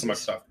 Have so much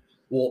Jesus. stuff.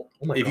 Well,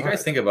 Oh my if you guys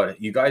God. think about it,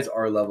 you guys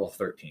are level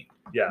 13.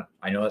 Yeah.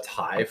 I know that's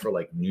high for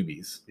like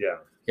newbies. Yeah.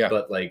 Yeah.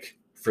 But like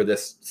for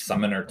this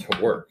summoner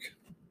to work,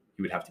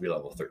 you would have to be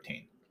level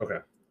 13. Okay.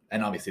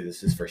 And obviously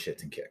this is for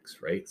shits and kicks,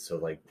 right? So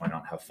like why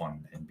not have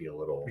fun and be a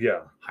little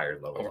Yeah. higher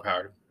level,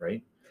 Overpowered.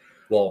 right?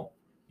 Well,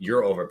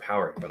 you're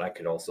overpowered, but I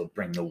could also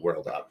bring the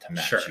world up to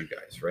match Sure. you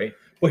guys, right?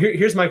 Well,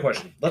 here's my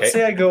question. Let's Okay.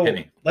 say I go. Hit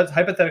me. Let's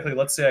say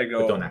I go.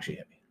 But don't actually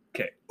hit me.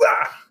 Okay.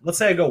 Let's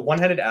say I go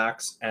one-handed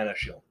axe and a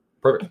shield.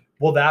 Perfect.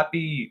 Will that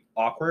be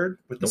awkward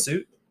with the Nope.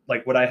 suit?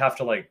 Like, would I have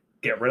to like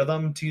get rid of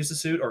them to use the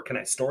suit, or can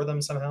I store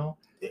them somehow?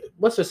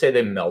 Let's just say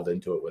they meld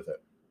into it with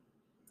it.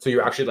 So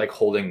you're actually like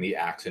holding the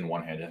axe in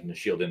one hand and the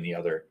shield in the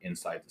other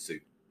inside the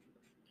suit.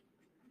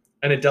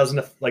 And it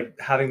doesn't like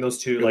having those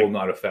two It like. will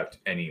not affect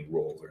any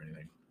rolls or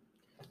anything.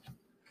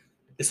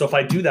 So if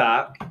I do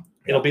that,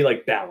 it'll be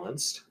like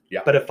balanced.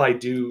 Yeah. But if I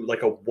do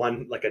like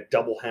a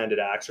double-handed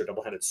axe or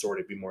double-handed sword,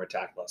 it'd be more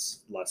attack,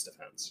 less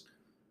defense.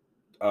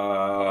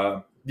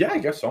 Yeah, I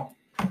guess so.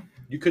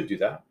 You could do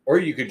that, or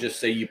you could just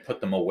say you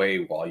put them away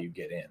while you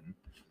get in,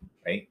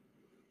 right?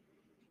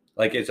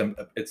 Like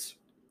it's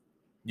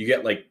you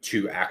get like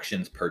 2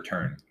 actions per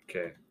turn,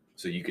 Okay.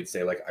 so you could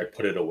say like I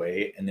put it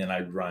away and then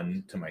I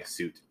run to my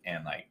suit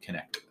and I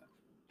connect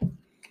it.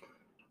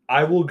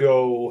 I will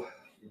go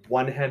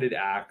one-handed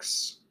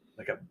axe,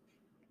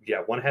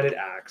 one-handed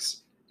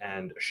axe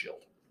and a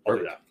shield. I'll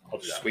do that. I'll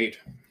do that. Sweet.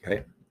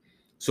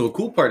 So the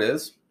cool part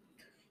is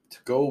to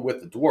go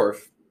with the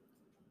dwarf.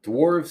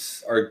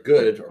 Dwarves are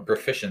good or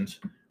proficient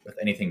with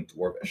anything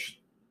dwarvish.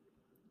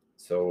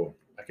 So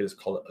I could just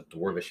call it a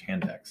dwarvish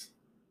hand axe,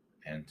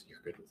 and you're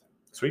good with it.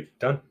 Sweet.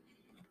 Done.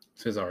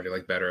 This is already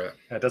like better at.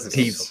 That doesn't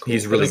sound so cool.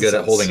 He's That really doesn't good at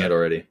sound holding sick. it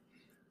already.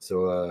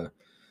 So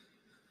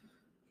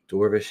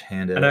dwarvish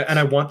hand And axe.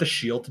 I want the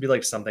shield to be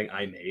like something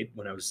I made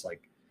when I was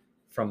like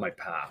from my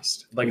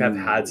past. Like I've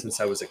had Ooh. since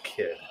I was a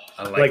kid.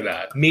 I like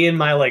that. Me and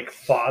my like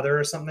father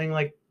or something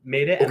like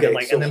made it, and Okay, then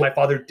like so and then my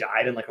father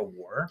died in like a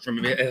war.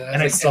 From it has,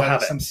 And I still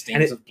have it. some And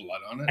stains it- of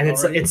blood on it. And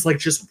it's already. it's like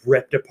just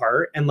ripped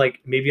apart, and like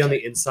maybe on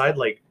the inside,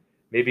 like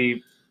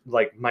maybe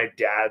like my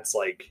dad's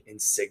like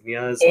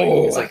insignia is like,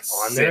 Oh, is, like that's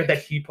on there sick. that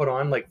he put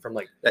on like from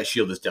like That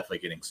shield is definitely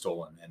getting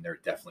stolen, and there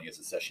definitely is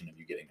a session of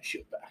you getting a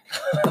shield back.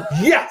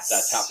 yes,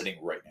 That's happening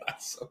right now.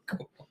 That's so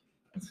cool.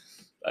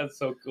 That's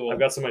so cool. I've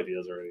got some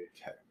ideas already.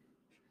 Okay.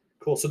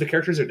 Cool. So the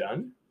characters are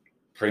done.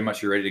 Pretty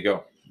much, you're ready to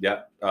go.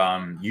 Yeah.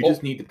 You Oh.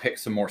 just need to pick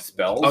some more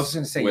spells. I was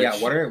gonna say, yeah.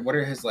 which What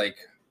are his like?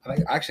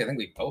 I think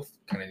we both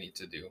kind of need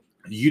to do.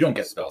 you don't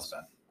get spells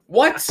then.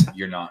 What?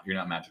 You're not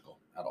magical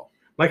at all.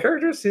 My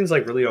character seems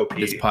like really OP.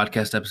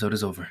 podcast episode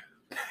is over.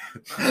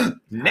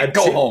 Nick,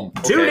 go home.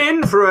 Tune Okay.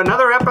 in for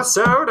another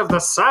episode of the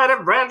Side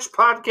of Branch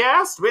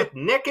podcast with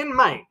Nick and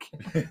Mike.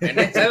 And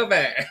it's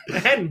over.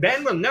 And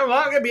Ben will no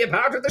longer be a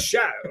part of the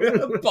show.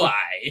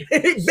 Bye.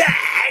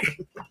 Back.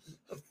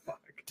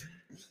 Fuck.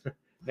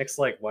 Nick's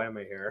like, why am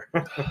I here?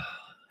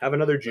 Have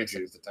another juju.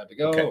 Is it time to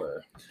go? Okay.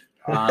 Or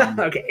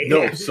Okay.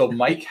 No, so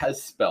Mike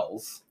has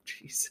spells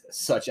Jesus.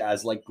 such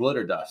as like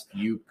glitter dust.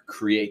 You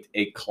create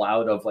a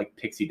cloud of like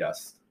pixie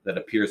dust that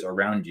appears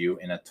around you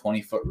in a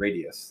 20-foot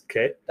radius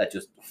Okay. that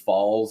just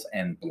falls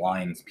and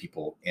blinds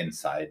people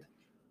inside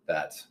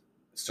that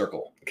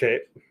circle Okay.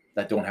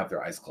 that don't have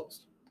their eyes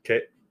closed.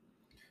 Okay.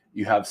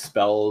 You have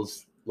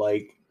spells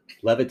like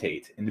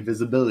levitate,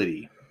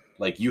 invisibility.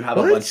 Like you have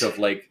What? a bunch of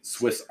like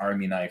Swiss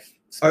Army knife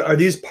Are spells.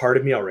 these part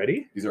of me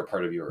already? These are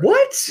part of you already.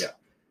 What? Yeah.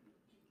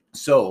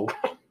 So,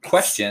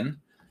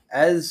 question: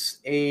 as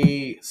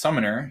a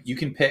summoner, you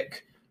can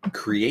pick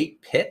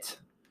create pit,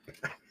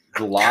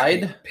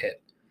 glide,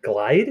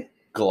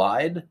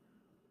 Glide?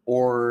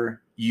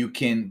 or you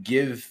can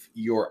give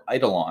your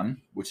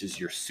Eidolon, which is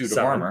your suit of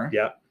Summon. armor,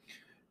 Yeah.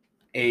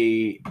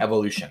 a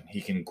evolution.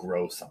 He can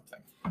grow something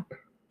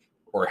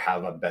or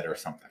have a better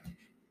something.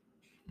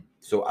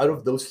 So out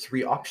of those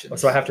 3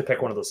 options, So I have to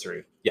pick one of those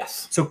 3.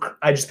 yes, So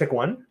I just pick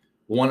one?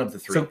 one of the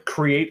 3. So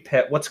create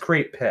pit. What's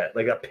create pit?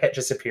 Like a pit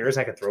just appears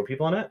and I can throw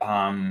people in it?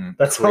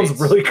 That sounds creates-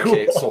 really cool.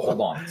 Okay, so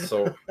hold on.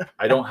 So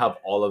I don't have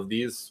all of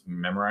these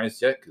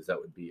memorized yet because that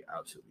would be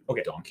absolutely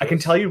Okay, donkey. I can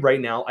tell you right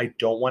now, I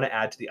don't want to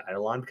add to the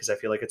Eidolon because I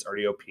feel like it's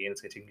already OP and it's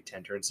going to take me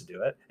 10 turns to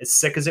do it. As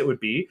sick as it would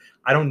be,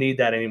 I don't need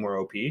that anymore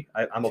OP.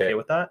 I'm okay Okay.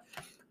 with that.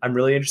 I'm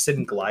really interested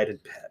in glide and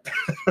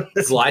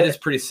pit. Glide is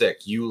pretty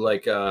sick. You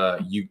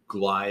you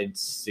glide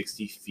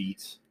 60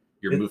 feet.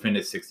 Your It- movement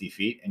is 60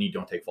 feet, and you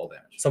don't take fall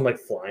damage. So I'm like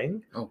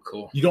flying. oh,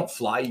 cool. You don't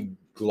fly, you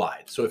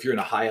glide. So if you're in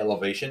a high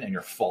elevation and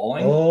you're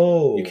falling,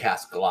 Oh, you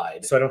cast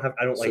glide, so I don't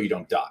like. so you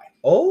don't die.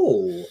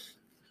 Oh,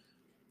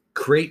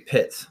 Create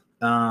pit.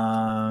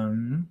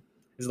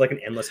 is it like an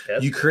endless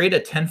pit? You create a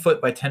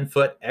 10-foot by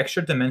 10-foot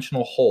extra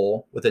dimensional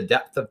hole with a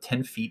depth of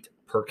 10 feet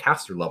per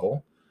caster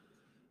level.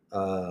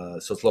 So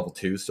it's level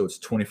 2, so it's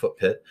 20-foot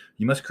pit.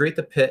 You must create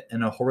the pit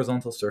in a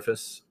horizontal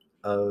surface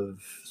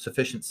of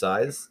sufficient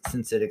size.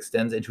 Since it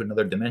extends into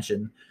another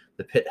dimension,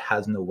 the pit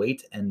has no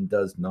weight and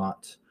does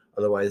not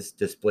otherwise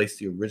displace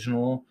the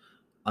original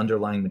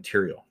underlying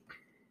material.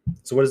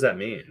 So what does that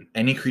mean?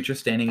 Any creature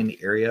standing in the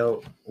area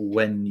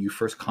when you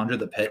first conjure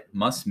the pit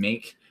must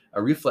make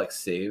a reflex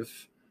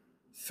save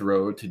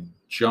throw to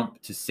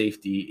jump to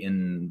safety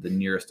in the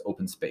nearest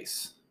open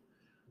space.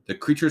 The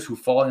creatures who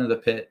fall into the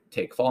pit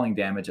take falling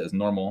damage as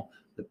normal.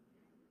 The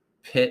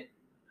pit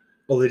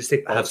Oh, they just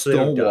take have so they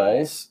don't stone die.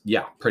 walls.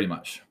 Yeah, pretty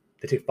much.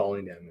 They take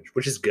falling damage,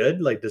 which is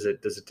good. Like, is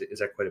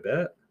that quite a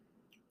bit?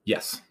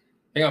 Yes.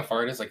 Think how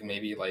far it is. Like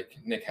maybe like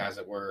Nick has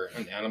it where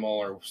an animal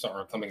or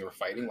something we're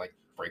fighting like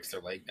breaks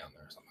their leg down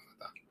there or something like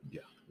that.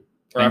 Yeah.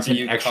 Or And after it's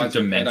you an extra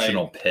conjure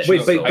dimensional pit.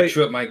 Wait, wait, I wait.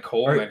 chew up my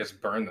coal and Are- I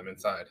just burn them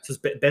inside. So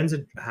Ben's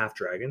a half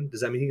dragon.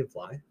 Does that mean he can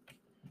fly?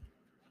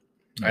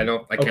 I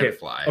Okay. can't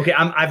fly. Okay,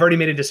 I've already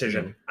made a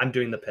decision. I'm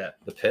doing the pit.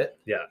 The pit?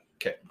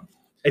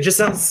 It just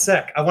sounds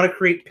sick. I want to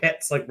create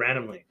pits like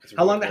randomly. It's How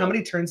really long? How cool.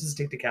 many turns does it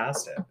take to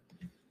cast it?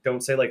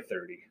 Don't say like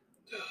 30.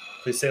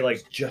 Please say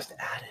like. Just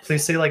added.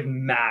 Please say like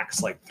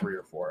max like 3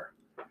 or 4.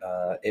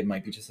 It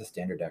might be just a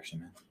standard action,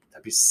 man.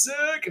 That'd be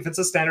sick. If it's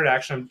a standard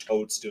action, I'm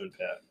totes doing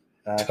pit.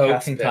 Totes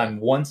Casting pit. time,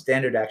 1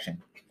 standard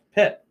action.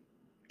 Pit.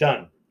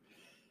 Done.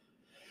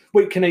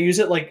 Wait, can I use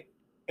it like?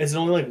 Is it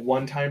only like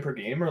 1 time per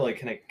game, or like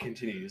can I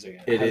continue using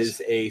it? It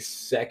is a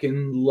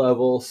 2nd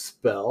level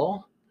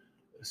spell.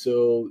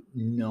 So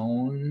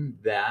known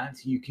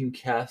that you can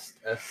cast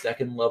a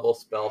 2nd level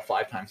spell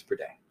 5 times per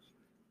day.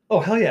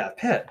 Oh hell yeah,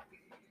 pit.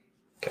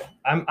 Okay,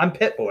 I'm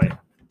pit boy.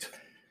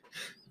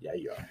 Yeah,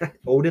 you are.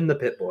 Odin the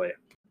pit boy.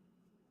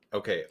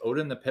 Okay,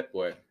 Odin the Pit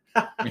Boy.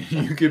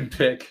 You can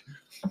pick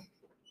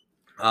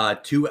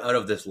 2 out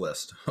of this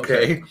list.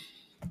 Okay.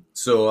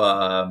 So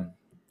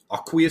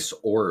Aqueous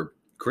Orb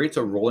creates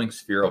a rolling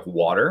sphere of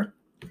water.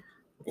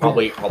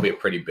 Probably a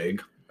pretty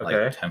big, like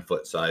Okay.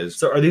 10-foot size.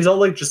 So are these all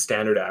like just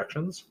standard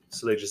actions?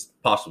 So they just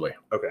Possibly.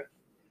 okay.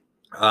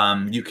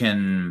 You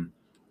can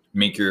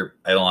make your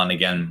Eidolon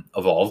again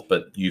evolve,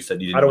 but you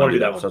said you didn't I don't want want to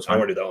do that one. so it's I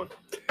don't fine. want to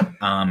do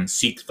that one.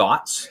 Seek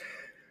thoughts.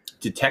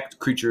 Detect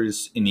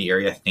creatures in the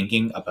area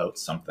thinking about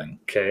something.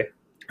 Okay.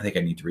 I think I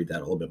need to read that a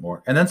little bit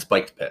more. And then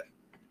Spiked Pit.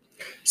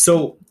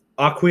 So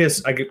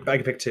Aqueous, I can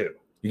pick 2.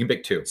 You can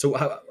pick 2. So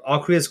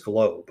Aqueous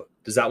Globe.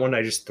 Does that one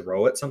I just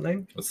throw at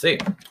something? Let's see.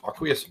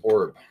 Aqueous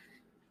Orb.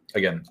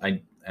 Again,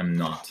 I am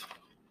not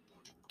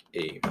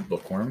a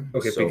bookworm.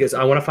 Okay, so because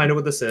I want to find out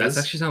what this That is.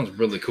 actually sounds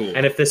really cool.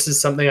 And if this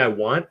is something I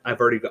want, I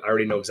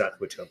already know exactly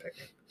what I'm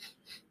picking.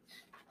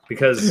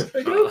 Because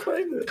I gotta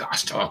find it.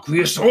 gosh,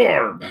 Aqueous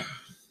Orb.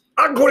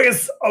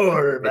 Aqueous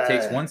Orb. It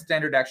takes 1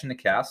 standard action to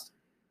cast.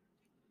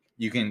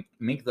 You can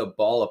make the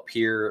ball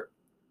appear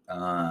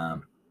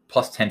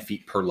plus 10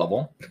 feet per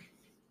level.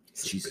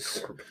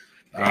 Jesus.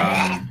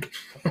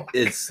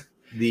 It's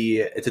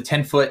a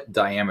 10-foot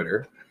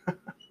diameter.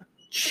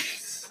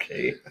 Jeez.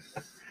 Okay.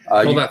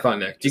 Hold that thought,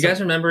 Nick. Do you guys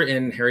remember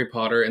in Harry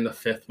Potter in the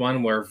 5th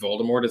one where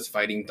Voldemort is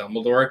fighting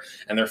Dumbledore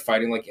and they're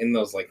fighting like in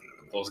those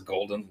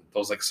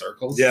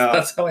circles? Yeah.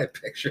 That's how I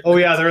picture. Oh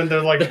yeah, they're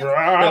like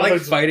They're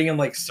like fighting in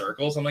like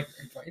circles. I'm like,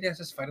 why do you guys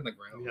just fight on the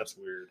ground? That's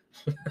weird.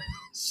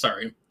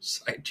 Sorry,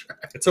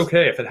 sidetrack. It's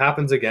okay if it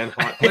happens again.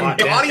 Hot damn.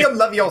 Wingardium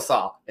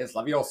Leviosa. It's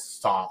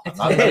Leviosa. It's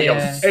not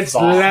Leviosa. It's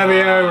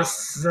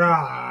Leviosa.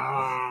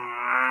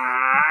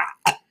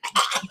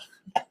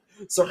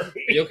 Sorry.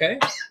 Are you okay?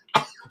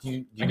 Do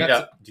you I need got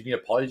a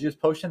polyjuice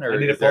potion, or I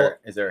need is there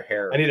a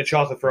hair? I need a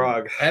chocolate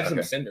frog. I have some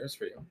Okay. cinders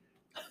for you.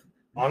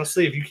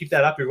 Honestly, if you keep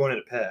that up, you're going in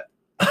a pit.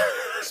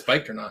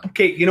 Spiked or not?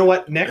 Okay, you know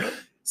what, Nick?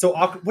 So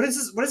what is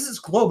this? What is this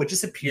globe? It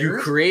just You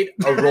appears. create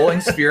a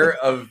rolling sphere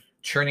of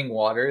churning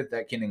water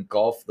that can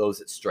engulf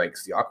those it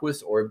strikes. The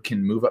Aqueous Orb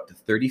can move up to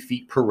 30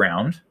 feet per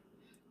round,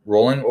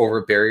 rolling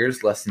over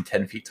barriers less than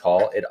 10 feet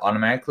tall. It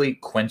automatically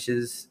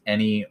quenches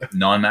any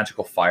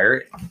non-magical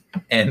fire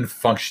and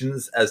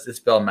functions as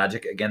dispel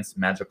magic against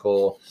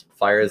magical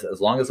fires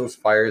as long as those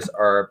fires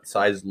are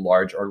size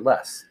large or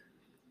less.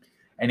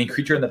 Any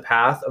creature in the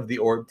path of the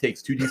orb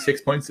takes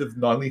 2d6 points of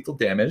non-lethal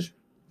damage.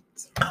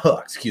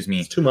 Excuse me.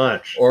 It's too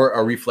much. Or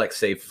a reflex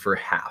save for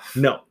half.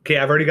 No. Okay,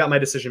 I've already got my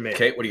decision made.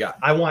 Okay, what do you got?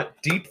 I want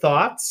deep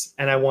thoughts,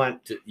 and I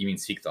want You mean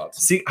seek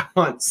thoughts? seek. I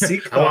want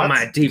seek I want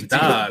thoughts. my deep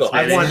thoughts.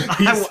 I baby.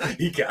 want-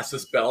 He casts a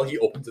spell. He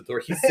opens the door.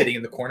 He's sitting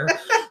in the corner,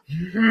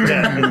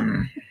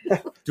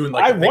 doing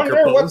I like. a thinker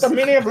wonder what pose. the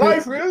meaning of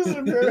life is.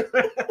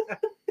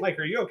 Mike,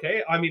 are you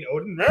okay? I mean,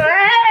 Odin.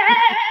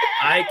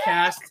 I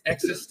cast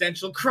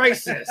existential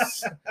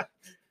crisis.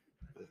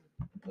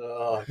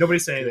 Nobody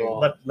say anything.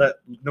 God. Let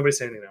nobody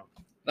say anything now.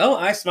 No,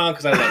 I smile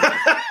because I love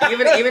it.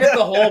 Even if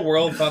the whole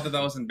world thought that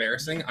was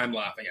embarrassing, I'm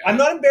laughing at it. I'm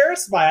not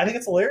embarrassed by it. I think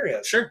it's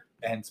hilarious. Sure.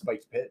 And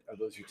Spiked Pit. Are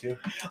those your two?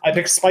 I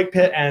picked Spike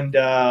Pit and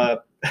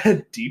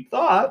Deep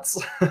Thoughts.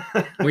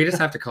 We just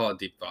have to call it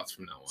deep thoughts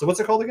from now on. So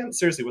what's it called again?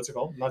 Seriously, what's it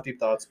called? Not Deep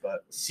Thoughts,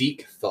 but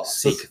Seek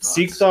thoughts.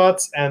 Seek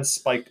Thoughts and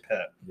Spiked Pit.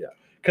 Yeah.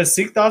 Because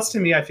Seek Thoughts to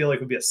me, I feel like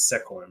would be a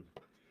sick one.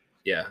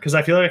 Yeah. Because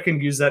I feel like I can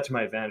use that to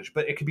my advantage.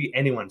 But it could be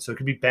anyone. So it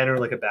could be Ben or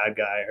like a bad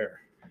guy, or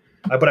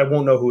but I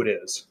won't know who it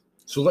is.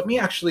 So let me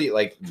actually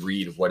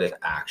read what it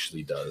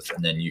actually does,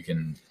 and then you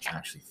can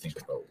actually think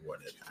about what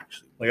it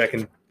actually. Like I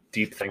can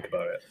deep think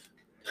about it.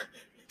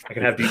 I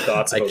can have deep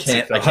thoughts. I About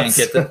can't. Seek I can't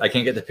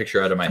Thoughts. get the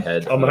picture out of my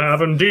head. I'm of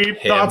having deep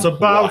him thoughts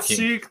about walking.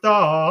 Seek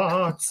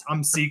Thoughts.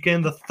 I'm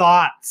seeking the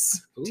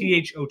thoughts. Ooh.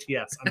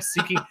 THOTS.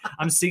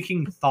 I'm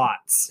seeking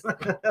thoughts.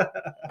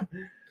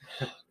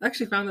 I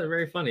actually found that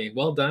very funny.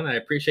 Well done. I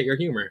appreciate your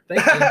humor.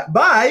 Thank you.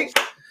 Bye.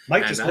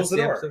 Mike And just that's closed the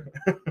door.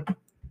 episode.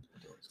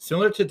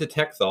 Similar to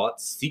detect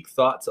thoughts, seek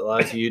thoughts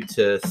allows you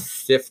to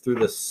sift through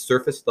the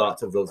surface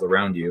thoughts of those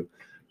around you.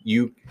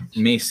 You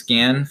may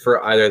scan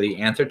for either the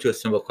answer to a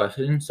simple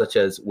question, such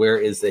as where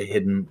is the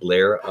hidden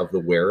lair of the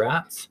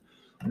were-rats?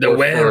 The or for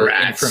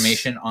were-rats.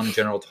 information on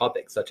general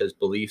topics, such as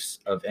beliefs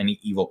of any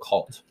evil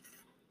cult.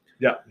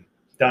 Done.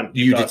 Deep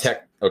You thoughts.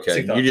 detect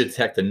Seek thoughts. you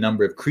detect the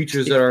number of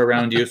creatures that are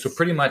around you. So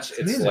pretty much it's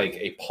Amazing. like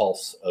a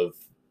pulse of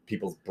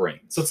people's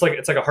brains. So it's like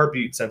a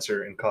heartbeat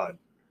sensor in COD.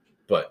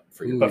 But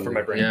for you, But for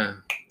my brain. Yeah.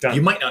 Done.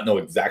 you might not know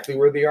exactly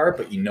where they are,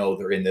 but you know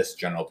they're in this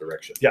general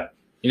direction. Yeah.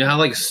 You know how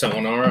like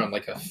sonar on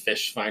like a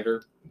fish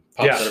finder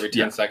pops Yeah. out every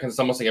 10 seconds? It's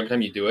almost like every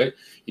time you do it,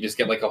 you just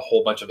get like a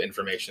whole bunch of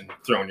information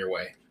thrown your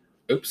way.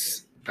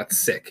 Oops. That's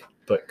sick.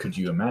 But could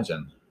you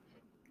imagine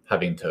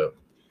having to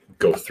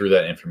go through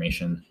that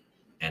information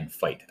and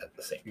fight at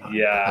the same time?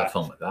 Yeah. Have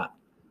fun with that.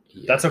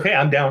 Yeah. That's okay.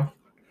 I'm down.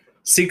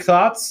 Seek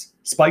Thoughts.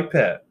 Spike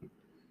Pit.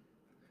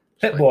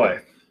 Pit Boy.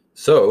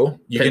 So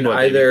you Pit can boy,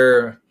 baby.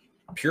 either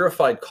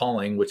Purified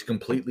Calling, which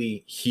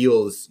completely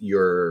heals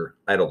your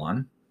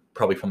Eidolon,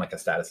 probably from like a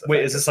status. Wait,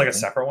 effect is or this like a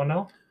something. separate one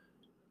now?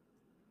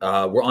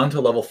 We're on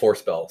to level 4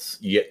 spells.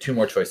 You get 2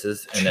 more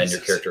choices, and then your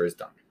Jesus. character is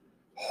done.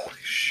 Holy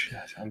shit.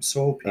 I'm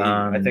so OP.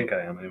 I think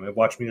I am. Anyway,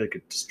 watch me like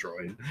get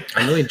destroyed.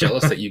 I'm really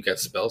jealous that you get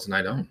spells and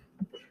I don't.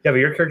 Yeah, but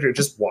your character,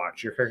 just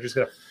watch. Your character's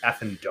got a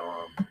effing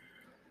dom.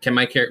 Can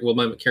my character will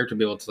my character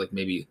be able to like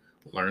maybe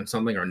learn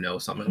something or know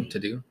something to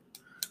do?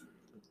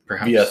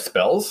 Perhaps. Via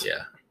spells?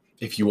 Yeah.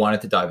 If you wanted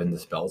to dive into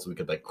spells, we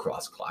could like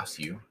cross-class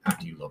you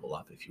after you level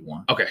up if you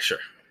want. Okay, sure.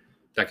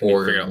 That can be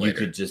Or figured out you later.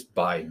 could just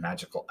buy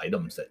magical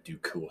items that do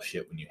cool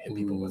shit when you hit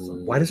people with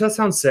them. Why does that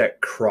sound sick?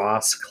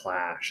 Cross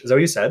Clash. Is that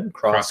what you said?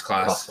 Cross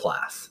class.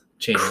 Cross-class.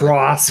 Change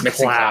Cross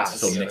Mixing class.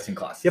 classes. So mixing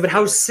classes. Yeah, but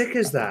how sick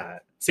is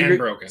that? So And you're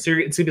broken. So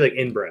it's gonna be like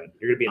inbred.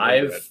 You're gonna be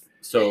an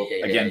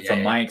inbred. Again, from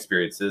yeah. my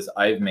experiences,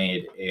 I've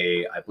made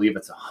I believe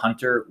it's a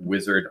hunter,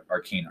 wizard,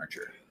 arcane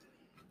archer.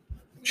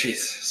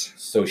 Jesus.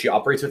 So she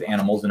operates with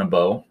animals and a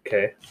bow.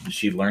 Okay.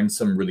 She learns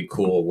some really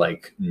cool,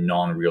 like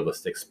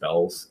non-realistic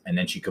spells, and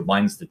then she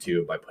combines the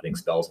two by putting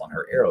spells on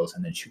her arrows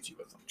and then shoots you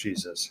with them.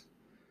 Jesus.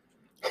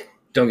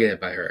 Don't get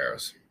hit by her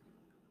arrows.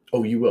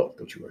 Oh, you will,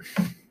 don't you worry.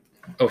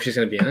 Oh, she's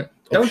gonna be in it.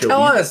 Oh, Don't she'll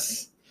tell be-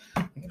 us.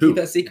 Who? Keep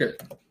that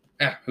secret.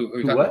 Yeah, who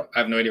you talking what? about? I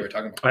have no idea what we're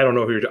talking about. I don't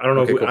know who you're. I don't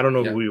know. Okay, who, cool. I don't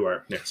know Yeah. who you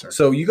are. Yeah, sorry.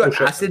 So you got Oh,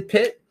 shit. Acid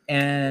Pit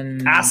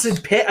and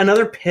Acid Pit.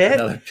 Another pit.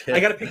 Another pit. I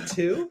gotta pick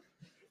 2.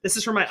 This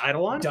is for my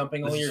Eidolon.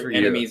 Dumping all This is your for you.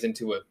 enemies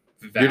into a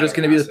vat You're just of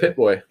gonna be the acid. pit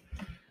boy.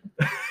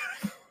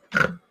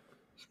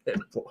 Pit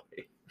boy.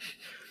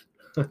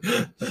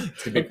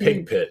 It's gonna be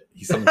Pig Pit.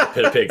 He's some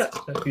pit of pigs.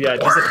 Yeah,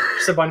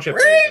 just a bunch of.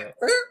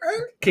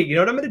 Okay, you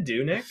know what I'm gonna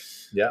do, Nick?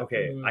 Yeah.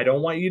 Okay, I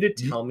don't want you to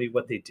tell me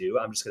what they do.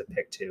 I'm just gonna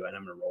pick 2, and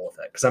I'm gonna roll with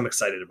it because I'm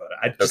excited about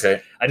it.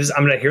 Okay. I'm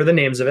gonna hear the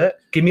names of it.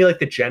 Give me like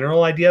the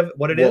general idea of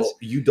what it is. Well,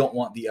 you don't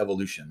want the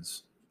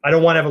evolutions. I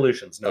don't want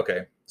evolutions. No.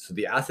 Okay. So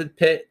the Acid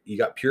Pit, you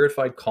got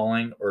Purified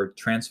Calling or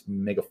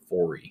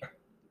Transmegaphory.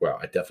 Wow,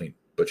 I definitely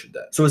butchered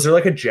that. So is there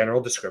like a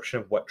general description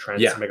of what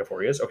Yeah.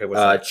 Transmegaphoria is? Okay, what's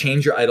that?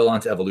 Change your Eidolon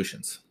to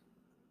evolutions.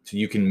 So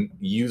you can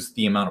use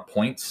the amount of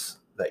points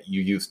that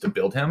you use to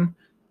build him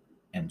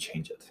and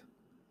change it.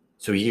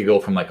 So he could go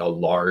from like a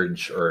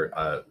large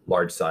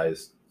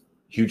size,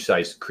 huge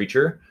size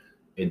creature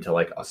into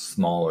like a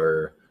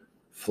smaller,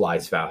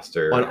 flies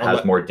faster, On has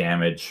the- more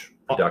damage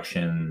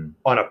reduction.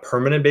 On a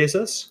permanent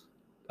basis?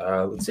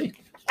 Let's see.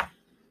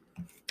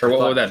 Or what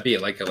would that be?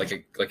 Like a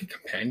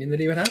companion that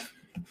he would have?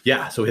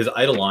 Yeah, so his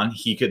Eidolon,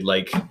 he could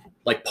like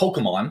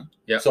Pokemon.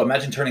 Yeah. So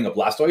imagine turning a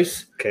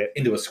Blastoise Okay.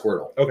 into a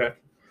Squirtle. Okay.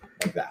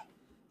 Like that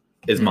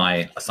is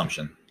my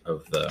assumption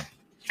of the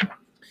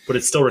But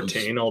it still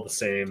retain all the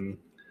same.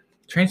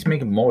 trying to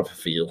make it more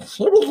feel.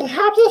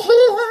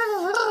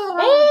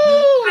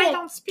 I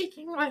don't speak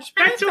English.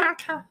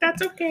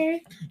 That's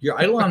okay. Your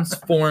Eidolon's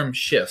form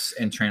shifts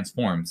and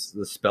transforms.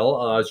 The spell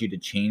allows you to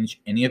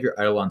change any of your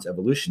Eidolon's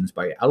evolutions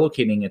by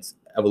allocating its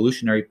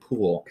evolutionary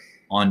pool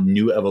on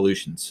new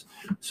evolutions.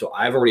 So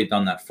I've already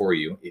done that for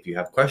you. If you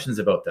have questions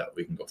about that,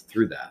 we can go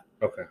through that.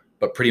 Okay.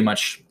 But pretty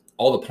much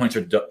all the points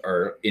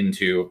are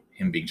into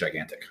him being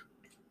gigantic.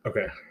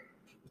 Okay.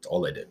 That's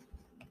all I did,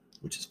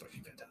 which is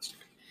fucking fantastic.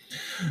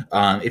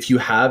 If you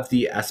have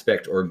the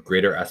aspect or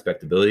greater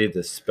aspect ability,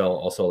 this spell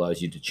also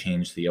allows you to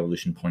change the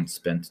evolution points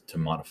spent to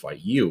modify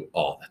you.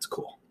 Oh, that's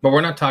cool. But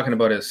we're not talking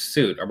about his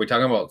suit. Are we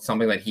talking about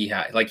something that he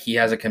had? Like he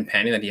has a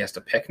companion that he has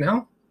to pick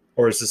now?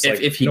 Or is this If-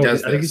 like if he no,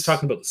 does I think he's this-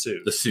 talking about the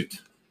suit. The suit.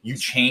 You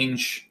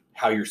change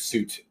how your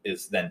suit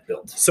is then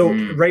built. So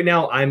Hmm. right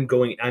now I'm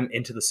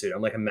into the suit.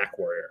 I'm like a mech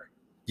warrior.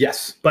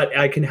 Yes. But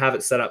I can have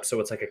it set up so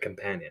it's like a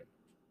companion.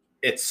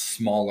 It's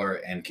smaller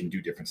and can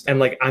do different stuff. And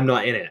like I'm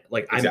not in it.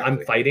 Like I'm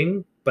Exactly.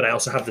 fighting but I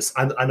also have this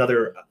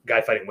another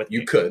guy fighting with me.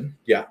 You could,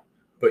 yeah,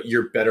 but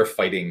you're better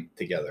fighting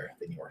together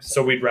than yourself.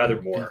 So we'd rather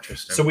morph.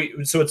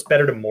 Interesting. So it's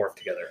better to morph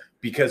together.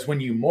 Because when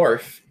you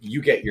morph,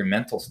 you get your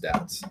mental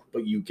stats,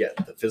 but you get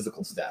the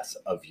physical stats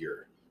of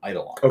your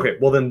Eidolon. Okay,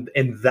 well then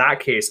in that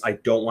case, I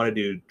don't want to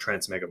do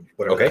transmega,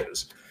 whatever Okay. it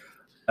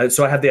is.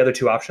 So I have the other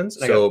two options.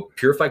 And I So got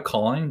Purified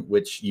Calling,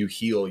 which you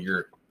heal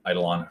your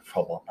Eidolon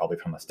probably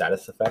from a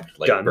status effect,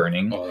 like Done.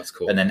 burning, Oh, that's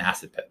cool. and then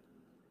Acid Pit.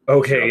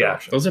 okay, Other yeah.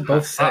 options. Those are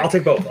both sick. I'll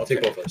take both. I'll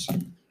take both of those.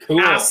 Cool.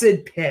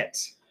 Acid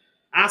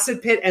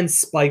Pit and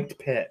Spiked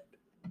Pit.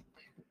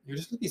 You're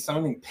just gonna be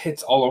summoning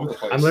pits all over the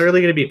place. I'm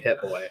literally gonna be Pit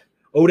Boy.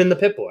 Odin the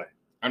Pit Boy.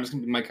 I'm just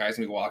gonna be my guy's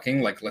gonna be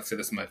walking. Like, let's say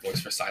this is my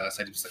voice for Silas.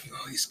 I just like,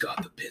 oh, he's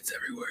got the pits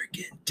everywhere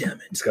again. Damn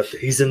it.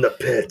 He's in the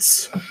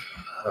pits.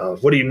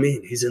 What do you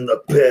mean? He's in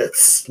the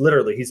pits.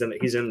 Literally, he's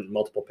in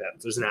multiple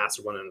pits. There's an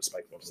acid one and a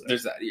spiked one.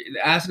 There's that. The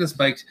acid and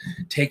spiked.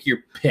 Take your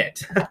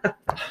pit.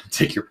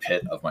 Take your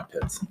pit of my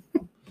pits.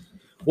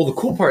 Well, the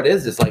cool part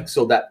is like,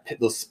 so that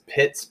those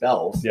pit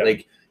spells, Yeah.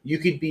 like you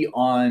could be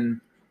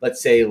on,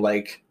 let's say,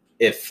 like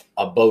if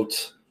a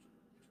boat,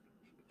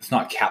 it's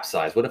not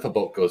capsized. What if a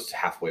boat goes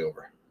halfway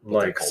over?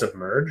 What's that Like called?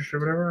 submerged or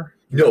whatever.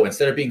 No,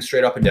 instead of being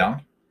straight up and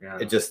down, Yeah.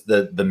 it just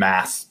the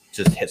mass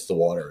just hits the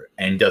water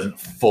and doesn't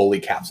fully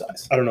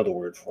capsize. I don't know the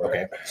word for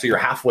Okay, it. so you're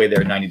halfway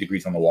there, 90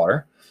 degrees on the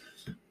water,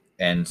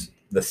 and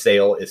the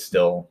sail is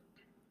still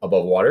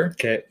above water.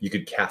 Okay. You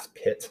could cast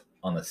pit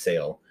on the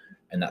sail,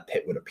 and that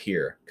pit would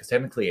appear because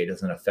technically it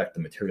doesn't affect the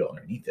material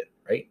underneath it,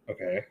 right?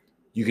 Okay.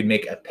 You could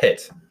make a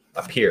pit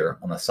appear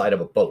on the side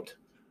of a boat.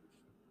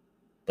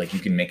 Like you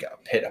can make a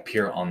pit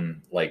appear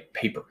on like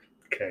paper.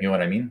 Okay. You know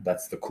what I mean?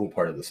 That's the cool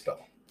part of the spell.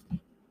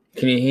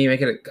 Can you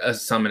make it a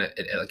summon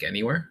it like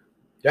anywhere?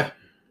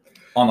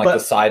 On like But the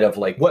side of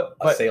like what-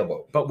 a but-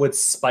 sailboat. But would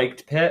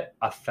Spiked Pit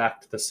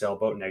affect the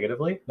sailboat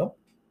negatively? No.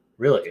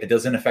 Really? It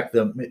doesn't affect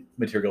the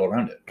material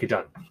around it. Okay,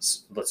 done.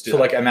 Let's do So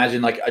that. like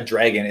imagine like a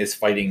dragon is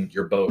fighting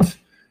your boat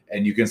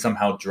and you can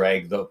somehow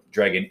drag the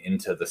dragon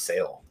into the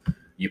sail.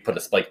 You put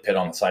a spiked pit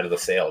on the side of the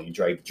sail, you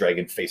drag the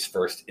dragon face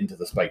first into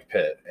the spiked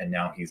pit, and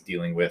now he's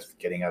dealing with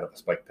getting out of a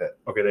spiked pit.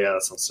 Okay, yeah,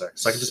 that sounds sick.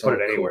 So I can just So put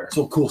it cool. anywhere.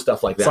 So cool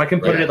stuff like that. So I can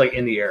put right? it like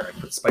in the air. I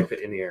put Spiked Pit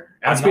in the air.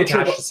 It I'm has to be not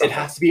sure attached what- to something. It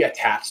has to be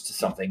attached to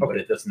something, but Okay.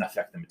 it doesn't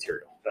affect the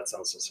material, That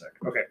sounds so sick.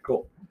 Okay,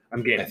 cool.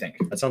 I'm game. I think.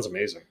 That sounds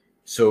amazing.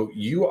 So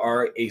you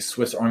are a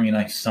Swiss Army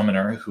knife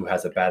summoner who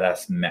has a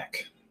badass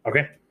mech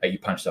Okay. that you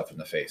punch stuff in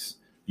the face.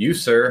 You,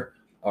 sir,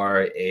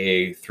 are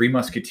a Three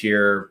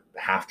Musketeer,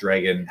 half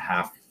dragon,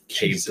 half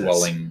cave Jesus.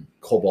 dwelling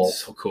kobold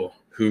So cool.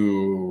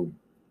 who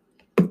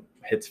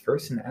hits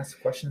first and asks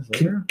questions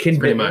later. Can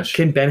Pretty Ben, much.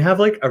 Can Ben have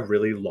like a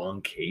really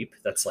long cape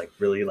that's like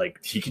really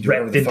like He can do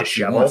wrapped whatever the into fuck he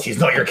shovel? wants. He's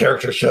not your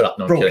character. Shut up.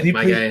 No, I'm Bro, kidding. can you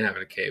My please- guy ain't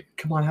having a cape.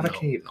 Come on, have a No,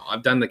 cape. No,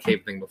 I've done the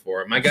cape thing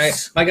before. My guy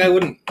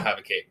wouldn't have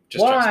a cape.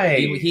 Just trust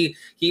me. Why?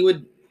 He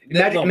would.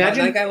 Imagine-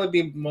 imagine- that guy would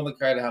be more the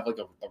guy to have like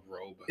a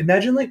robe.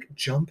 Imagine like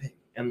jumping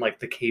and like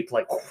the cape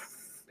like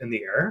in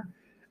the air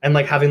and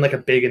like having like a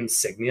big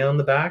insignia on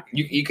the back.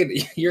 You could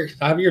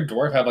have your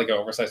dwarf have like an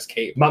oversized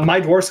cape. My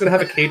dwarf's gonna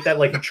have a cape that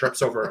like he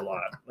trips over a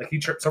lot. Like he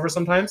trips over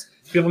sometimes.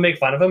 People make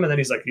fun of him, and then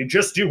he's like, "You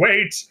just you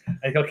wait,"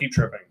 and he'll keep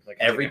tripping. Like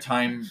Every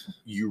time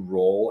you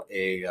roll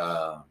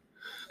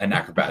an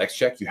acrobatics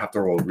check, you have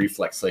to roll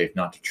reflex save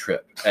not to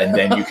trip, and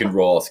then you can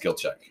roll a skill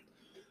check.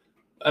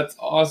 That's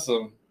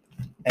awesome.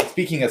 And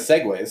speaking of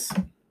segues,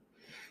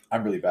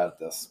 I'm really bad at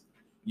this.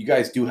 You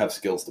guys do have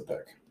skills to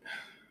pick.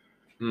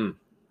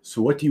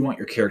 So what do you want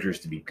your characters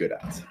to be good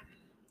at?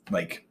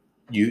 Like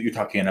you're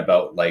talking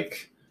about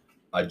like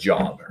a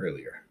job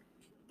earlier,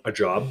 a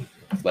job.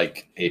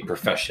 like a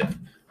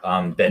profession.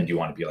 Then do you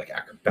want to be like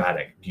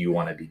acrobatic? Do you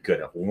want to be good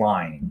at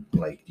lying?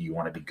 Like, do you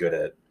want to be good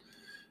at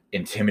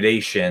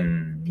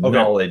intimidation, Okay.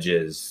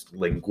 knowledges,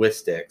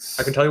 linguistics?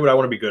 I can tell you what I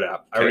want to be good at. I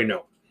Okay. already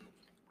know.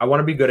 I want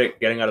to be good at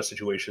getting out of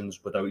situations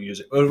without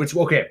using. It's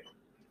okay.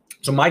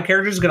 So my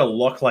character is gonna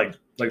look like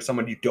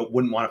someone you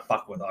wouldn't want to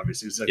fuck with.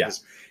 Obviously, he's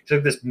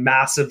like this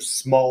massive,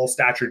 small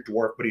statured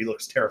dwarf, but he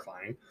looks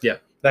terrifying. Yeah.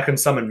 That can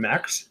summon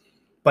mechs,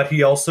 but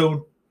he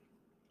also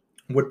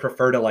would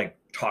prefer to like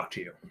talk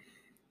to you.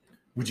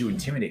 Would you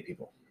intimidate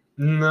people?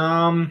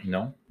 No,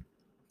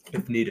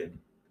 If needed.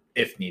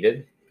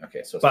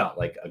 Okay, so it's But- not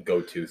like a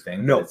go-to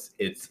thing. No.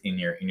 it's in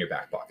your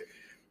back pocket.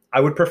 I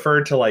would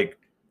prefer to like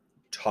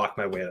talk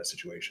my way out of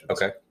situations.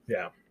 Okay.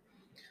 Yeah.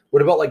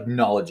 What about like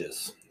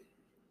knowledges?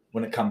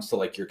 When it comes to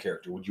like your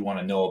character, would you want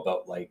to know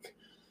about like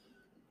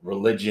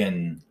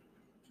religion,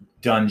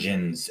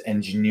 dungeons,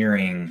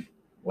 engineering,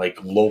 like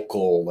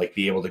local, like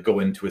be able to go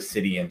into a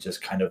city and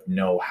just kind of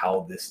know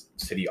how this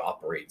city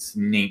operates,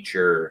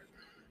 nature,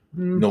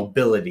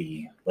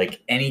 nobility,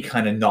 like any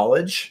kind of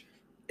knowledge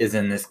is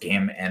in this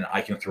game and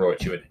I can throw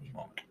at you at any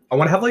moment. I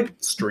want to have like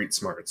street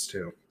smarts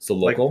too. So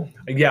Like- local,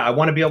 Yeah, I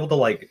want to be able to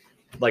like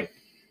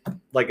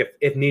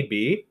if need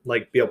be,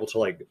 like be able to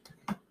like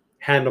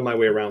handle my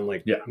way around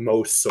like Yeah.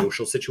 most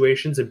social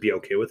situations and be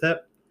okay with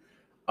it.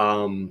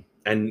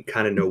 And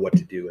kind of know what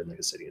to do in like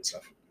a city and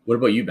stuff. what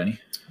about you, Benny?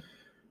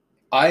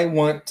 I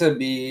want to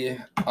be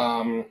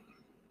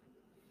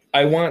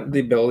I want the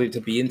ability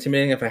to be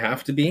intimidating if I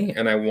have to be,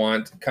 and I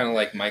want kind of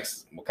like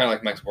Mike's,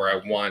 where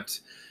I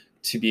want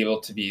to be able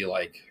to be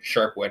like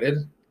sharp-witted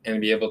and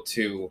be able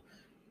to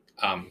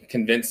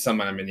convince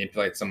someone and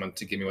manipulate someone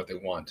to give me what they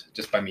want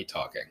just by me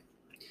talking.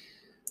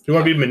 You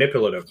want to be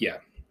manipulative. Yeah.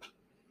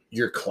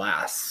 Your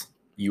class,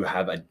 you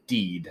have a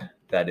deed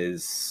that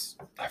is,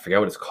 I forget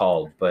what it's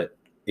called, but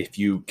if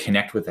you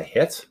connect with a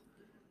hit,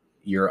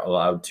 you're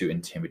allowed to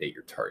intimidate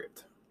your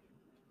target.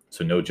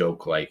 So no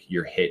joke, like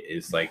your hit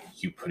is like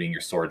you putting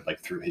your sword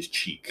like through his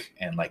cheek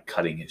and like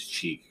cutting his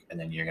cheek, and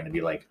then you're gonna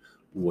be like,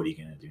 what are you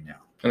gonna do now?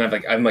 And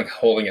I'm like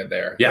holding it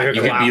there. Yeah, Like a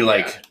you could be clap,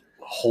 like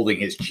holding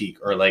his cheek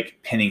or like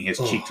pinning his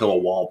cheek to a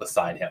wall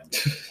beside him.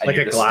 And Like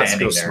you're a just Glasgow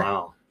standing there.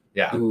 smile.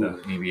 Yeah. Ooh.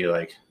 Maybe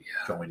like,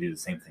 don't we do the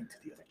same thing to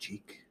the other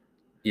cheek?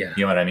 Yeah.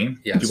 You know what I mean?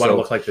 Yeah. Do you want to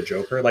look like the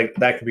Joker? Like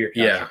that could be your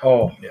character. Yeah.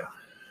 Oh,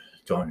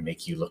 Do I want to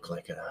make you look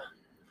like a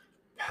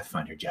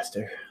Pathfinder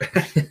jester?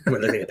 we're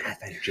living a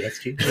Pathfinder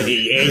gesture. Have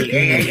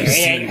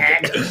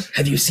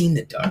you seen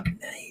The Dark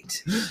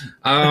Knight?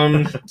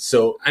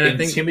 So And I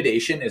think-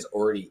 intimidation is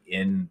already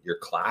in your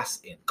class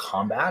in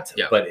combat,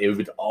 Yeah. but it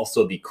would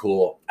also be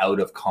cool out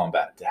of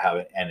combat to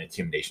have an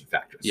intimidation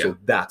factor. Yeah. So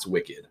that's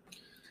wicked.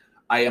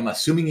 I am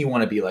assuming you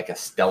want to be like a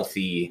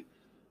stealthy.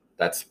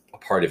 That's a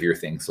part of your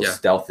thing. So Yeah.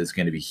 stealth is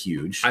going to be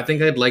huge. I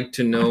think I'd like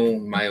to know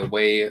my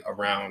way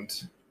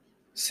around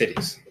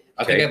cities.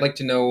 I think Okay. I'd like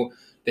to know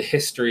the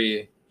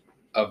history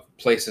of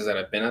places that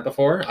I've been at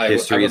before.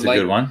 History I is would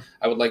a good one.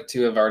 I would like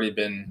to have already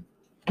been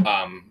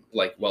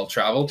like well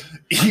traveled.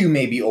 You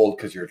may be old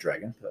because you're a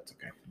dragon, but that's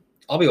okay.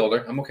 I'll be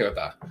older. I'm okay with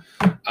that.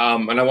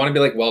 And I want to be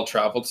like well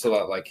traveled so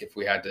that like if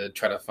we had to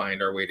try to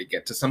find our way to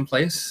get to some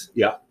place,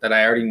 Yeah. that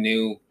I already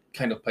knew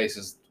kind of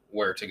places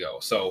where to go.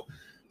 So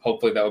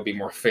hopefully that would be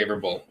more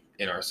favorable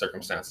in our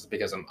circumstances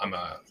because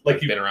I've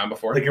been around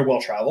before. Like you're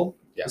well traveled.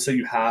 Yeah. So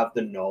you have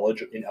the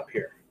knowledge in up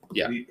here.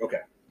 Yeah. Okay.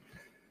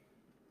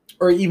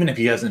 Or even if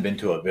he hasn't been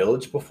to a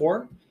village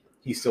before,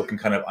 he still can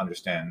kind of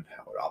understand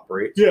how it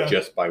operates Yeah.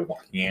 just by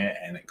walking in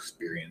and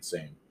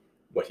experiencing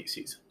what he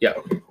sees. Yeah.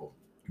 Okay, cool.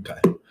 Okay.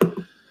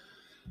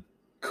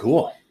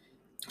 Cool.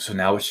 So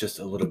now it's just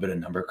a little bit of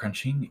number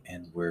crunching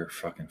and we're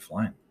fucking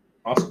flying.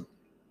 Awesome.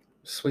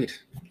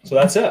 Sweet. So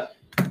that's it.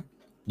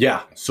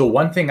 Yeah. So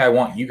one thing I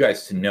want you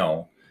guys to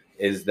know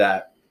is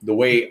that the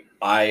way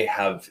I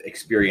have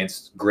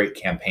experienced great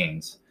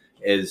campaigns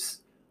is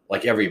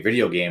like every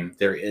video game,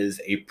 there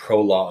is a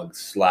prologue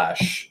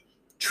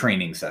 /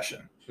 training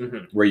session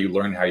where you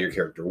learn how your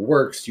character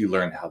works, you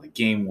learn how the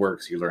game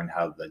works, you learn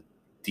how the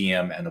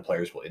DM and the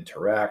players will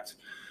interact.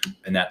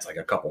 And that's like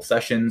a couple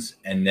sessions.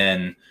 And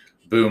then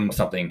boom,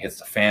 something hits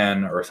the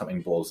fan or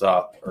something blows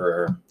up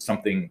or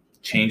something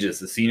changes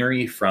the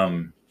scenery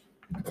from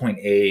point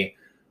A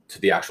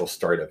to the actual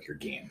start of your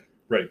game.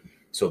 Right.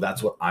 So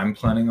that's what I'm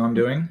planning on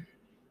doing,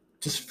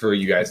 just for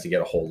you guys to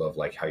get a hold of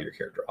like how your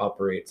character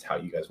operates, how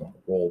you guys want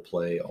to role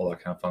play, all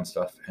that kind of fun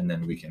stuff. And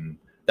then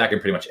that can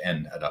pretty much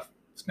end at a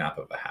snap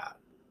of a hat.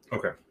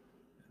 Okay.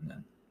 And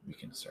then we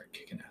can start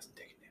kicking ass and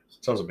taking names.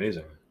 Sounds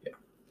amazing.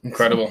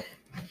 Incredible.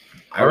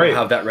 I will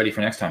have that ready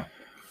for next time.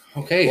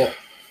 Okay. Cool.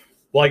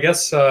 Well, I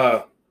guess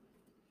that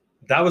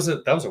was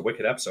a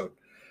wicked episode.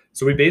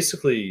 So we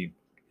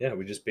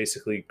just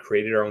basically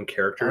created our own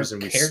characters, Our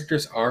and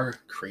characters are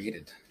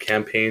created.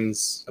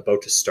 campaigns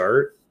about to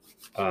start.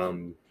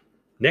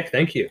 Nick,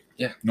 thank you.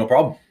 No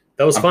problem.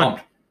 That was I'm fun.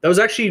 pumped. That was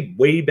actually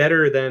way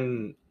better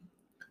than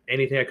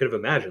anything I could have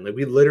imagined. Like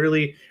we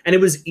literally, and it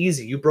was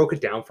easy. You broke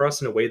it down for us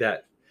in a way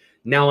that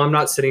now I'm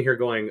not sitting here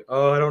going,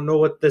 oh, I don't know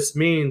what this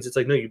means. It's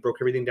like, no, you broke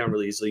everything down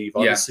really easily. You've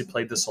obviously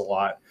played this a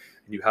lot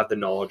and you have the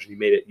knowledge and you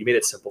made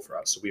it simple for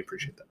us. So we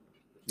appreciate that.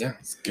 Yeah.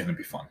 It's going to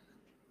be fun.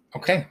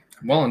 Okay.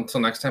 Well, until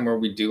next time where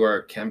we do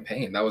our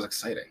campaign. That was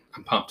exciting.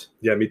 I'm pumped.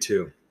 Yeah, me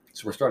too.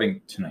 So we're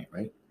starting tonight,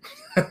 right?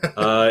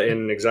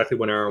 In exactly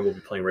 1 hour, we'll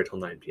be playing right till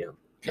 9 p.m.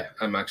 Yeah.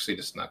 I'm actually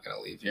just not going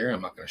to leave here.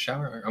 I'm not going to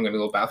shower. I'm going to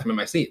go to the bathroom in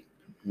my seat.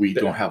 We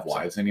don't have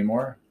wives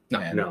anymore. No.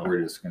 And No.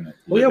 we're just going to.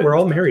 Oh yeah, we're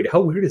all married. How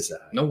weird is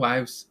that? No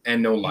wives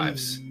and no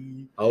lives.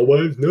 All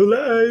wives, no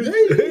lives.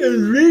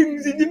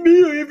 Rings in the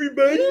mirror,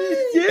 everybody.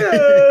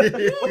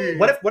 Yeah.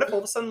 What if all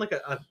of a sudden like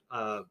a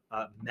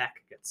mech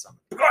gets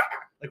summoned,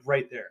 like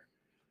right there,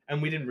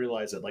 and we didn't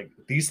realize it? Like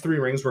these 3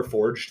 rings were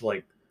forged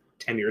like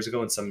 10 years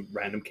ago in some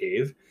random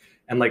cave,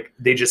 and like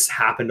they just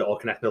happen to all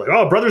connect. They're like,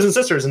 oh, brothers and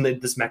sisters, and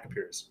this mech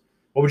appears.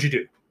 What would you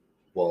do?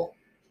 Well,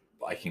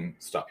 I can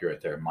stop you right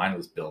there. Mine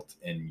was built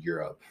in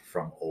Europe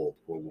from old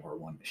World War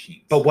I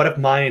machines. But what if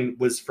mine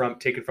was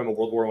taken from a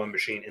World War I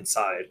machine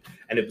inside,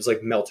 and it was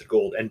like melted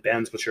gold? And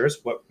Ben's, what's yours?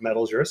 What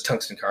metal is yours?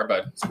 Tungsten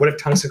carbide. So what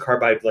if tungsten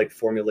carbide like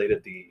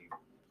formulated the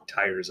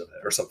tires of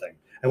it or something?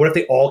 And what if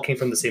they all came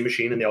from the same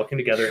machine and they all came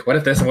together? What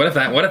if this and what if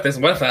that? What if this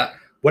and what if that?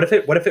 What if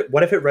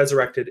it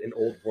resurrected in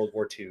old World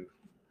War II?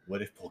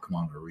 What if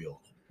Pokemon were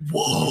real?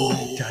 Whoa. I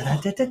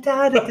want to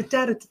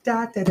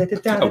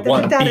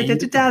be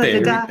the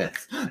very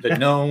best that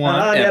no one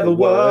I ever never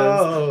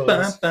was.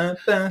 was. Ba,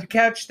 ba, ba. To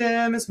catch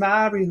them is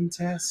my real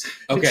test.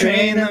 To Okay.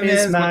 train them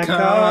is my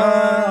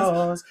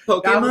cause. I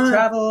will Pokemon.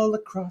 travel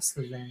across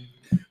the land,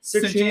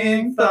 searching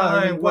Searching far far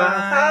and and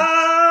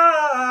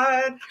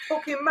wide.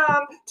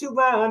 Pokemon to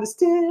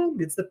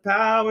understand, it's the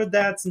power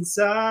that's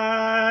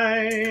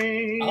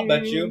inside. I'll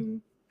bet you.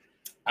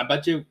 I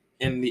bet you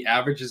in the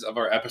averages of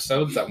our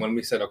episodes that when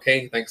we said,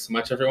 okay, thanks so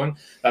much, everyone,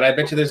 that I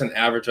bet you there's an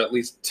average of at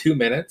least 2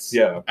 minutes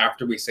Yeah,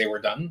 after we say we're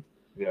done.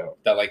 yeah.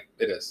 That like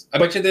it is. I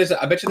bet you there's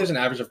an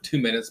average of 2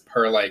 minutes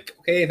per like,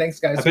 okay, thanks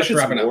guys. I so bet much you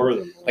for it's wrapping up. more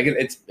than that. Like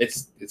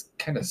it's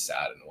kind of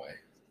sad in a way.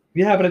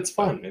 Yeah, but it's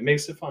fun. It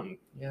makes it fun.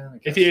 Yeah. I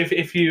If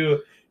guess.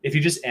 you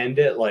just end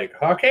it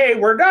like, okay,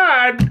 we're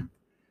done,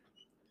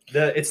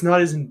 it's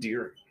not as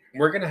endearing.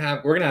 we're gonna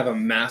have a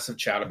massive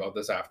chat about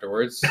this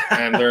afterwards,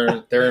 and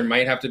there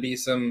might have to be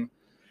some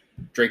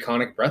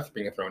draconic breath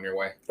being thrown your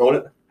way. Hold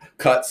it.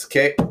 Cuts.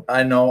 Okay.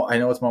 I know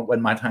it's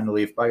when my time to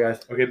leave. Bye,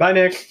 guys. Okay, bye,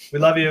 Nick. We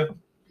love you.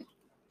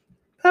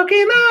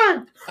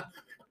 Pokemon!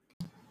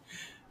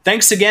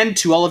 Thanks again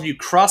to all of you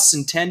crusts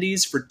and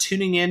tendies for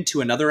tuning in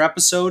to another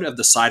episode of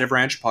the Side of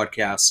Ranch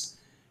podcast.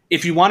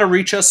 If you want to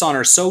reach us on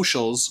our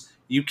socials,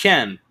 you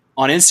can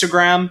on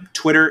Instagram,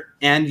 Twitter,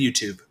 and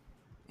YouTube.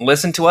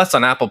 Listen to us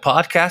on Apple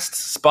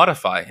Podcasts,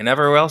 Spotify, and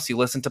everywhere else you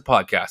listen to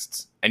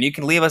podcasts. And you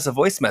can leave us a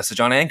voice message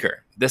on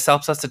Anchor. This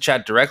helps us to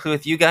chat directly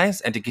with you guys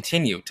and to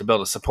continue to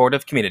build a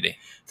supportive community.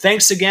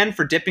 Thanks again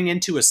for dipping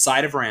into a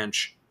Side of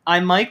Ranch.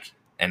 I'm Mike.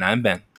 And I'm Ben.